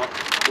吃啊，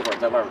一会儿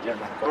在外边接着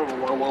卖。不是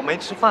我没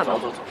吃饭呢。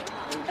走。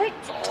哎，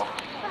走啊。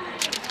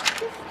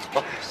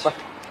走。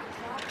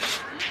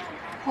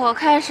我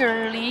开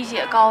始理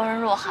解高温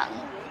若寒了，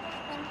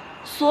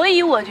所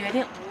以我决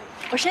定，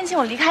我申请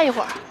我离开一会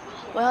儿，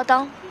我要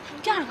当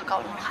第2个高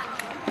温若寒。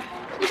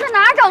你上哪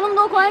儿找那么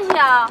多关系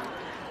啊？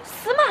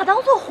死马当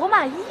做活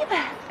马医呗。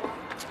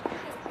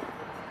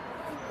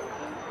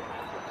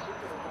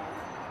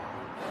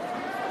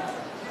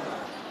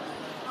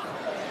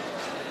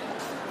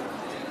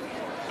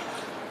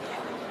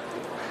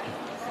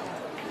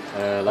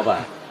老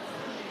板，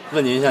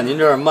问您一下，您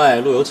这儿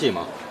卖路由器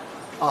吗？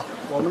啊，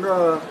我们这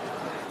儿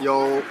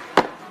有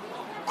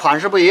款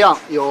式不一样，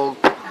有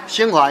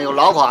新款，有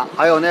老款，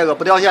还有那个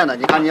不掉线的。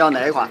你看你要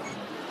哪一款？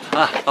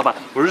啊，老板，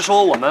我是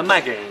说我们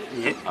卖给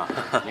您啊，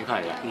您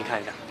看一下，您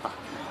看一下啊。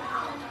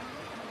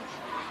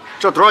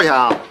这多少钱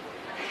啊？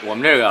我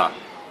们这个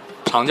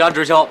厂家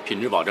直销，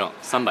品质保证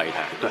，300一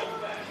台。对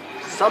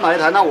，300一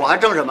台，那我还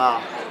挣什么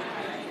啊？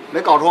没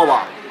搞错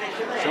吧？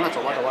行了，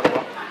走吧，走吧，走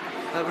吧。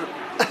哎，不是，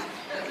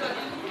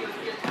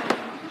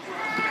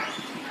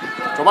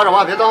走吧，走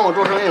吧，别耽误我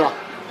做生意了。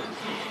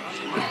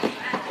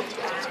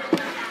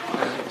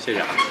谢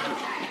谢。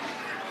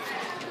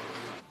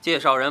介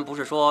绍人不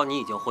是说你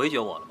已经回绝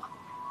我了吗？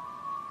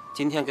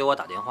今天给我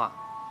打电话，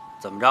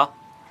怎么着？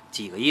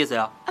几个意思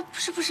呀？不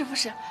是，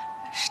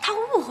是他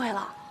误会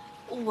了。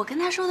我跟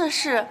他说的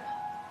是，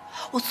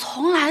我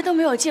从来都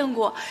没有见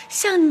过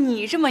像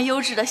你这么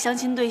优质的相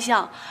亲对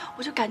象，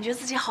我就感觉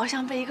自己好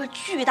像被一个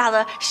巨大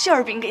的馅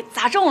儿饼给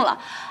砸中了，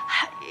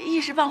还一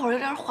时半会儿有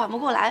点缓不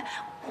过来。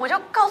我就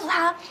告诉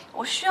他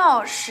我需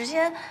要时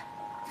间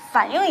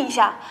反应一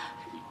下，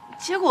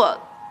结果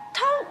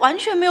他完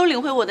全没有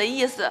领会我的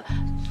意思，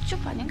就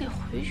把您给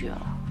回绝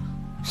了。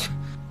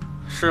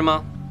是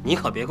吗？你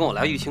可别跟我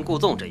来欲擒故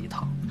纵这一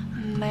套。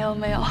没有，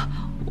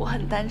我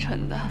很单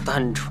纯的。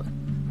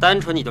单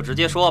纯你就直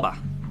接说吧，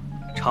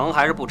成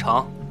还是不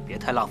成？别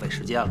太浪费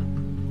时间了。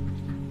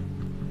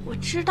我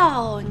知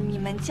道你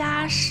们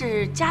家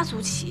是家族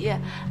企业，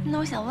那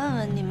我想问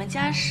问你们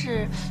家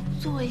是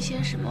做一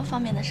些什么方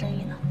面的生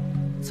意呢？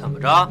怎么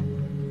着？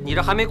你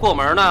这还没过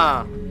门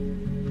呢，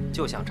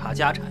就想查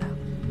家产呀？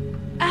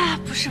哎，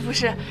不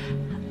是。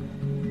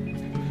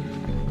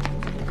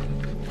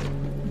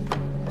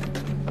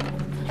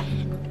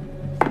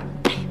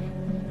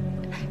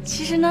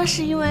其实呢，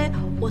是因为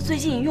我最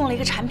近用了一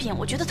个产品，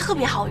我觉得特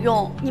别好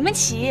用，你们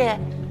企业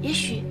也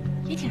许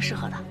也挺适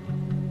合的。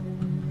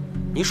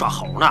你耍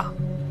猴呢？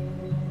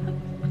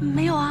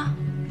没有啊。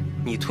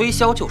你推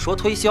销就说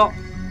推销，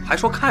还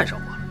说看上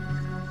我了。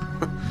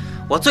哼，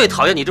我最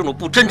讨厌你这种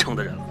不真诚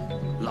的人了，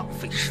浪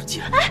费时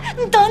间。哎，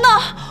你等等，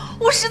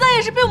我实在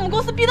也是被我们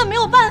公司逼得没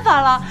有办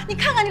法了。你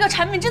看看这个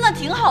产品真的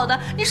挺好的，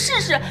你试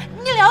试，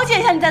你了解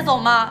一下，你再走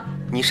嘛。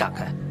你闪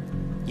开，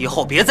以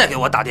后别再给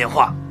我打电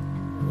话。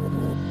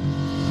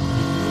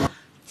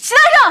齐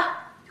大胜，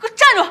你给我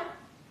站住！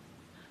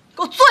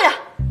给我坐下！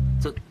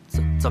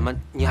怎么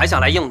你还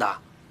想来硬的？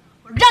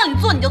我让你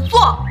坐你就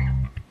坐。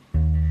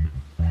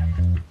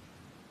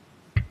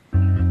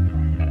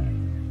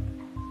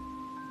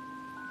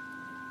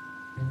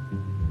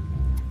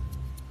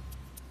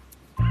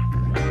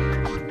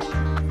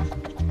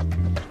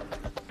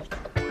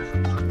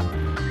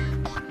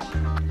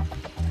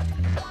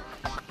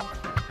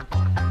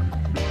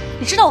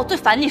你知道我最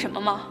烦你什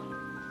么吗？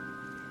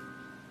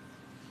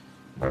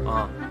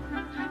啊！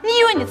你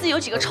以为你自己有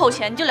几个臭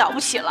钱你就了不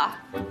起了？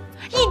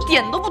一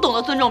点都不懂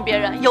得尊重别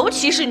人，尤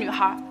其是女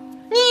孩。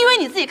你以为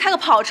你自己开个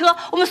跑车，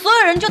我们所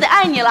有人就得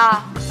爱你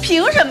了？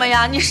凭什么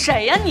呀？你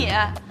谁呀你？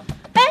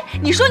哎，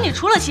你说你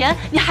除了钱，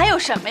你还有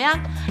什么呀？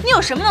你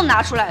有什么能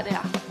拿出来的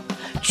呀？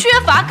缺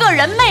乏个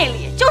人魅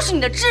力就是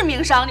你的致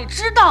命伤，你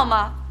知道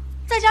吗？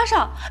再加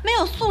上没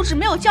有素质、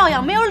没有教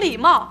养、没有礼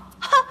貌，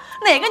哈，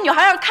哪个女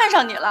孩要是看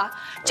上你了，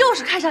就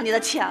是看上你的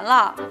钱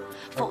了，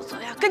否则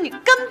呀，跟你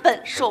根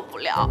本受不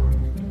了，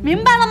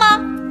明白了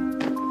吗？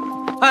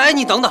哎，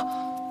你等等，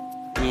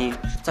你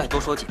再多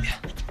说几遍，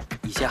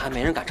以前还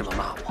没人敢这么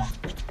骂我。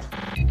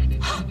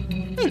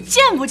你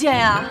贱不贱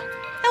呀？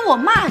哎，我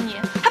骂你，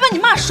还把你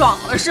骂爽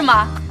了是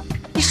吗？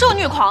你受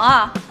虐狂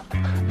啊！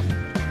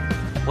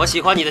我喜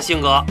欢你的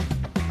性格，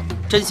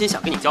真心想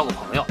跟你交个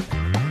朋友。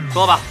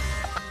说吧，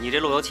你这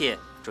路由器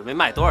准备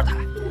卖多少台？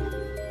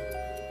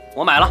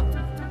我买了。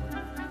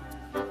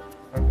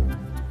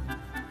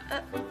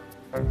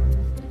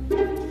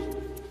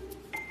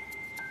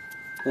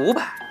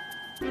500、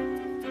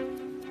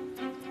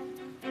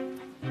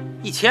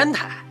1000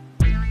台。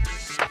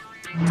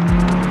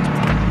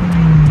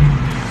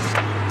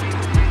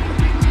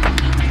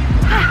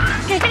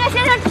给这个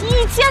先生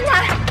提1000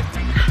台，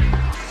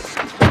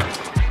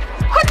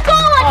快跟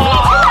我提1000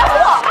台货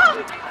啊！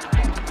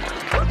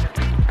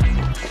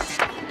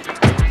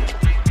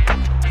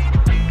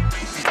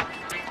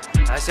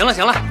哎，行了，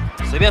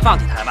随便放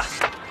几台吧，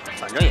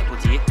反正也不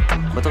急，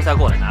回头再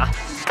过来拿。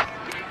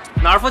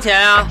哪儿付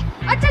钱呀？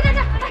啊，这。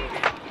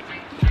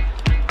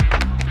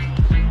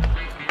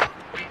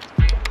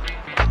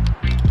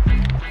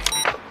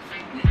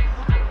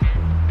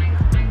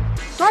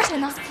多少钱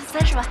呢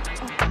？30万。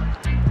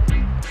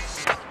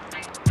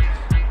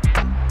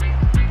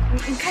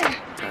你看一下。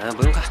哎，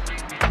不用看。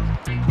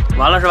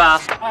完了是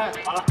吧？哎，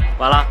完了。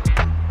完了，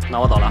那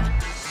我走了。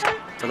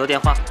这都电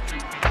话。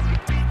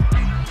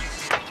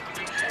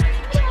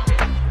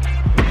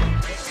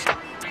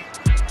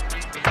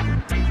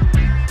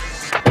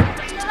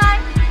拜拜。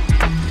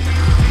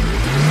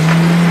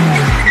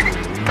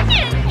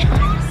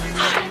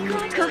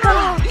可可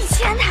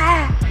，1000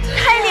台，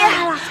太厉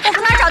害了！我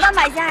从哪找到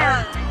买家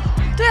呀？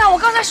对啊，我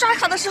刚才刷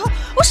卡的时候，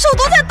我手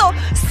都在抖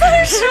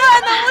，30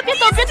万呢！我别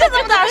抖，别抖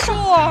这么大数。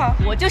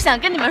我就想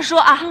跟你们说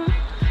啊，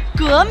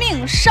革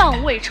命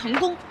尚未成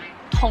功，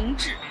同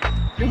志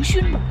仍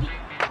需努力，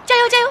加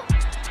油加油！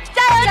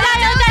加油加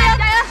油加油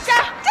加油加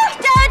油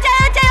加油加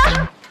油加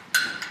油！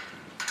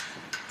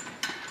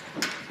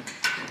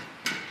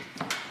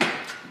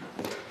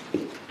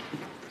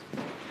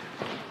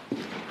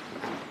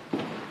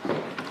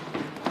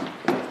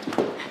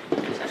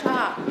小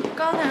川，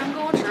刚才那人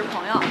跟我只是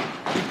朋友。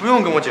你不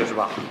用跟我解释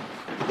吧？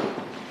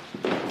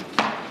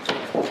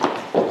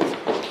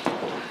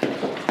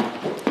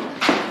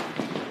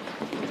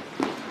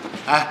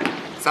哎，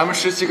咱们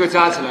17个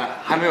加起来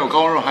还没有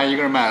高肉涵一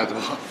个人卖的多。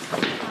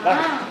来，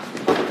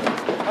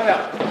快点。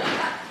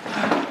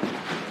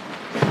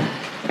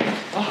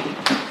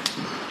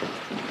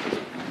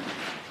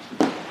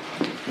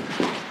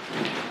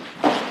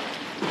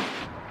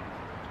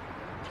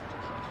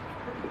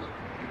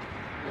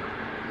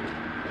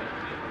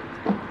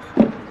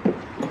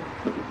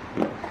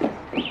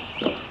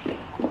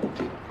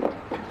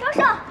张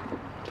胜，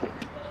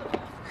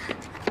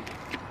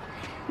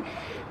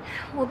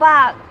我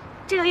爸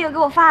这个月给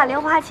我发了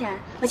零花钱，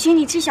我请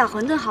你吃小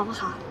馄饨好不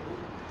好？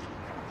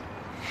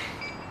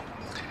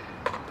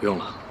不用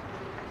了，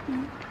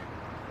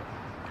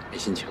没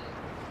心情。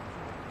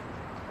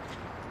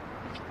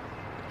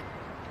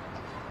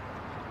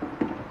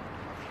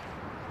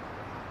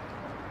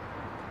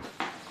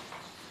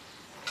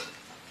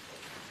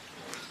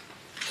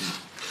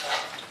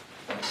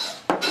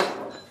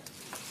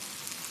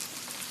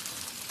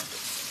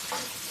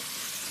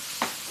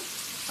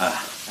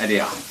艾丽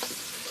啊，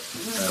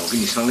我跟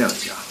你商量一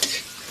下，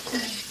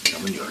咱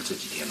们女儿这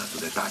几天呢都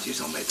在大街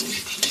上卖东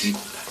西，挺辛苦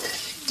的。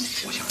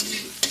我想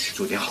你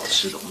做点好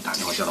吃的，我们打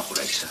电话叫她回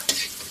来吃。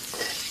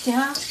行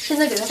啊，现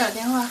在给他打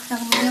电话，让他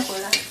明天回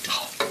来。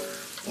好，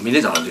我明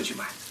天早上就去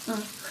买。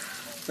嗯。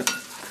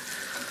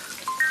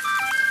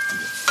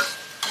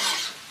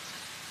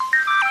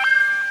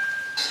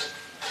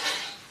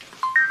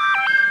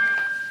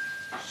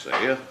谁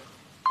呀？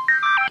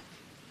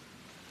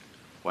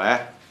喂，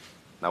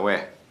哪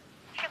位？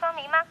是方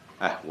明吗？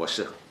哎，我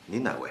是。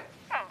您哪位？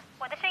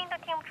我的声音都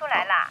听不出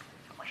来啦。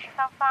我是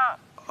芳芳。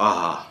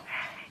啊。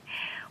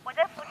我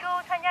在福州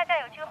参加战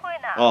友聚会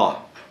呢。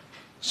哦，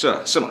是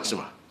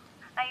吗？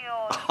哎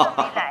呦，怎么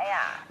没来呀？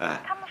哎，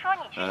他们说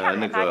你去上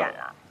海发展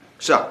了。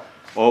是啊，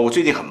我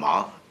最近很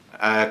忙，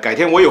改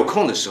天我有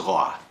空的时候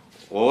啊，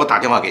我打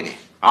电话给你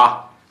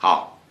啊。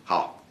好，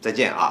再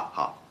见啊，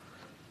好。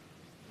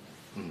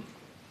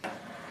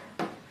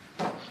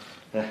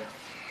哎，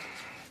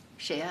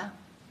谁呀？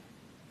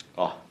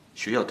哦，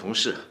学校同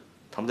事，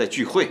他们在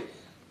聚会。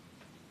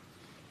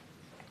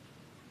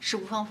是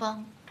吴芳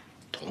芳。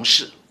同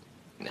事。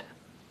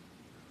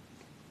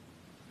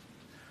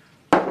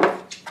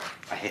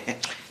哎，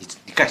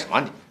你干什么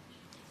你？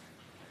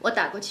我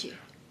打过去，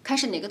看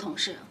是哪个同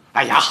事。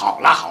哎呀，好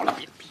了，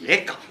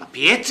别搞了，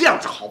别这样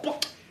子，好不好？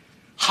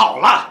好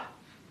了，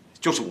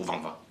就是吴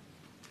芳芳。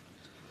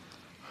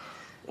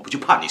我不就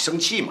怕你生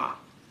气吗？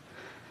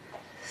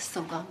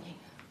宋光明，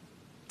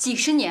几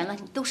十年了，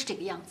你都是这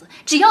个样子。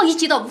只要一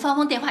接到吴芳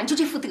芳电话，你就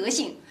这副德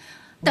行。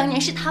当年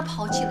是她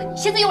抛弃了你，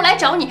现在又来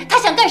找你，她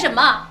想干什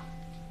么？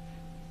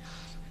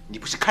你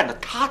不是看着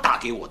她打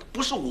给我的，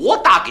不是我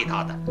打给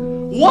她的，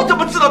我怎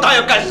么知道她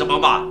要干什么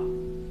嘛？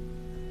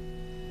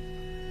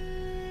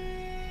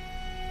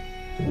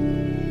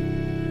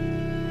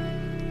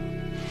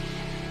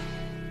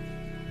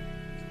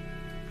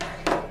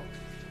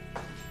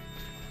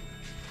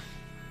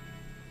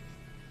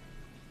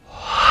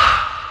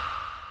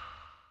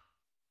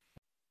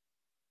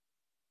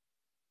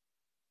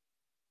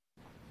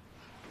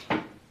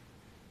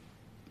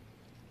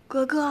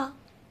格格，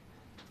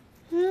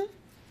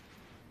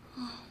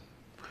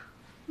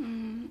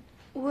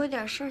我有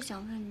点事儿想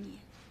问你。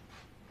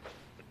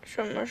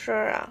什么事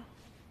儿啊？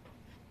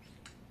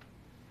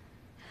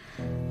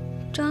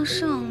张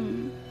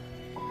胜，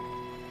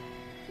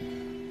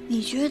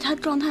你觉得他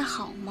状态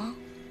好吗？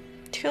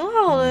挺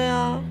好的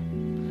呀。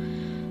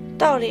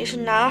到底是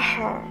哪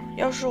好？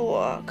要是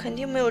我，肯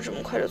定没有这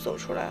么快就走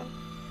出来了。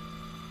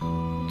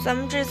咱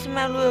们这次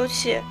卖路由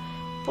器，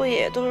不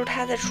也都是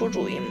他在出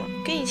主意吗？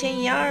跟以前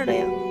一样的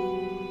呀。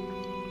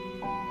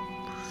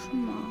是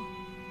吗？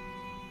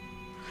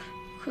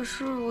可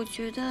是我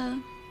觉得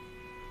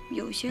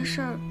有些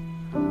事儿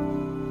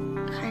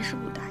还是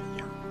不大一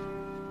样。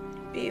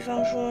比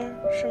方说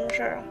什么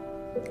事儿啊？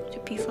就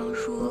比方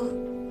说，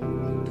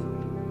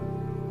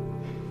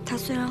他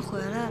虽然回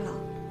来了，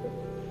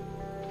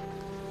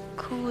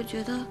可我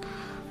觉得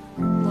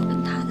我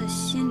跟他的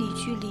心理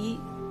距离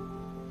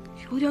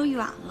有点远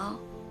了。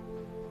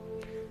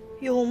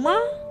有吗？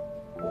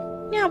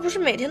你俩不是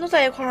每天都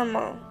在一块儿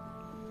吗？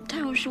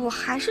但是我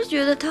还是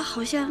觉得他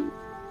好像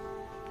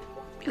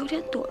有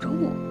点躲着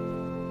我。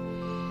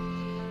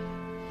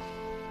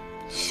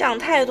想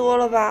太多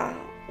了吧？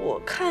我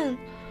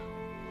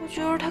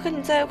觉得他跟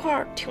你在一块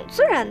儿挺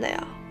自然的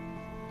呀。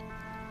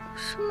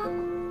是吗？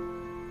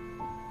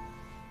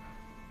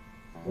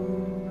我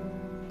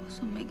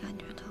怎么没感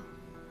觉到？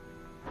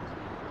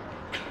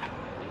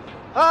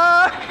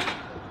哎，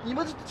你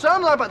们这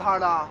么在摆摊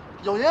的？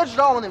有人知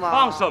道吗？你们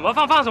放什么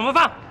放？放什么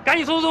放？赶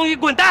紧收拾东西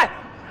滚蛋！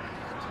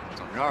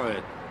怎么着，二位，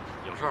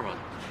有事吗？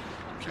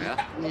谁呀？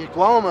你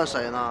管我们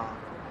谁呢？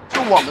是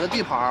我们的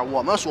地盘，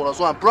我们说了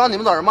算，不让你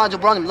们在这卖就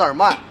不让你们在这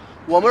卖。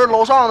我们是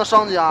楼上的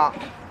商家，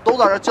都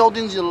在这交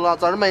定金了，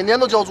在这每年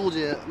都交租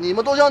金。你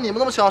们都像你们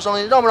那么抢生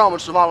意，让不让我们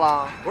吃饭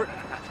了？不是，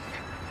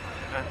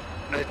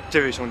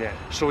这位兄弟，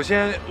首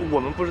先我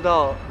们不知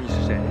道你是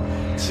谁，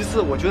其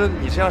次我觉得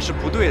你这样是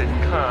不对的。你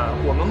看啊，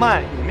我们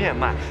卖，你们也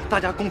卖，大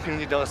家公平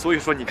竞争，所以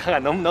说你看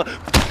看能不能。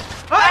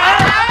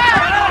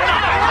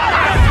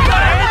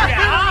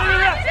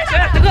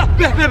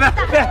大哥，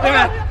别，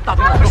大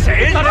哥，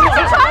谁？大哥，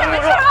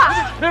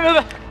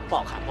别，不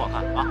好看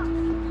啊！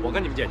我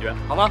跟你们解决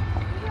好吗？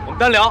我们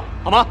单聊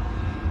好吗？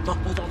走。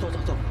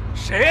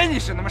谁你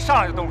是那么上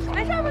来就动手？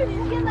没事吧？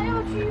你天哪，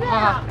要去医院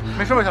啊！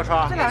没事吧，小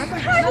川？这俩人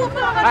太过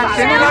分了！哎，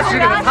谁弄点纸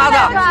给他擦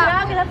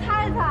擦？给他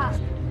擦一擦。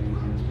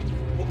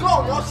我告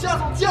诉你，要下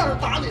次见着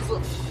打你一次。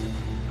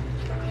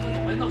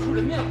还闹出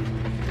人命了！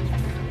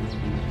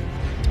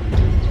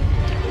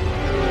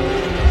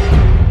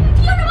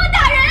凭什么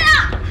打人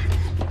啊？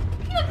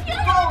你们凭什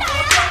么打人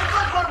啊？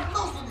弄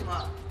死你们！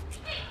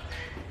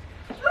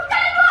给我站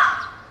住！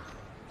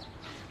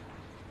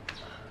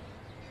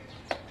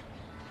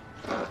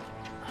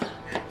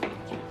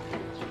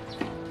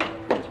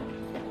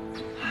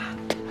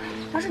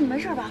老师，你没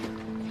事吧？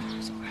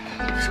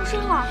受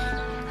伤了？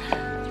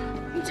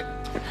你这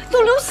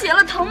都流血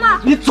了，疼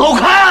吗？你走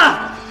开！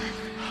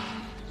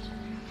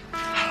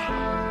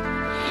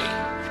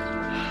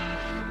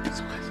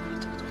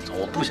走，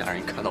我不想让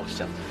你看到我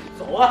现在。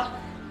走啊！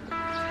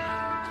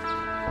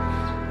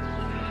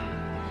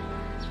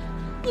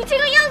你这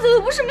个样子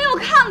又不是没有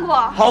看过。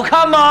好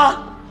看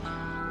吗？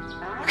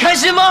开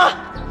心吗？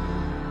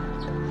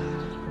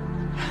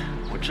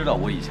我知道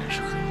我以前是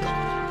很疼，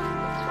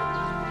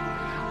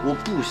我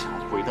不想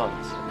回到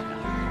以前那样，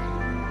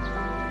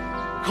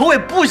可我也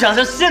不想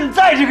像现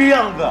在这个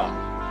样子。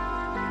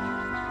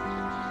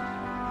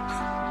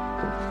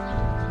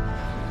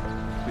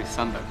为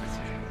300块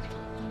钱，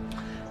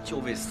就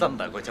为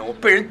300块钱，我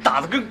被人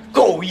打得跟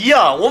狗一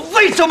样，我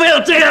为什么要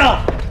这样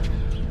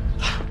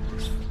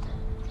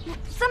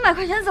？300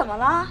块钱怎么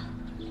了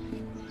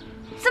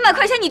？300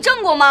块钱你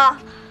挣过吗？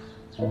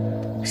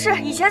是，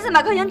以前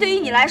300块钱对于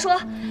你来说，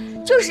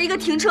就是一个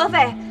停车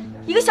费，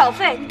一个小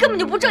费，你根本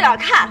就不正眼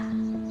看。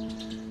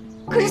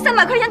可是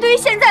300块钱对于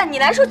现在你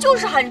来说就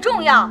是很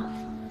重要。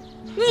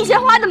你以前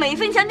花的每一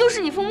分钱都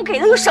是你父母给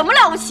的，有什么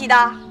了不起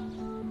的？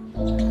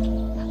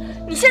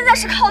你现在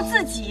是靠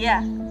自己，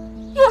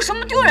又有什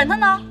么丢人的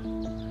呢？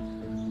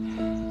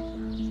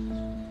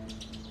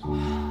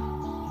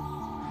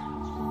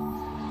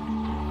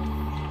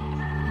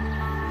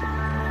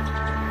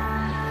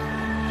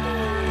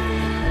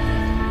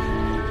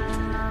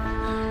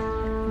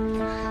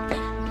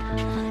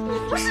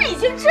不是已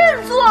经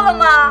振作了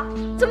吗？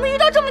怎么遇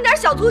到这么点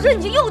小挫折，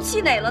你就又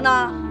气馁了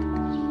呢？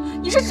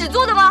你是纸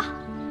做的吗？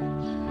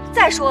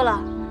再说了，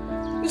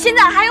你现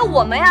在还有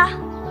我们呀，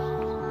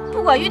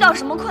不管遇到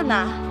什么困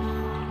难，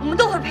我们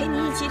都会陪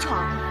你一起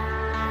闯。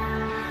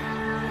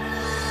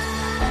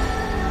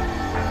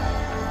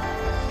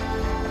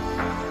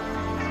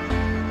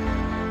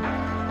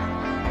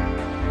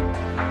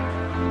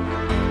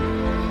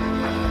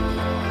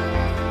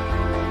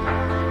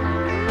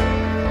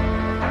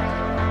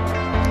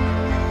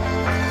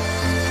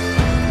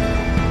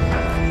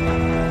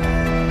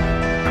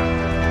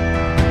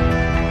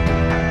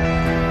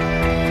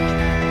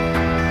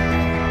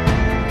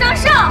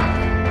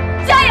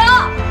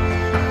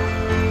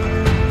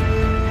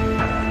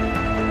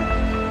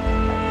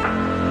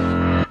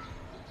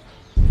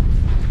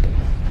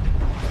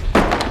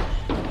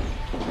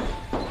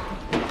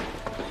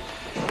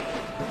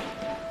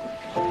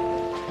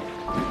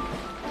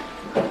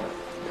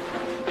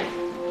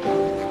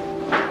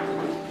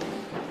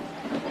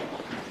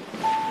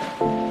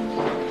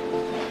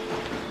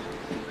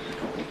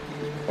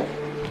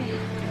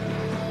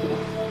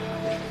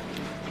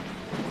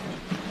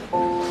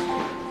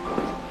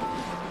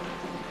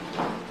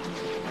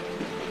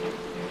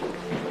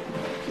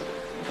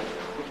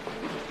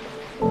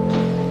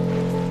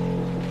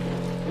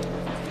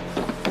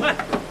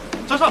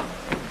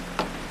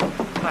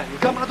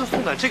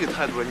这个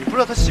态度了，你不知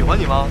道他喜欢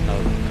你吗？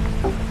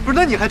不是，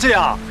那你还这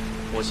样？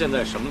我现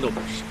在什么都不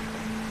是，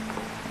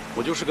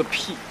我就是个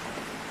屁，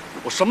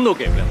我什么都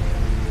给不了。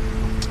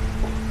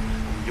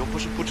你又不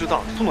是不知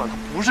道，宋暖她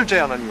不是这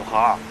样的女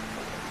孩，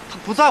她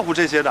不在乎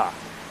这些的。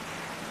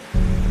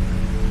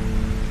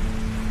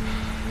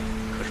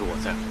可是我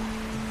在乎。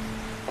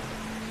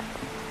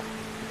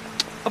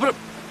啊，不是，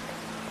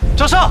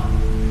张胜。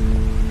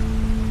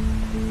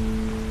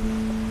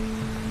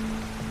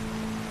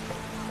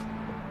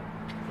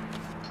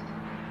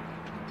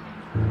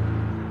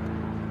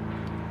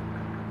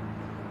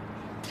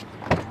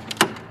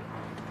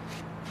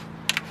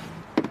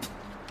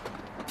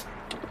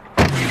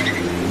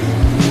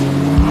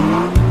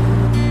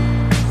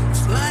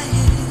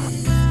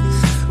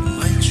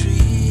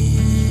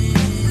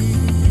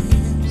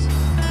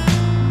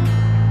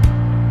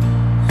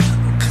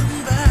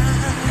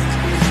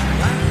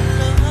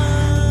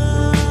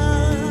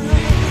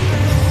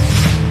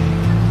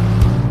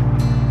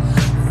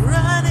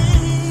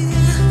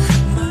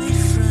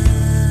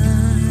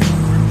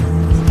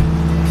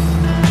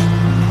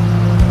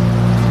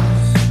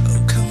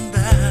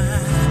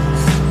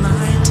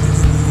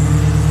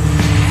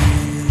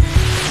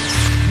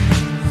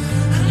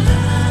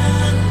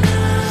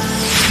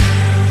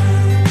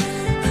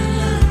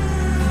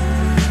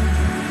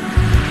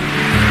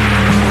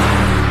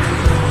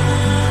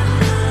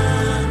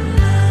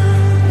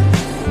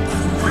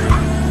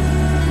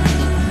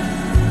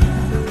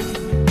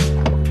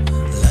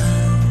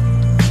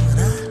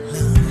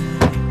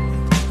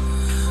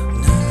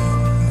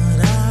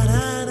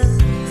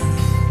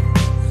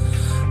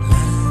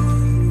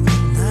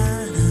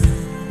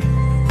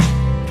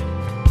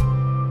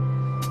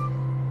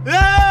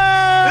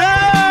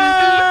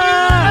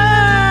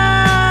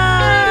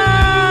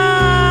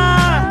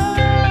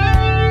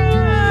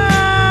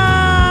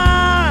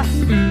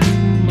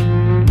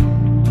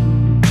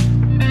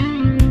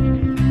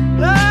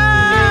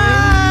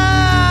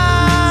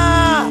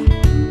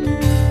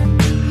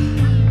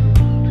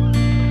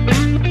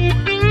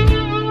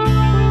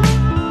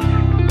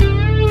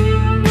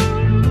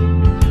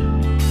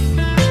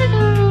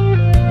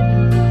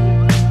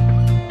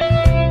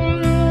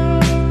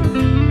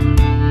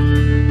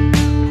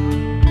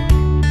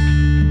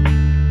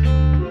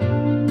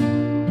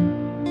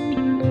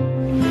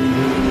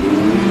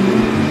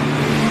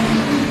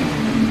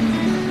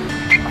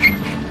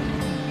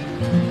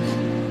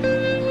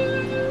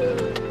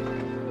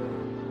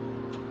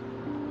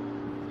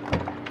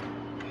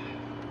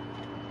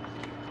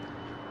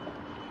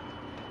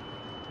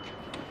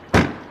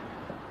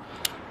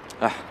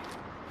来。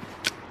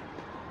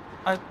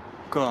哎，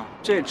哥，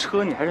这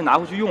车你还是拿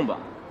回去用吧，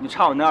你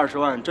差我那20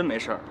万真没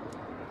事儿。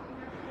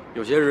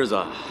有些日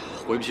子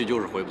回不去就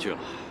是回不去了。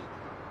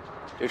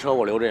这车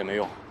我留着也没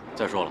用。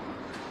再说了，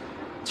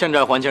欠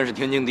债还钱是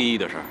天经地义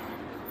的事儿，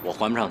我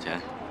还不上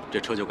钱，这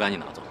车就该你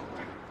拿走。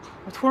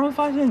我突然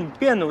发现你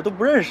变得我都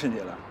不认识你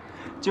了。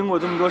经过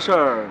这么多事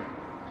儿，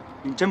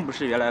你真不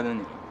是原来的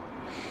你。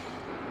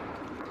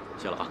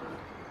谢了啊。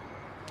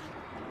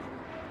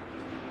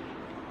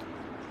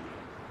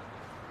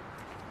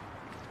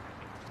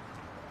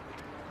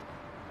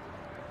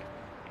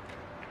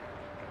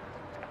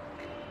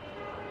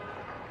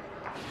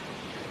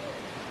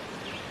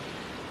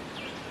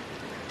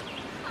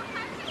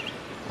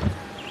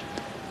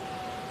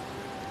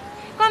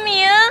光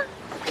明，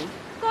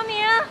光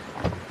明，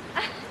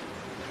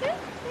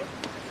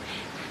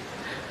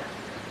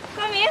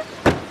光明，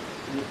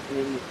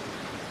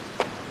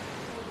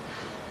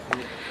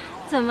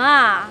怎么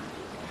啊？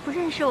不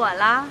认识我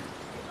了？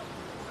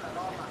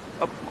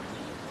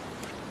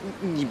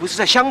你不是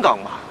在香港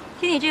吗？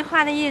听你这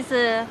话的意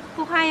思，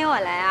不欢迎我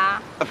来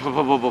啊？不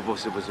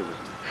是。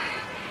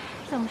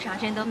这么长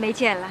时间都没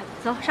见了，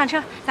走上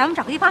车，咱们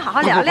找个地方好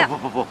好聊聊。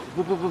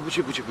不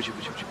去。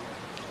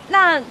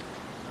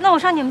那我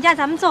上你们家，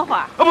咱们坐会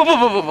儿。不，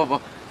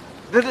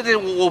来，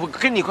我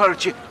跟你一块儿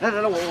去。来，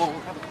我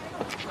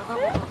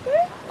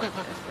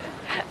快。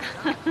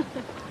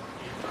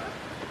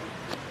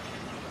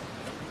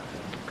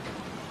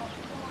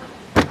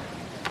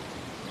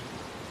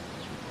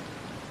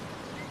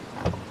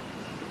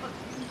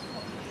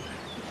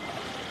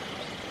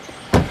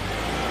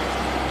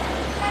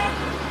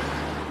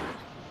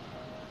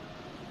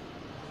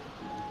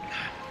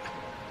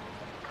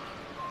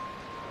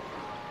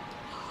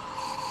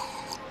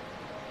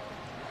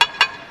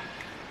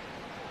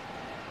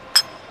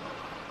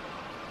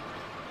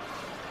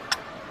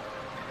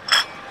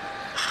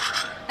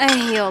哎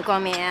呦，光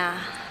明啊，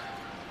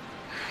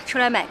出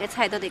来买个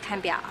菜都得看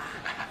表啊，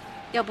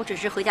要不只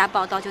是回家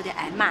报道就得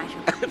挨骂是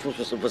吧？不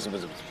是，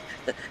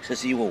这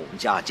是因为我们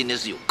家今天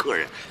是有客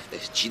人，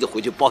急着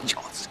回去包饺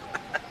子。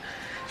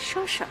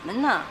说什么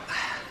呢？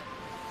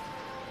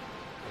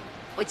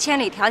我千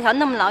里迢迢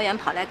那么老远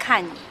跑来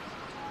看你，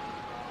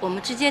我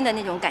们之间的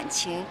那种感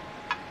情，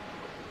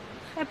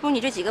还不如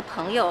你这几个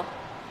朋友，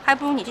还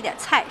不如你这点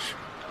菜数。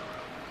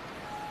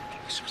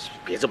是，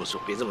别这么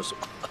说。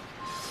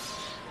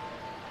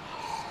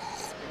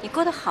你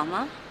过得好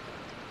吗？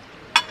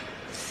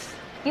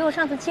比我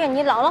上次见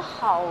你老了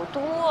好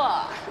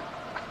多。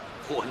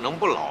我能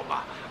不老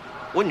吗？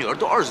我女儿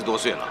都20多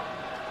岁了，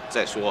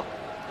再说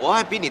我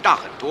还比你大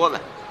很多呢。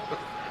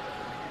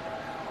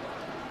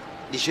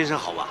你先生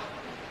好吧？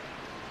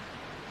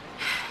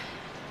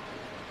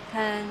他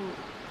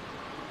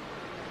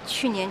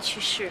去年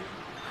去世了。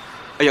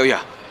哎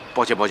呀，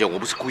抱歉，我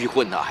不是故意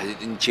混的，还是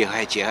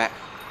节哀。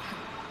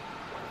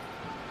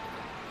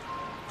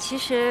其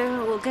实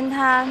我跟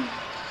他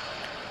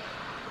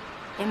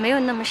也没有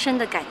那么深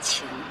的感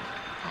情，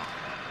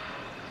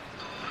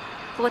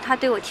不过他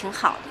对我挺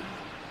好的，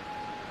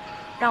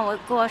让我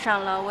过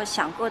上了我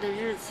想过的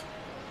日子。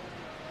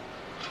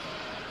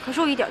可是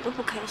我一点都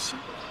不开心，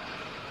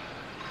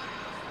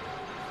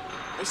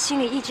我心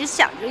里一直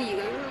想着一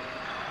个人。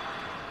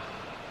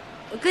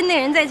我跟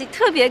那人在一起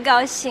特别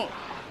高兴，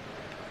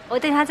我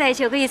跟他在一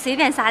起，我可以随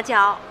便撒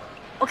娇，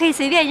我可以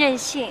随便任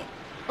性，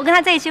我跟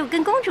他在一起，我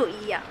跟公主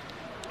一样。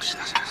是。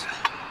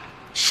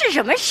是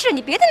什么事？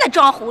你别在那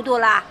装糊涂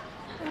了。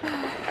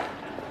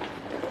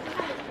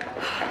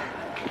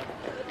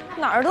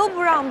哪儿都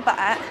不让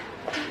摆，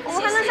我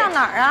们还能上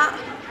哪儿啊？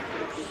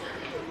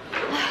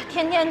哎，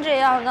天天这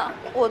样的，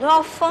我都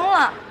要疯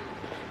了，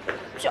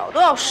脚都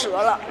要折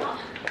了。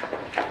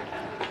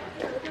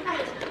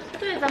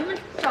对，咱们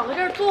找个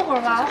地儿坐会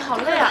儿吧，我好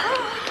累啊。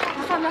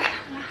放这儿。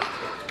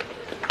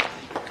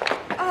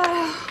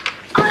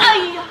哎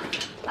呀，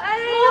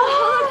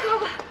胳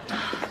膊。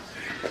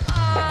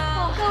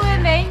各位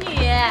美女，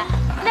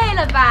累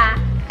了吧？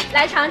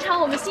来尝尝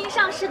我们新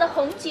上市的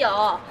红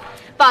酒，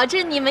保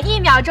证你们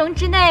1秒钟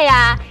之内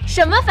呀，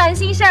什么烦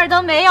心事儿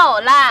都没有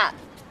了。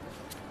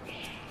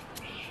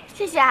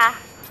谢谢啊。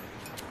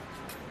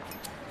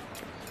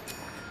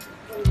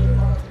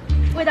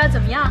味道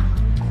怎么样？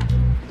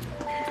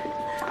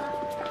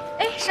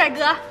哎，帅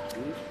哥，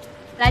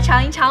来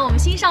尝一尝我们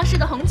新上市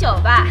的红酒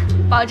吧，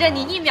保证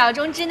你1秒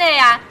钟之内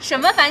呀，什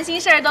么烦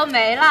心事儿都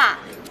没了。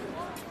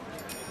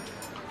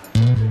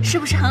是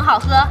不是很好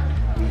喝？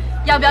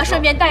要不要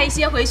顺便带一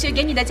些回去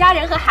给你的家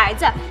人和孩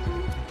子？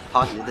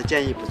好，你的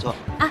建议不错。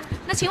啊，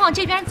那请往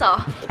这边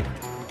走。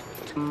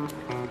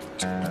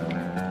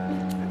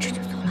这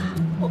就走了？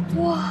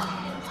哇，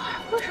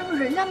为什么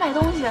人家买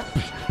东西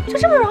就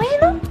这么容易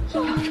呢？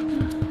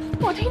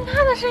我听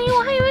他的声音，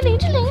我还以为林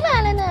志玲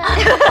来了呢。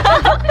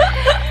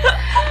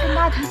跟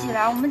他提起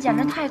来，我们简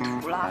直太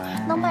土了，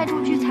能卖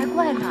出去才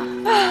怪呢。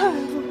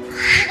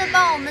记得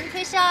帮我们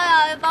推销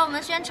呀，要帮我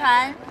们宣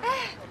传。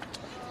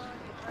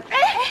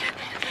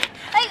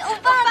欧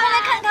巴，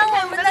来看看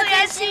我们的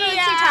最新的气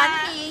产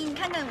品，你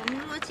看看我们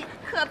的罗气，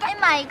可拍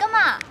买一个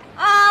嘛！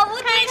啊，了，无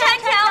敌穿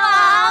墙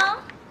王，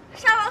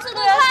上网速度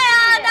快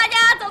啊！大家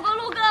走过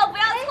路过不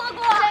要错过。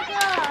帅哥，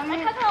来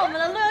看看我们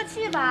的路由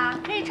器吧，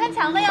可以穿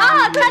墙的哟。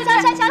啊，穿墙！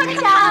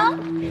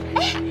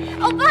哎，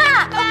欧巴，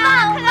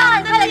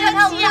你快来看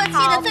看我们路由器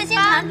的最新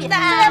产品，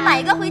顺便买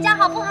一个回家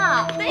好不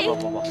好？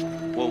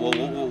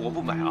我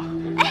不买啊。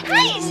哎，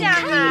看一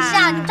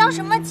下，你着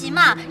什么急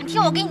嘛？你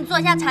听我给你做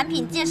一下产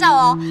品介绍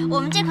哦。我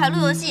们这款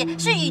路由器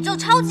是宇宙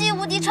超级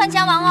无敌穿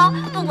墙王哦，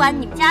不管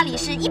你们家里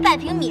是100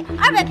平米、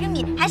200平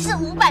米还是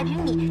500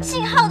平米，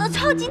信号都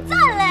超级赞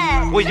嘞。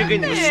我已经跟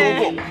你们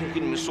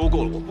说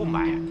过了，我不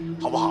买，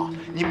好不好？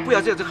你们不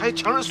要这样子，还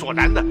强人所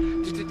难的，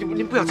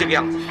你不要这个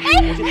样子。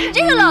哎，你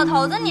这个老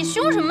头子，你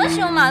凶什么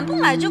凶嘛？不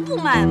买就不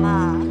买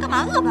嘛，干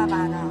嘛恶巴巴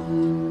的？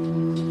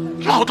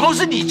老头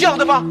是你叫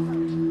的吗？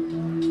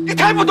你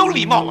太不懂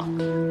礼貌了！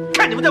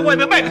看你们在外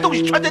面卖个东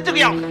西穿成这个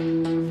样子，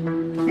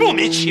莫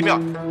名其妙。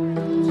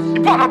你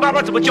爸爸妈妈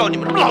怎么教你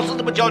们的？老师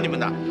怎么教你们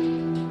的？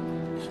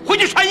回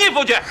去穿衣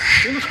服去。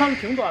你们穿的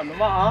挺短的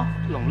嘛啊？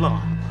冷不冷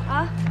啊？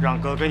啊！让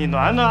哥给你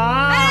暖暖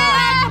啊！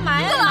哎，干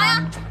嘛呀？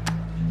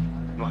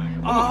暖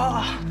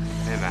啊！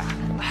妹妹，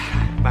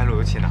卖路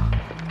由器呢，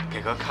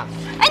给哥看看。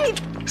哎，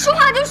你说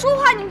话就说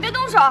话，你别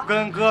动手。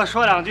跟哥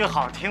说两句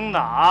好听的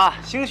啊，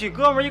兴许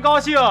哥们一高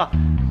兴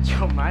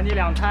就买你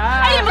2台。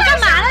哎，你们干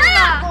嘛呢？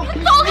你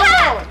们走开！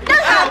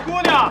小姑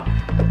娘，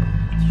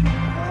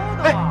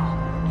哎，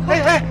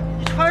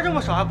你穿这么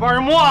少还不让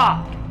人摸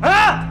啊？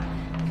啊？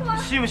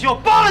信不信我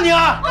扒了你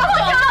啊？报警！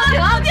别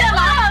忙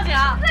报警！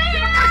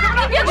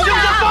你别过来！信不信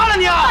扒了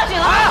你啊？报警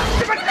了！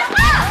你别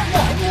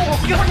我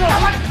不要你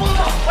把你疯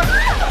了！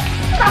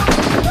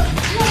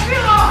有病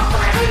啊！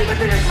你们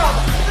这些小子，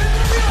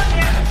神经病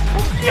啊你！我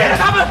灭了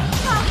他们！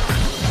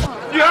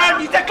女儿，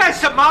你在干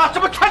什么？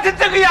怎么穿成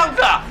这个样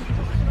子？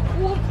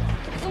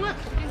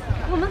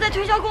我们在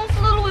推销公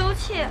司的路由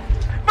器。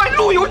卖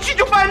路由器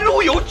就卖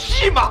路由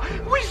器嘛，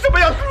为什么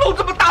要露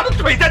这么大的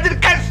腿在这里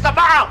干什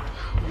么？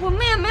我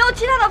们也没有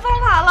其他的方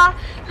法了。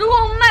如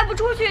果我们卖不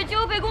出去，就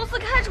会被公司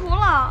开除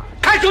了。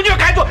开除就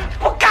开除，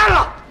不干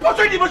了！不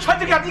准你们穿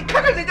这个样子！你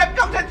看看人家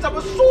刚才怎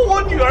么说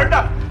我女儿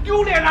的，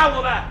丢脸啊！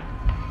我们。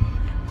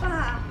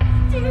爸，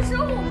这个时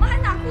候我们还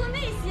哪顾那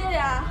些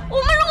呀？我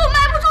们如果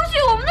卖不出去，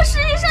我们的实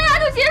习生涯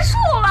就结束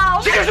了。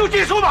结束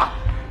结束吧！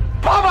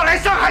爸爸来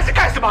上海是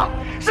干什么？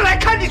是来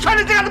看你穿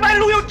成这样子卖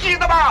路由器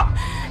的吗？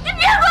你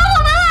别管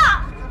我们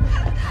了！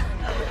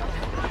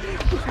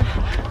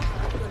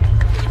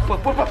不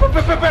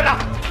拿！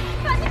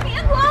爸，你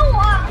别管我！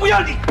不要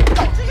你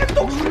搞这些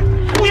东西！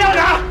不要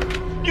拿！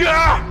女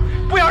儿，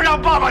不要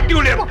让爸爸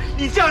丢脸了！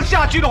你这样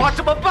下去的话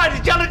怎么办？你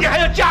将来你还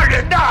要嫁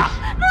人的！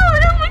那我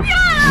就不嫁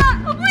了！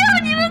我不要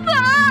你们走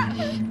了！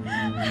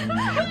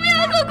我不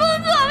要做工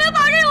作，我要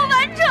把任务完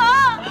成！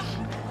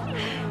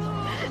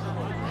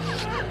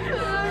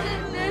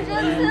别生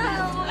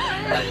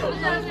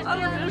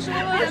气了，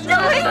你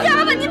回家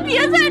吧，你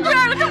别在这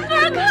儿了，这不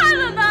让看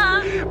了呢。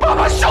爸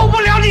爸受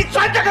不了你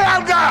穿这个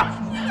样子。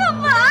你干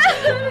嘛呀？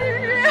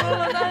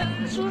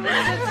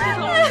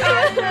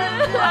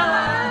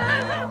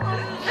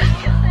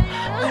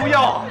不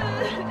要，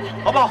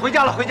好不好？回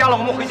家了，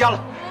我们回家了，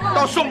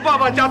到宋爸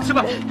爸家吃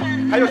饭。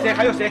还有谁？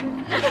还有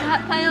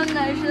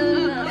男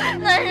生呢，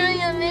男生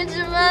也没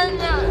吃饭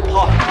呢。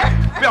好，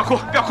不要哭，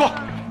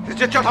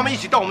叫他们一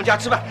起到我们家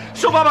吃饭，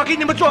宋爸爸给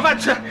你们做饭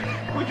吃。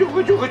回去。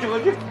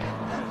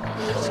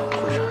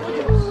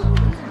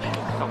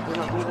小姑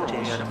娘多这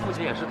些，这父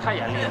亲也是太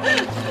严厉了。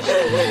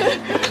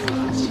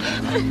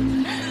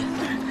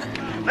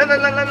来，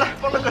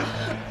帮那个，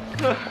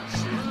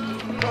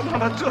让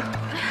他这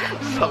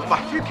冷吧，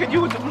这天气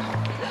又怎么了？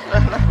来，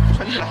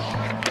穿起来，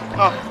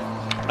啊，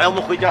来，我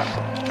们回家，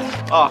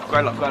啊，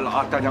乖了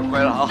啊，大家乖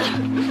了啊，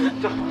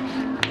走。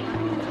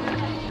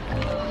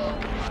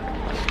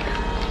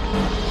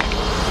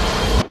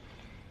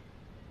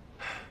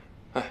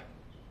哎，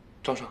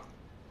张生，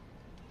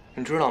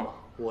你知道吗？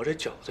我这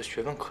饺子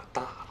学问可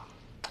大了。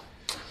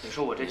你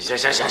说我这……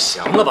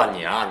行了吧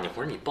你啊！你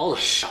不是你包的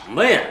什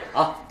么呀？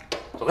啊，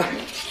走开！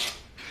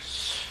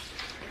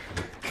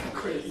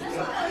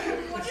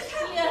我这太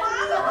花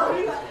了，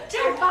这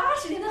是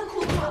80年代的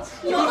裤子，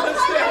有的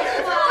穿也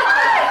是吧？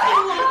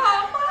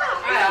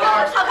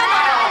好看吗？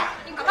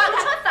你把我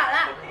穿反了，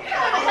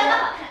好看吗？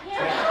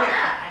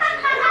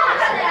好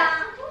看的呀。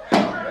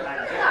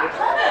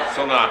宋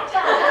子。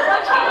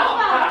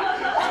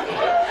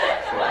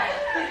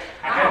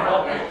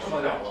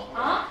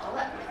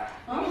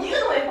一个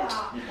都没包。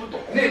你不懂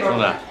那边。宋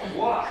子。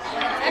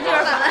来这边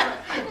反了。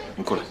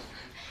你过来。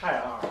太二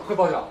了，会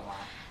包饺子吗？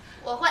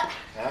我会。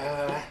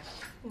来。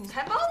你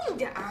才包那么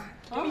点儿，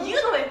你们一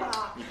个都没包。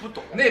你不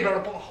懂，那边的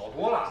包好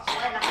多了。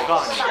我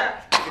告诉你，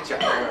这个饺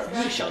子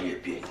越想越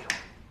别扭。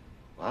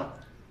啊？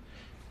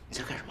你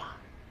在干什么？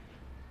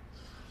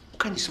我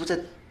看你是不是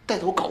在带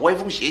头搞歪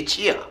风邪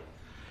气啊？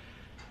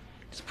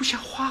这不像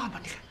话吧？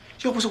你看，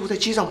要不是我在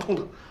街上碰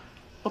到，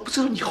我不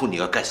知道以后你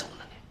要干什么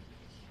呢？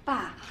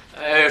爸。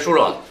哎，叔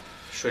叔，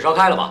水烧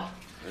开了吧？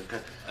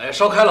哎，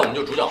烧开了我们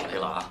就煮饺子去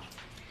了啊。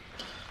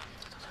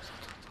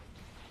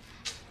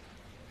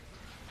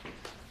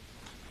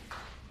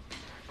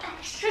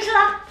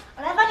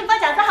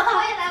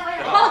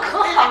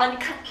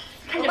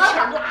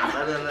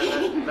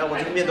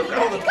人的面都干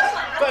了，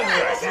怪恶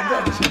心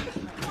的。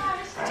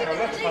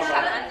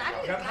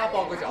你让他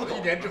包个饺子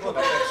，1年之后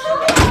再吃。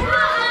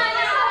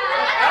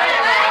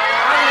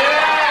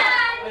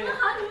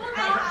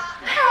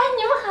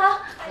你们好。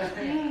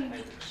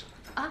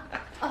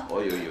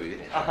我有一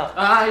点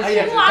啊，也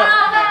是。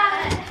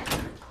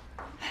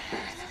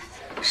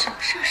什么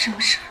事儿？什么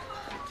事儿？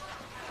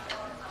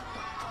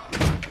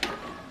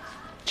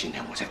今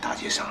天我在大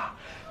街上啊，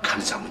看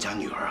着咱们家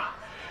女儿啊，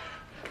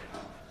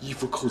衣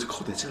服扣子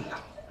扣得正当，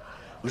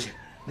而且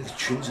那个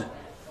裙子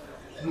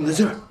弄到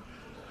这儿，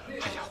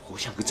哎呀，活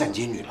像个站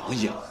街女郎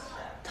一样。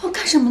他们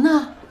干什么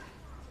呢？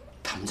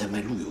他们在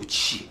卖路由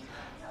器。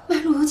卖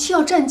路由器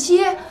要站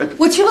街？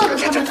我去问问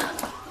他们。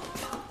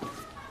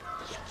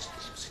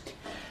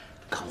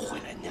刚回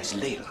来，你要是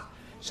累了，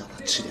让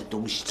他吃点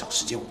东西，找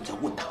时间我们再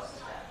问他。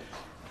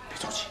别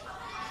着急。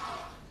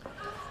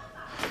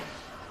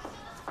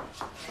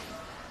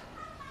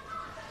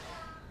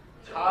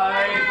太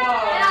棒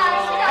了！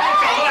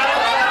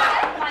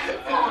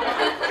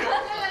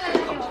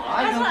干嘛？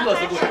你看饿死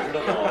不吃的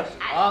都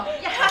啊！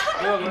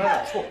给我点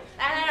醋。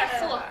来点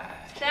醋，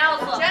谁要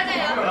醋？谁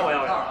要？我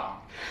要。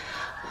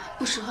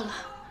不说了，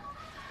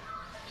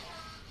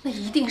那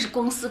一定是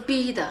公司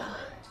逼的。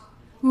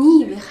你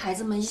以为孩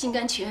子们心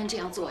甘情愿这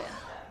样做呀？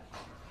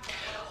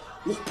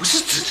我不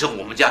是指责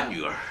我们家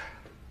女儿，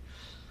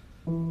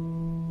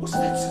我是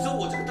在指责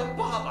我这个当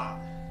爸爸。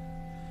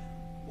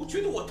我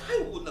觉得我太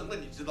无能了，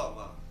你知道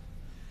吗？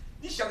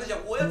你想一想，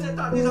我要在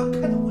大街上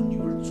看到我女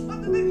儿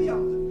穿的那个样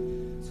子，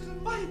这是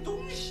卖东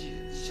西，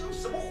像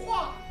什么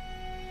话？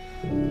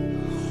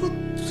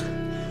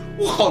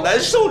我好难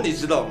受，你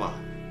知道吗？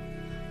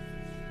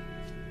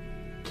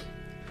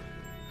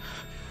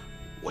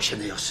我现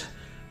在要是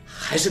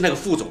还是那个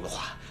副总的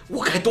话，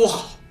我该多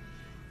好！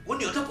我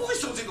女儿她不会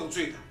受这种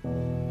罪的。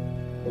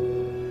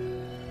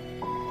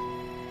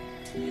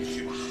也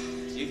许吧，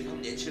也许他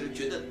们年轻人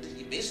觉得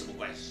也没什么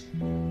关系。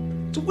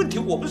这问题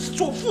我们是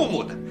做父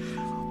母的，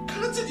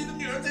看到自己的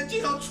女儿在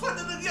街上穿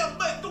的那个样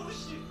卖东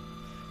西，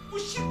我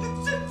心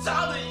跟针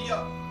扎了一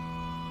样。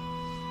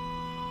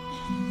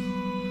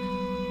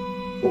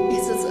别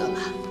自责了，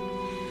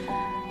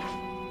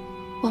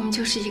我们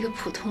就是一个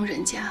普通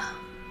人家，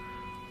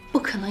不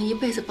可能一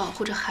辈子保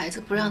护着孩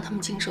子，不让他们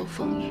经受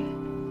风雨。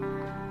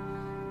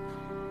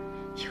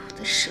有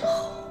的时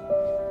候，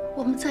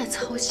我们再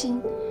操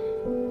心，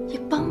也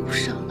帮不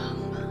上忙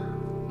嘛。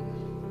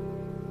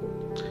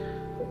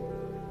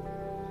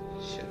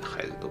现在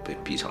孩子都被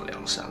逼上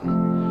梁山了，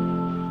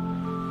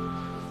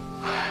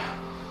哎呀，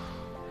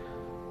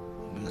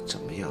我们要怎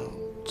么样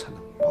才能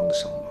帮得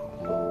上忙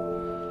呢？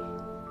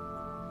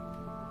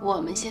我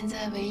们现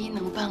在唯一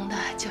能帮的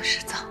就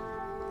是走，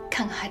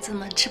看看孩子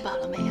们吃饱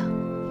了没有。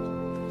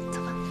走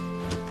吧。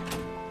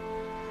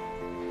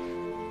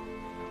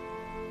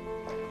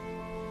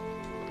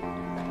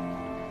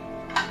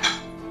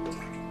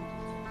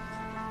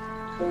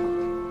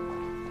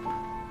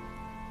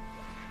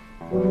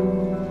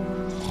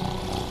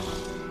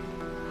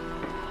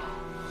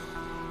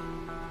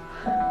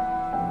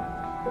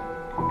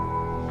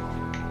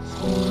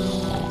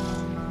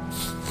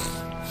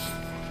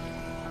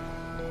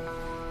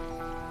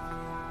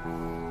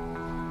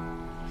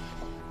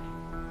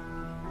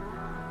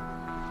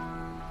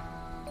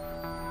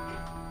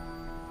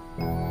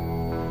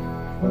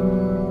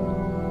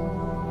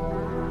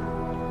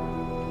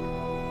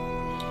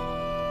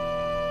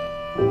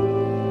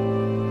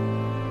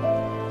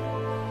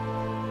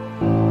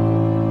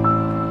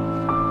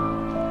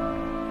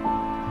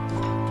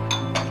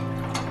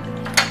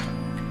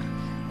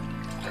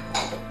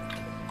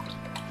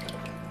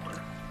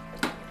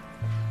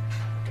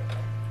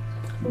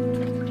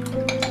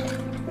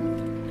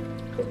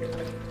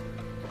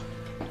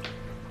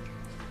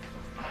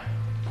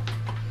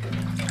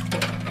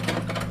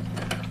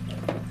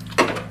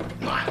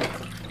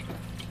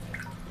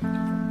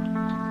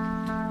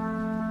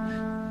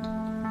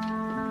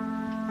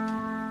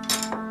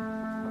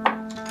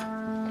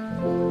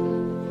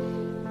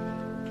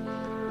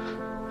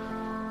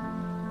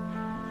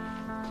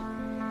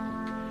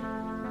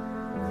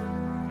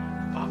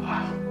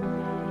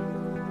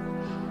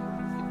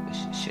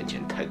先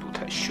前态度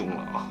太凶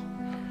了啊！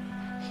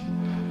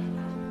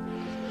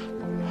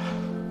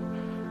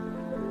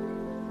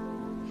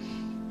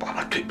爸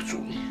爸对不住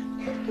你。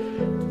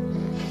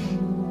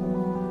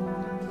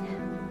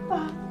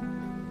爸，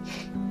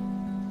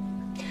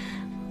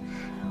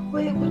我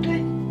也不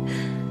对，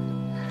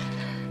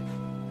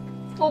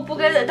我不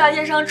该在大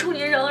街上冲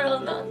你嚷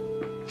嚷的。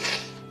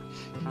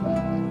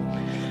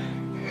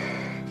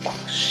爸爸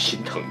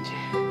心疼你。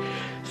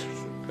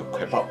不要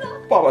怪爸爸，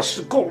爸爸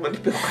失控了，你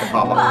不要怪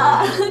爸爸。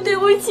爸，对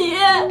不起。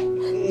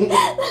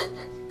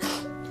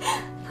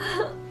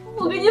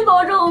我给你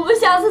保证，我们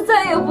下次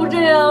再也不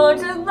这样了，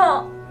真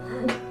的。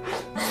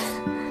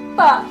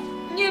爸，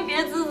你也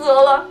别自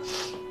责了。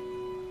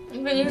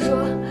我跟你说，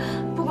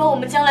不管我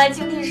们将来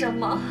经历什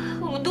么，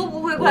我们都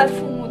不会怪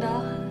父母的。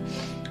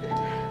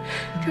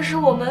这是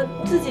我们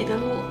自己的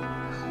路，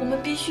我们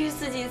必须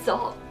自己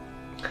走。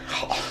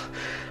好，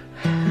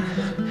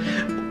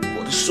我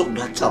受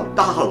难长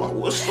大了，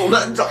我受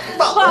难长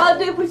大了。爸，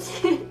对不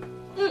起，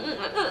对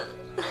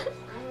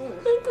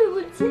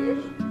不起，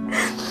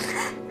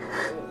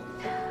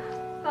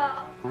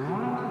爸。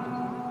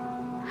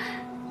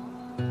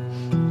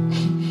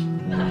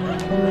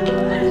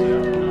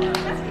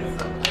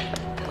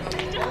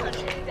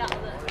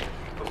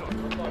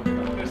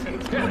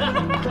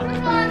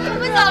你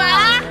们走了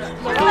啊？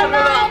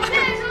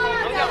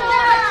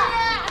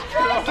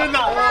真的，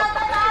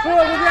叔叔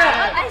再见，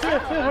谢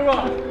叔叔。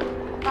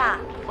爸，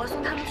我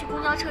送他们去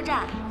公交车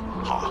站。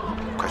好，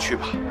快去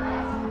吧。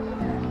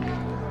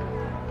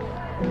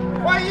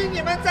欢迎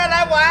你们再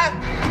来玩。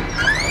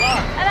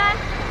拜拜。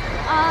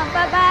啊，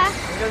拜拜。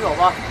你先走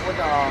吧，我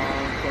想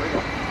走一走。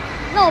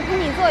那我陪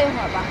你坐一会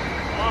儿吧。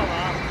好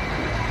啊。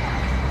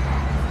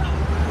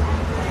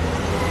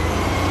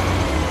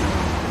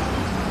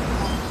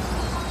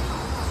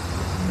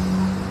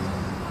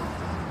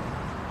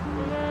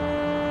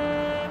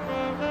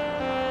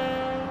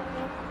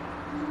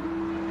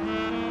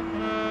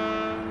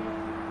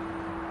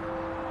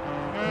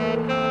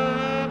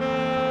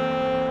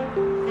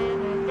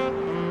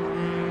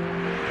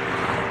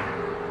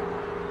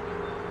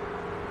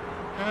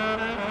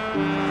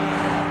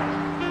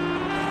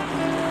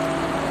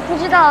不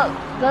知道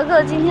格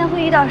格今天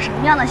会遇到什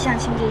么样的相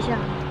亲对象？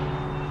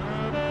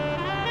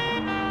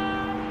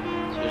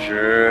其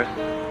实，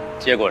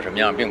结果什么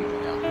样并不重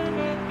要，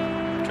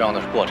重要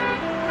的是过程。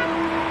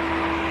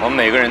我们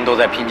每个人都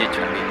在拼尽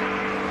全力。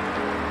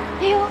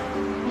哎呦，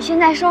你现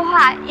在说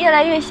话越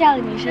来越像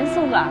女神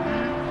送暖了。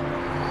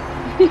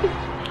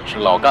是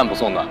老干部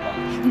送暖吗？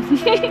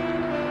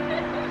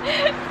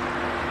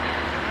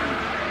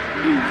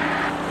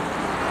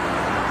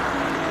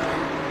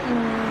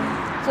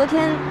昨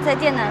天在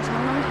电脑城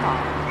门口，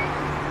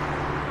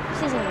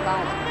谢谢你帮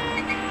我。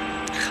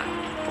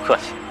不客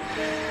气，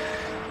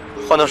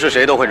换做是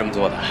谁都会这么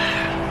做的。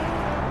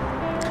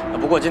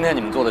不过今天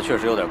你们做的确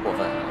实有点过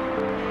分，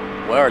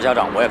我要是家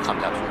长我也看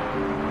不下去。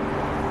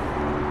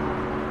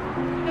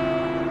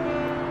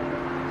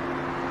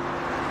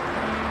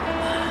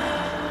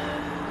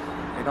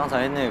刚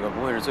才那个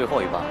不会是最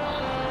后一把吧？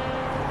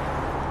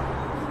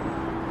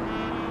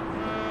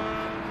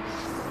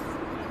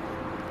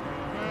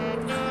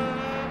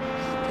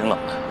挺冷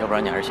的，要不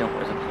然你还是先回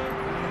去吧。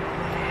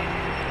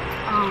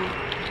嗯，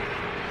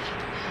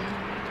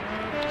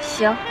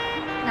行，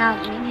那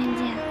明天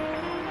见。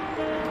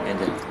明天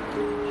见。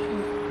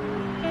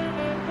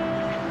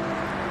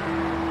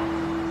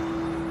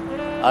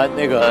啊，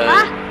那个，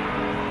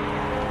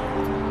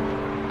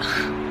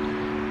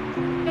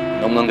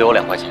能不能给我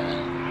2块钱？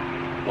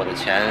我的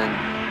钱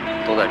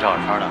都在赵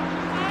小川那儿。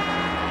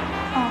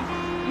哦，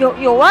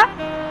有啊，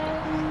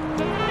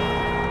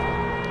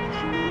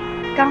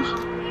刚好。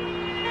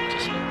谢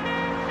谢。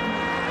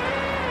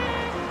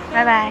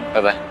拜拜。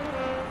拜拜。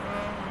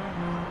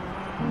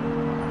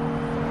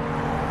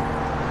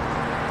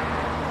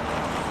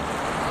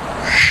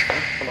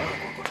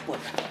过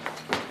来。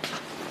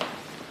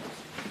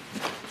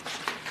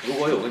如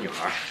果有个女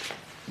孩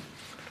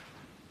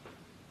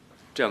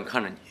这样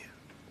看着你，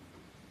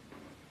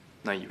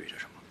那意味着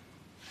什么？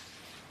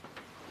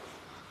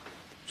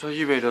这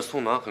意味着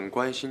宋楠很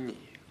关心你，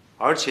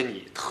而且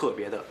你特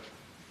别的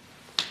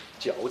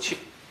矫情。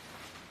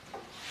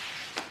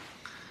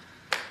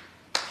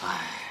哎呀，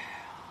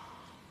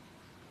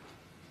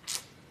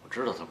我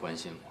知道他关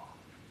心我，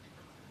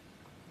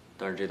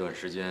但是这段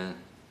时间，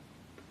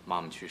妈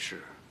妈去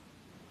世，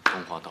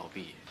动画倒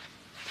闭，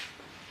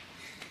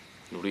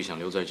努力想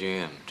留在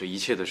JM， 这一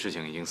切的事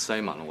情已经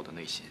塞满了我的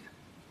内心，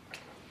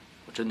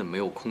我真的没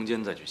有空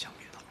间再去想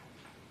别的了。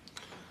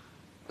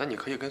那你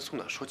可以跟宋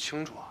楠说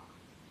清楚啊。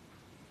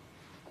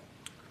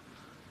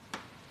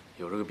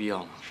有这个必要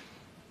吗？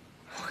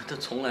我跟他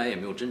从来也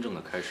没有真正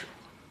的开始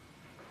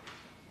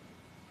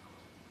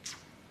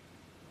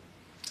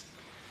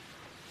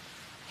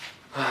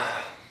过。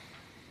唉，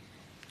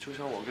就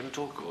像我跟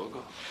周格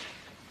格。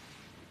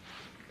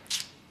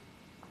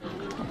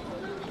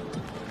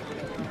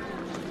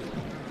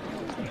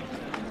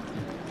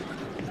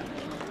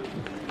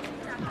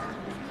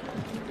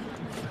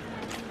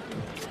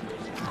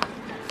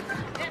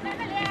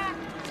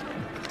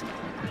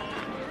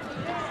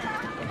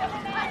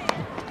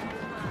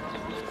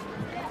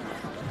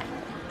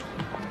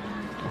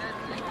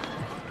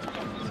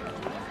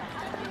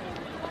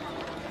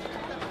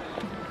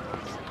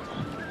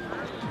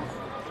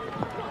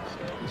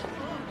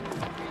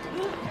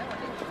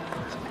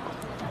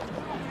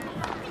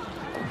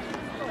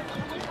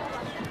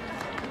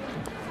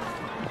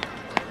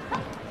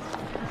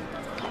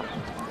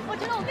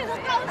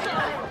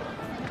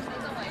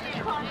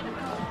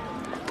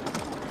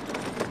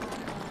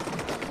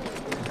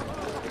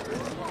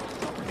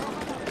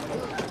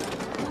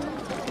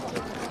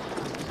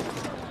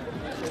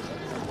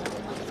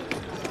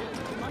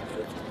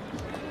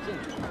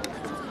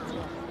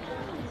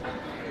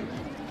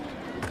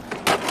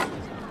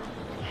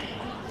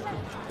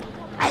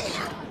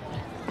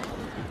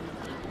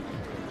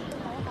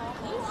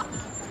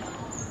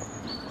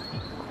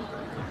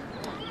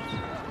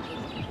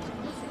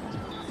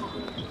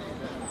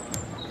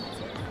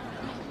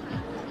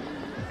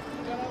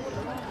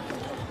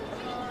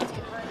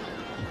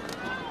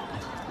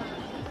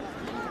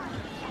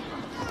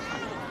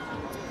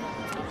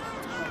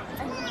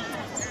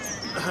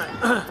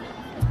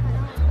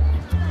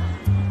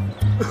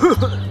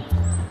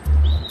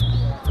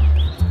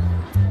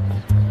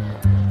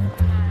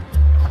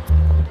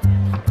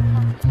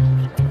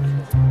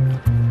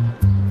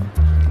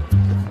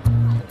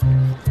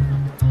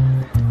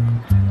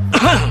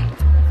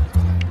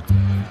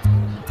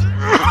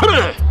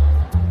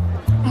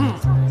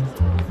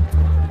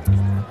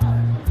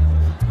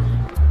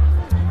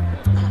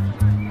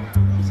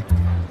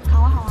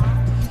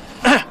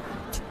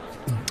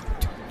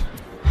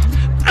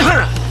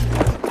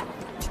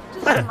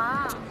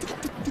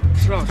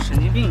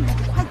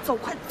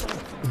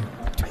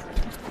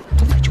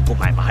不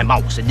买嘛，还骂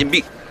我神经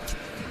病。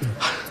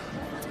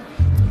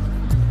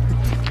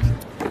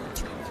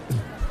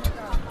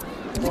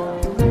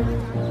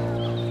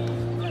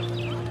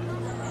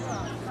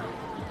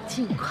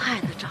尽快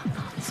的找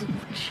到组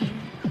织，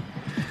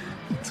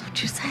组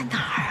织在哪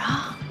儿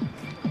啊？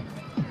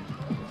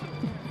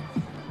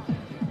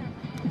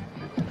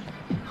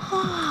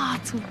啊，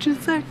组织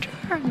在这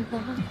儿呢。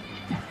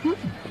嗯。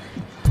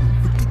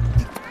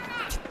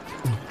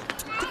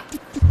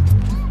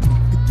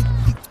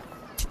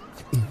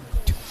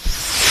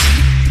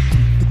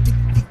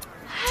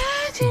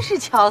哎，真是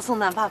巧，宋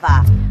南爸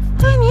爸。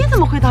哎，你怎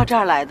么会到这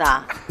儿来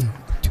的？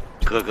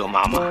哥哥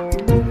妈妈，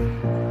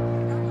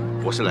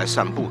我是来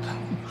散步的。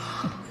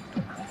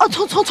哦，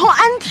从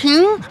安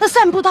亭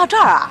散步到这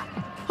儿啊？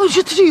我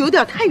觉得这有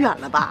点太远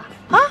了吧？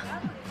啊？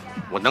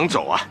我能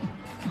走啊。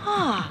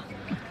啊。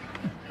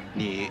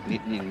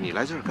你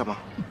来这儿干嘛？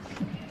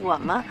我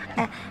吗？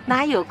哎，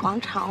哪有广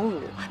场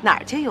舞，哪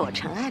儿就有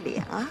陈爱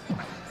莲啊。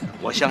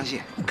我相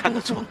信，看得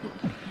出。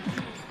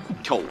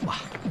跳舞吧。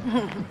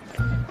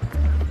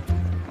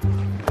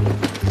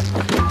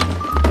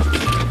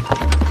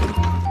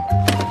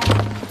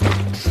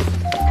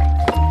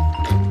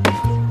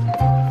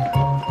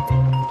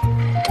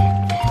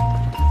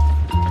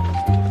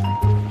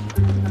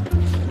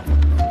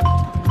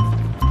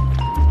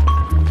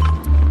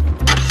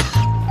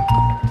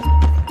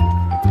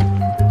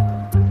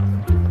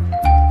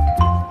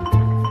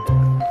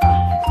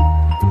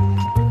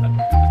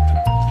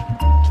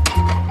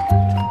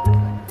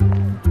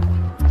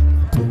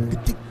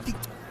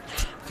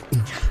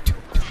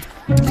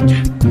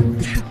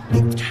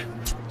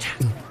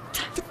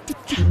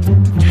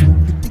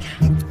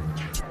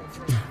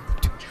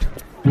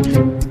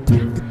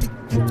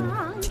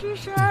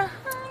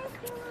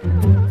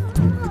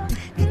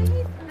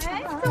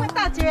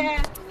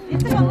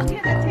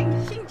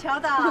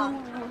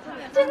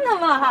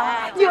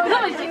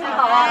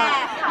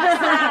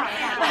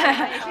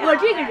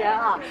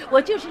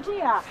我就是这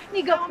样，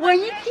我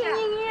一听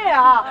音乐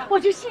啊，我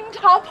就心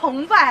潮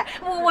澎湃，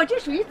我这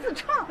属于自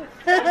创。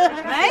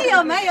没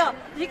有，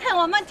你看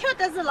我们跳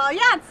的是老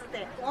样子的，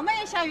我们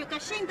也想有个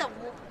新的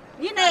舞，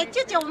你呢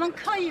教教我们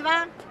可以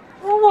吧？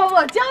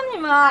我教你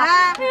们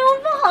啊！哎呦，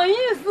不好意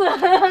思，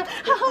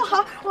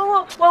好，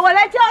我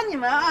来教你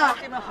们啊！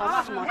这边好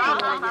吗？好，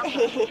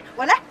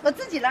我来，我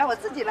自己来，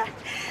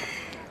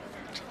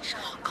真是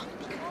好高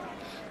明。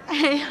哎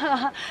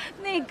呀，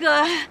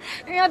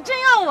哎呀，真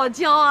要我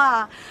教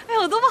啊！哎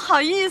呦，多不好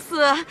意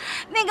思。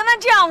那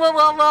这样，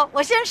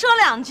我先说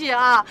两句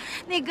啊。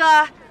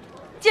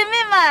姐妹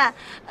们，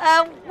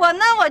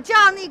我叫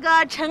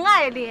陈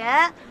爱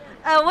莲，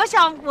我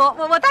想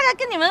我大概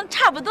跟你们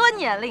差不多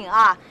年龄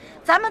啊，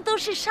咱们都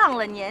是上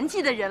了年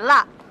纪的人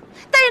了，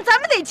但是咱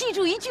们得记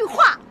住一句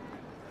话：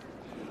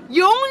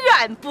永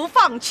远不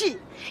放弃，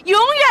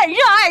永远热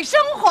爱生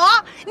活。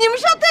你们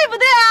说对不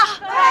对啊？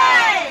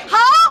对。好，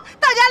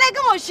大家来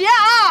跟我学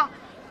啊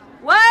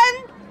 ！1,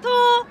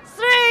 2,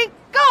 3,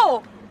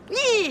 go！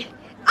 1,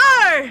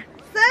 2,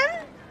 3,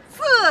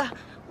 4,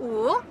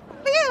 5,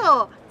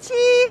 6, 7,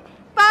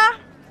 8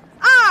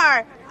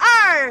 2,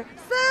 2,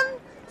 3,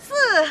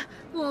 4,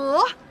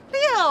 5,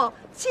 6,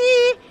 7,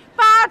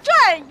 8转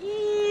1,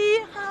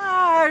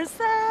 2, 3,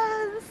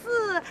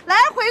 4，来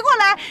回过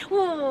来5,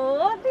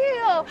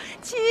 6,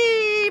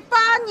 7,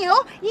 8扭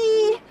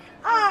1,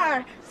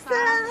 2,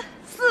 3,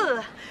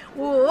 4,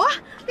 5,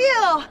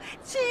 6,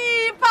 7,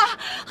 8，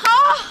好，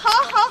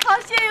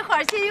歇一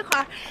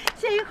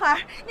会儿。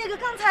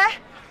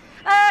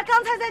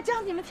刚才在教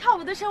你们跳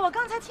舞的时候，我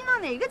刚才听到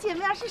哪个姐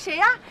妹啊？是谁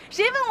呀？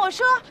谁问我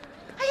说：“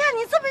哎呀，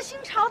你这么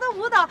新潮的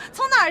舞蹈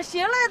从哪儿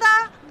学来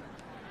的？”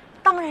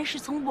当然是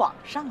从网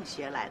上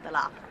学来的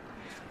了。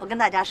我跟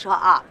大家说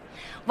啊，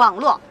网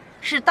络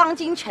是当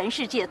今全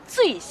世界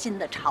最新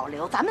的潮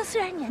流。咱们虽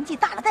然年纪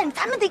大了，但是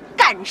咱们得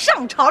赶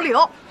上潮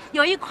流。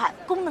有一款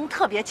功能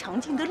特别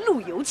强劲的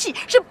路由器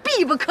是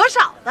必不可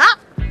少的。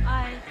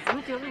哎，什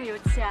么叫路由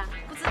器啊？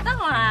不知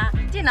道啊，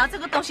电脑这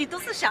个东西都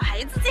是小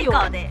孩子在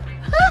搞的。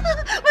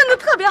问得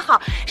特别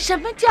好，什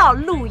么叫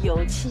路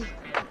由器？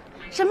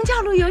什么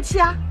叫路由器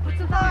啊？不知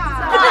道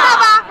啊。不知道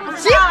吧？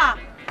行。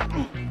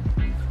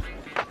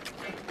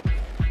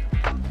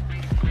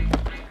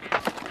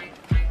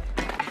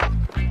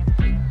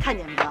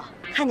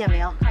看见没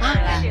有啊？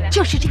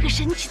就是这个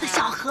神奇的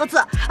小盒子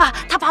啊，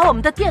它把我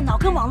们的电脑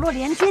跟网络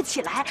连接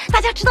起来。大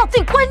家知道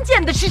最关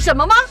键的是什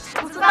么吗？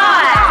不知道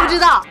哎。不知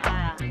道。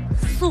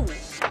素。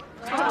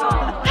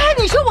哎，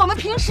你说我们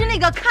平时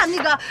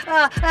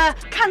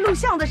看录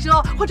像的时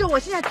候，或者我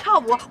现在跳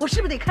舞，我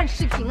是不是得看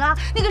视频啊？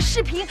那个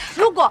视频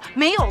如果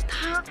没有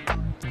它，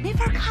没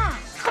法看，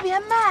特别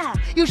慢，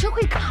有时候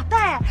会卡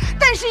带。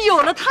但是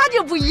有了它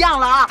就不一样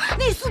了啊，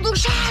那速度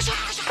刷，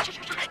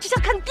就像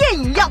看电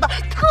影一样的，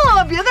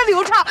特别的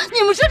流畅。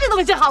你们说这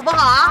东西好不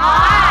好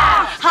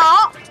啊？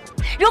好。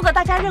如果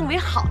大家认为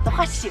好的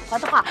话，喜欢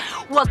的话，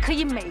我可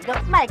以每个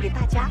卖给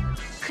大家，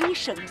可以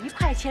省1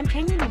块钱，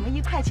便宜你们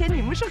1块钱。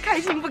你们说开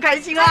心不开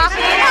心啊？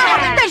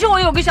但是我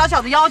有个小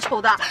小的要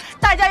求的，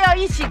大家要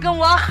一起跟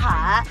我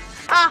喊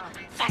啊！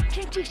反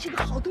正这是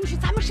个好东西，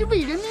咱们是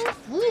为人民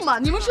服务嘛，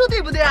你们说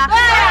对不对啊？边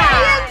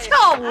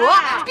跳舞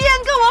边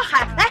跟我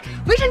喊，来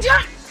围成圈，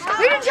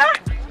围成圈，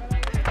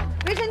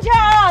围成圈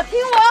啊！听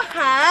我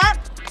喊，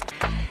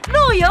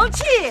路由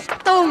器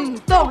咚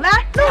咚，来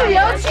路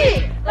由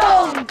器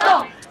咚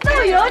咚，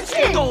路由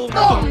器咚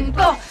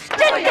咚，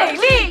真给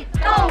力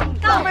咚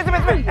咚。这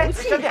边，哎，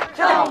小姐，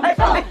哎，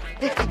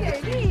给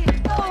力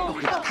咚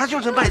咚。他就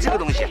是卖这个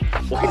东西，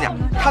我跟你讲，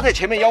他在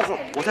前面吆喝，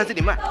我在这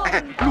里卖，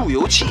哎，路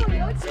由器，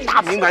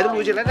大名牌的路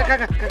由器，来看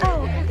看。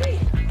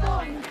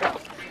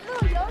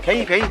便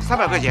宜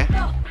，300块钱。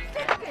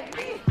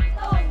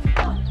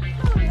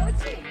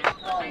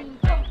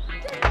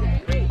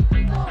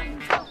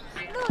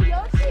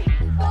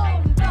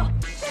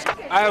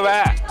哎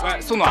喂，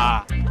宋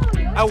暖，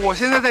哎，我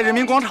现在在人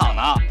民广场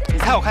呢，你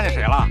猜我看见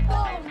谁了？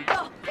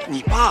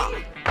你爸，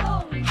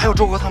还有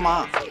周哥他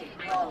妈，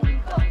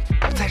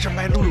在这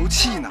卖路由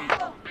器呢。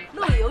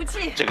路由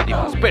器，这个地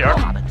方是贝尔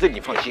塔的，这你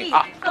放心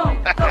啊。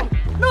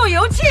路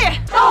由器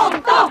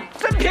咚咚，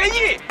真便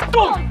宜，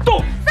咚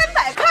咚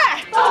，300块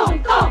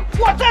咚咚，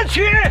我占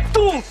取，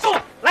咚咚，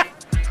来，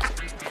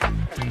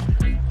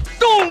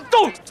咚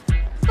咚，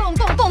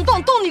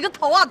动你个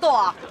头啊动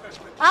啊！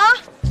啊！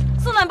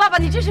宋暖爸爸，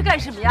你这是干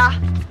什么呀？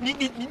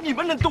你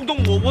们能动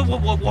我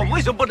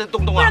为什么不能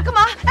动啊？不是干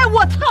嘛？哎，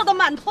我跳得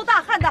满头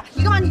大汗的，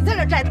你干嘛？你在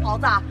这摘桃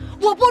子啊？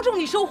我播种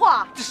你收获。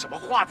这什么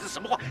话？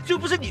这又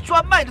不是你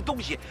专卖的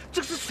东西，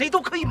这是谁都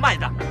可以卖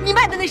的。你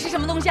卖的那是什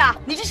么东西啊？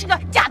你这是个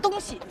假东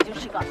西，你就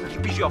是个。你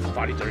必须要负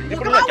法律责任。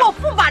我干嘛？我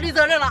负法律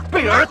责任了。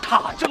贝尔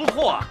塔真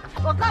货。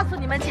我告诉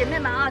你们姐妹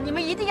们啊，你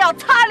们一定要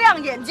擦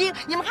亮眼睛。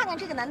你们看看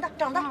这个男的，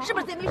长得是不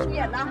是贼眉鼠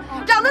眼的？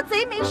长得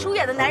贼眉鼠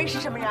眼的男人是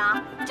什么人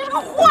啊？就是个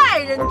坏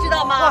人，你知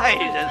道吗？坏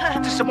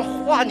人？这什么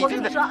话？你我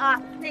跟你说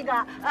啊，那个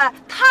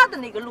他的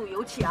那个路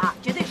由器啊，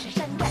绝对是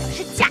山寨的，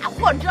是假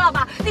货，你知道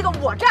吧？那个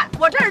我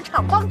这是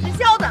厂方直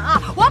销的啊，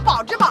我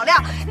保质保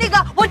量。那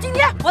个我今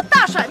天我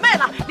大甩卖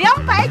了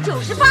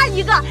，298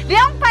一个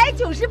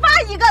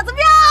，298一个，怎么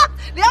样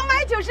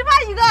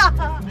？298一个。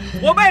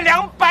我卖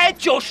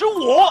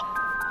295。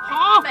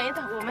好，没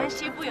的，我们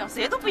先不用，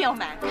谁都不用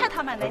买，看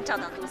他们能涨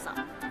到多少。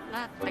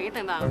那等一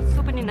等吧，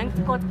说不定能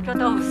过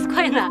到50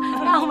块呢，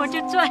那我们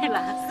就赚了。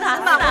傻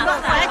嘛，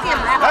我还给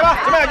买。来吧，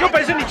怎么样？有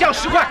本事你降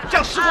10块，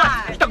降10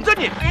块，等着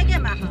你。还给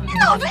买。你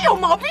脑子有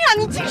毛病啊！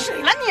你进水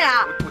了你？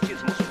我进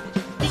什么水？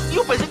你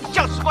有本事你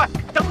降10块，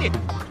等你。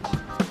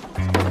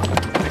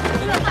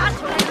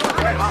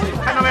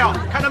看到没有？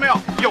看到没有？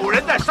有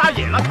人在撒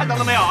野了，看到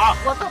了没有啊？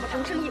我做不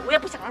成生意，我也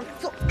不想让你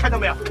做。看到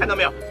没有？看到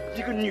没有？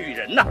一个女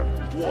人呐，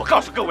我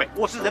告诉各位，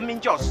我是人民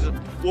教师，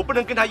我不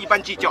能跟她一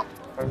般计较。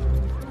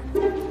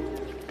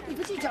你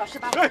不计较是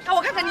吧？让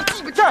我看看你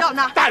计不计较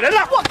呢？打人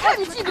了！我看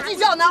你计不计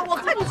较呢？我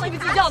看你计不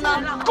计较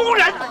呢？公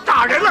然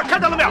打人了，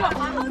看到了没有？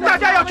大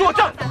家要作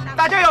证，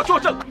大家要作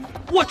证。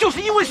我就是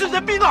因为是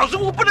人民老师，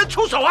我不能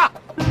出手啊！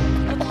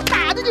我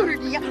打的就是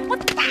你，我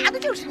打的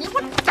就是你，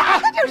我打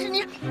的就是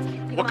你。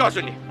我告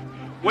诉你，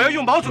我要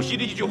用毛主席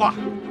的一句话：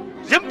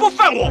人不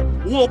犯我，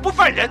我不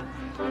犯人；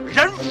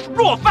人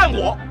若犯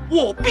我，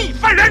我必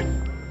犯人。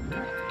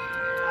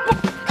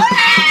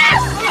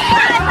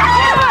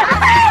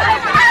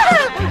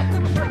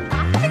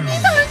你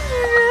打女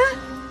人，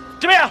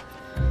怎么样？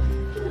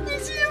你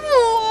欺负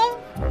我，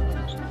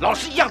老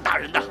师一样打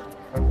人的。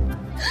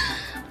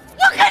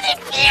我跟你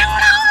拼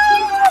了！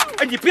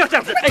哎，你不要这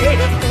样子，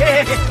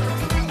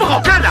不好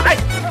看的，哎。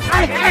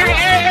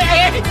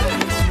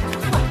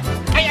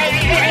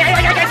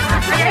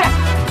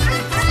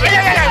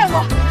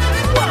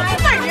我不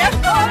犯人，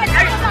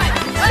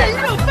人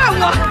若犯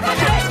我，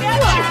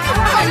我是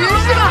犯人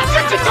是吧？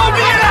这救命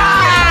啊！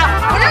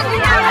我让你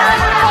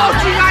报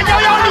警啊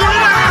！110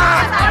啊！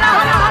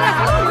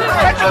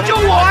来救救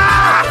我啊！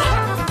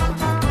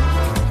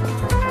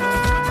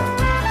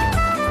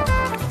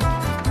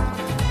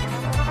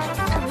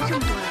这没这么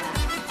多人，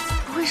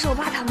不会是我爸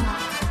他们吧？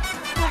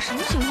哇，什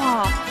么情况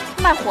啊？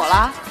卖火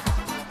了？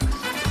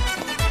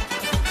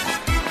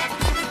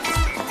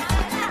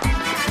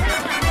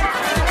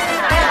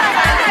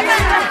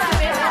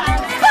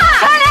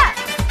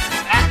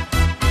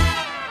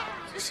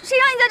谁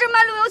让你在这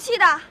卖路由器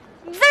的？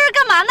你在这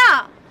干嘛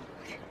呢？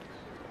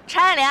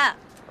陈爱莲，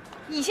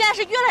你现在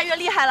是越来越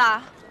厉害了，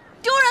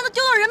丢人都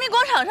丢到人民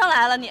广场上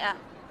来了你看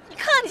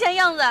看你现在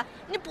样子，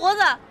你脖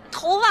子、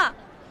头发，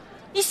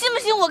你信不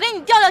信我给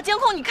你调监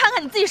控，你看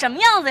看你自己什么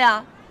样子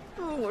呀？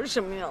我是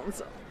什么样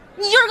子？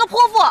你就是个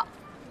泼妇，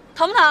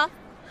疼不疼？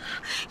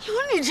有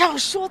你这样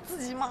说自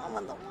己妈妈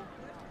的吗？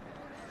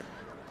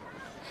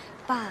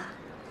爸，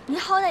你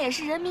好歹也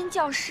是人民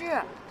教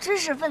师、知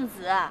识分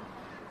子。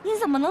你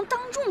怎么能当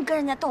众跟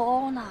人家斗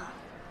殴呢？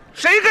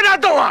谁跟他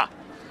斗啊？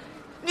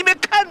你没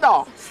看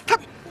到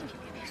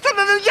他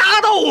能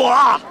压到我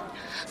啊？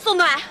宋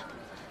暖，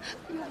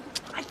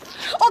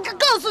我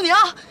告诉你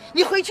啊，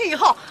你回去以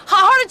后好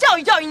好的教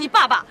育教育你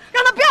爸爸，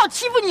让他不要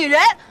欺负女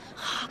人，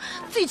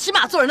最起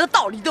码做人的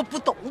道理都不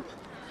懂。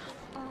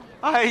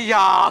哎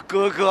呀，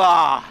格格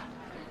啊，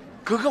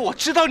格格，我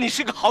知道你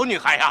是个好女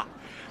孩啊，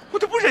我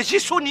都不忍心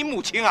说你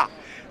母亲啊。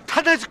她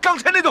那刚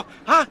才那种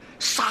啊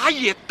撒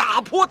野、打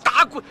泼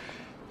打滚，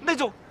那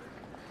种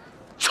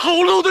丑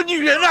陋的女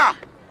人啊！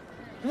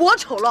我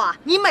丑陋啊？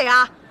你美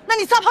啊？那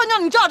你撒泡尿，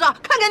你照照，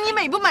看看你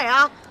美不美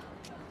啊？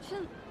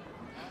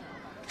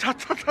他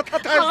好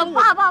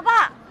了，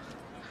爸，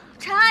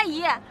陈阿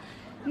姨，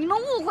你们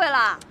误会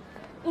了，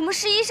我们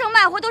实习生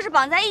卖货都是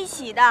绑在一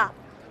起的，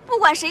不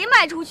管谁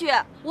卖出去，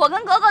我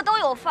跟格格都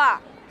有份儿。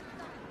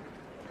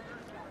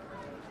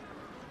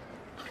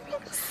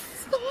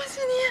死东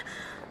西你！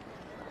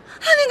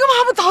你干嘛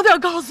不早点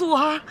告诉我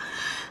啊？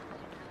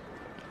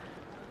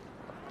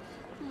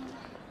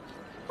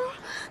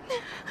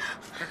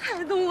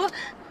害得我真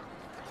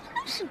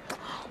是……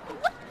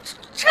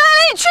陈阿姨，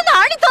你去哪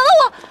儿？你等等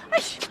我！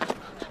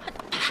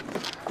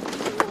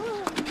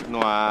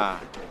暖，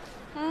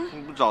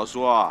你不早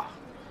说啊，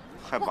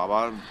害爸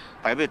爸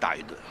白被打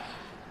一顿。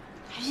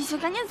行，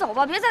赶紧走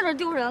吧，别在这儿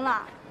丢人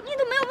了。你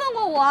都没有问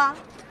过我。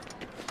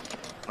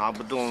拿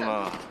不动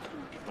了。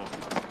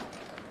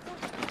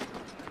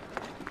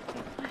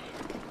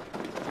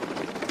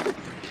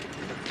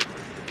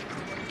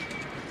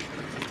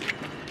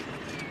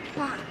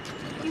爸，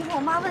一会儿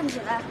我妈问起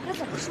来，该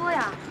怎么说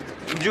呀？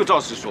你就照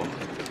实说，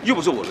又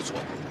不是我的错。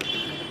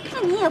那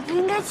你也不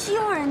应该欺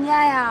负人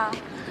家呀。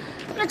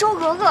那周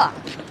格格，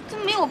就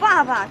没有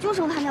爸爸，就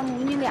剩他家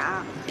母女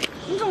俩，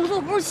你这么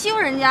做不是欺负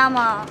人家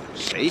吗？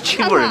谁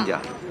欺负人家？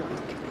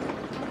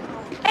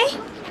哎，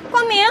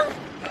光明。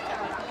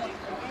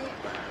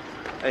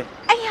哎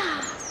呀，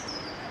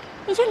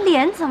你这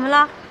脸怎么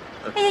了？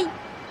哎呀，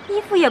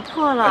衣服也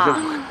破了。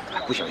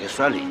不小心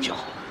摔了一跤。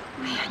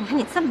哎呀，你看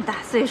你这么大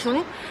岁数，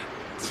你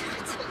这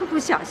么不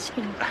小心。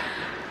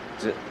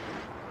这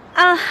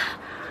啊，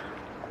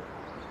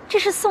这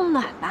是宋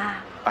暖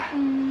吧？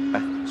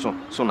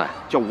宋暖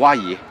叫吴阿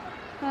姨，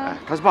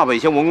她是爸爸以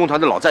前文工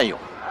团的老战友。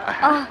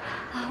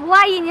吴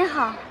阿姨您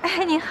好。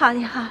哎，你好。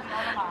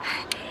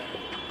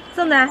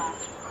宋暖，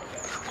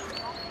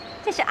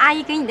这是阿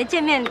姨给你的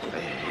见面礼。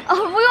不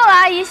用了，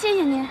阿姨，谢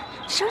谢您。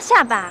收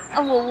下吧。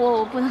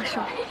我不能收。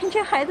你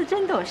这孩子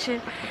真懂事。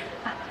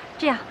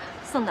这样，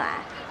宋暖，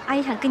阿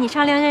姨想跟你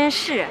商量件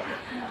事。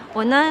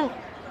我呢，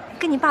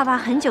跟你爸爸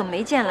很久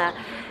没见了，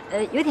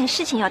有点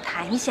事情要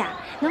谈一下，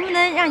能不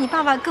能让你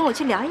爸爸跟我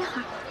去聊一会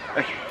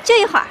儿？就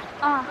一会儿。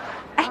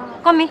哎，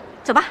光明，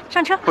走吧，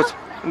上车。不是，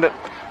那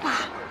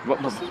不，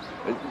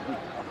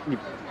你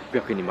不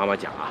要跟你妈妈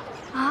讲啊。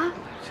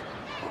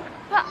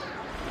爸，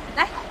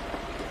来，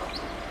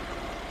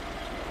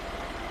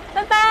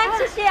拜拜，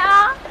谢谢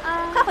啊，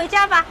快回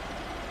家吧。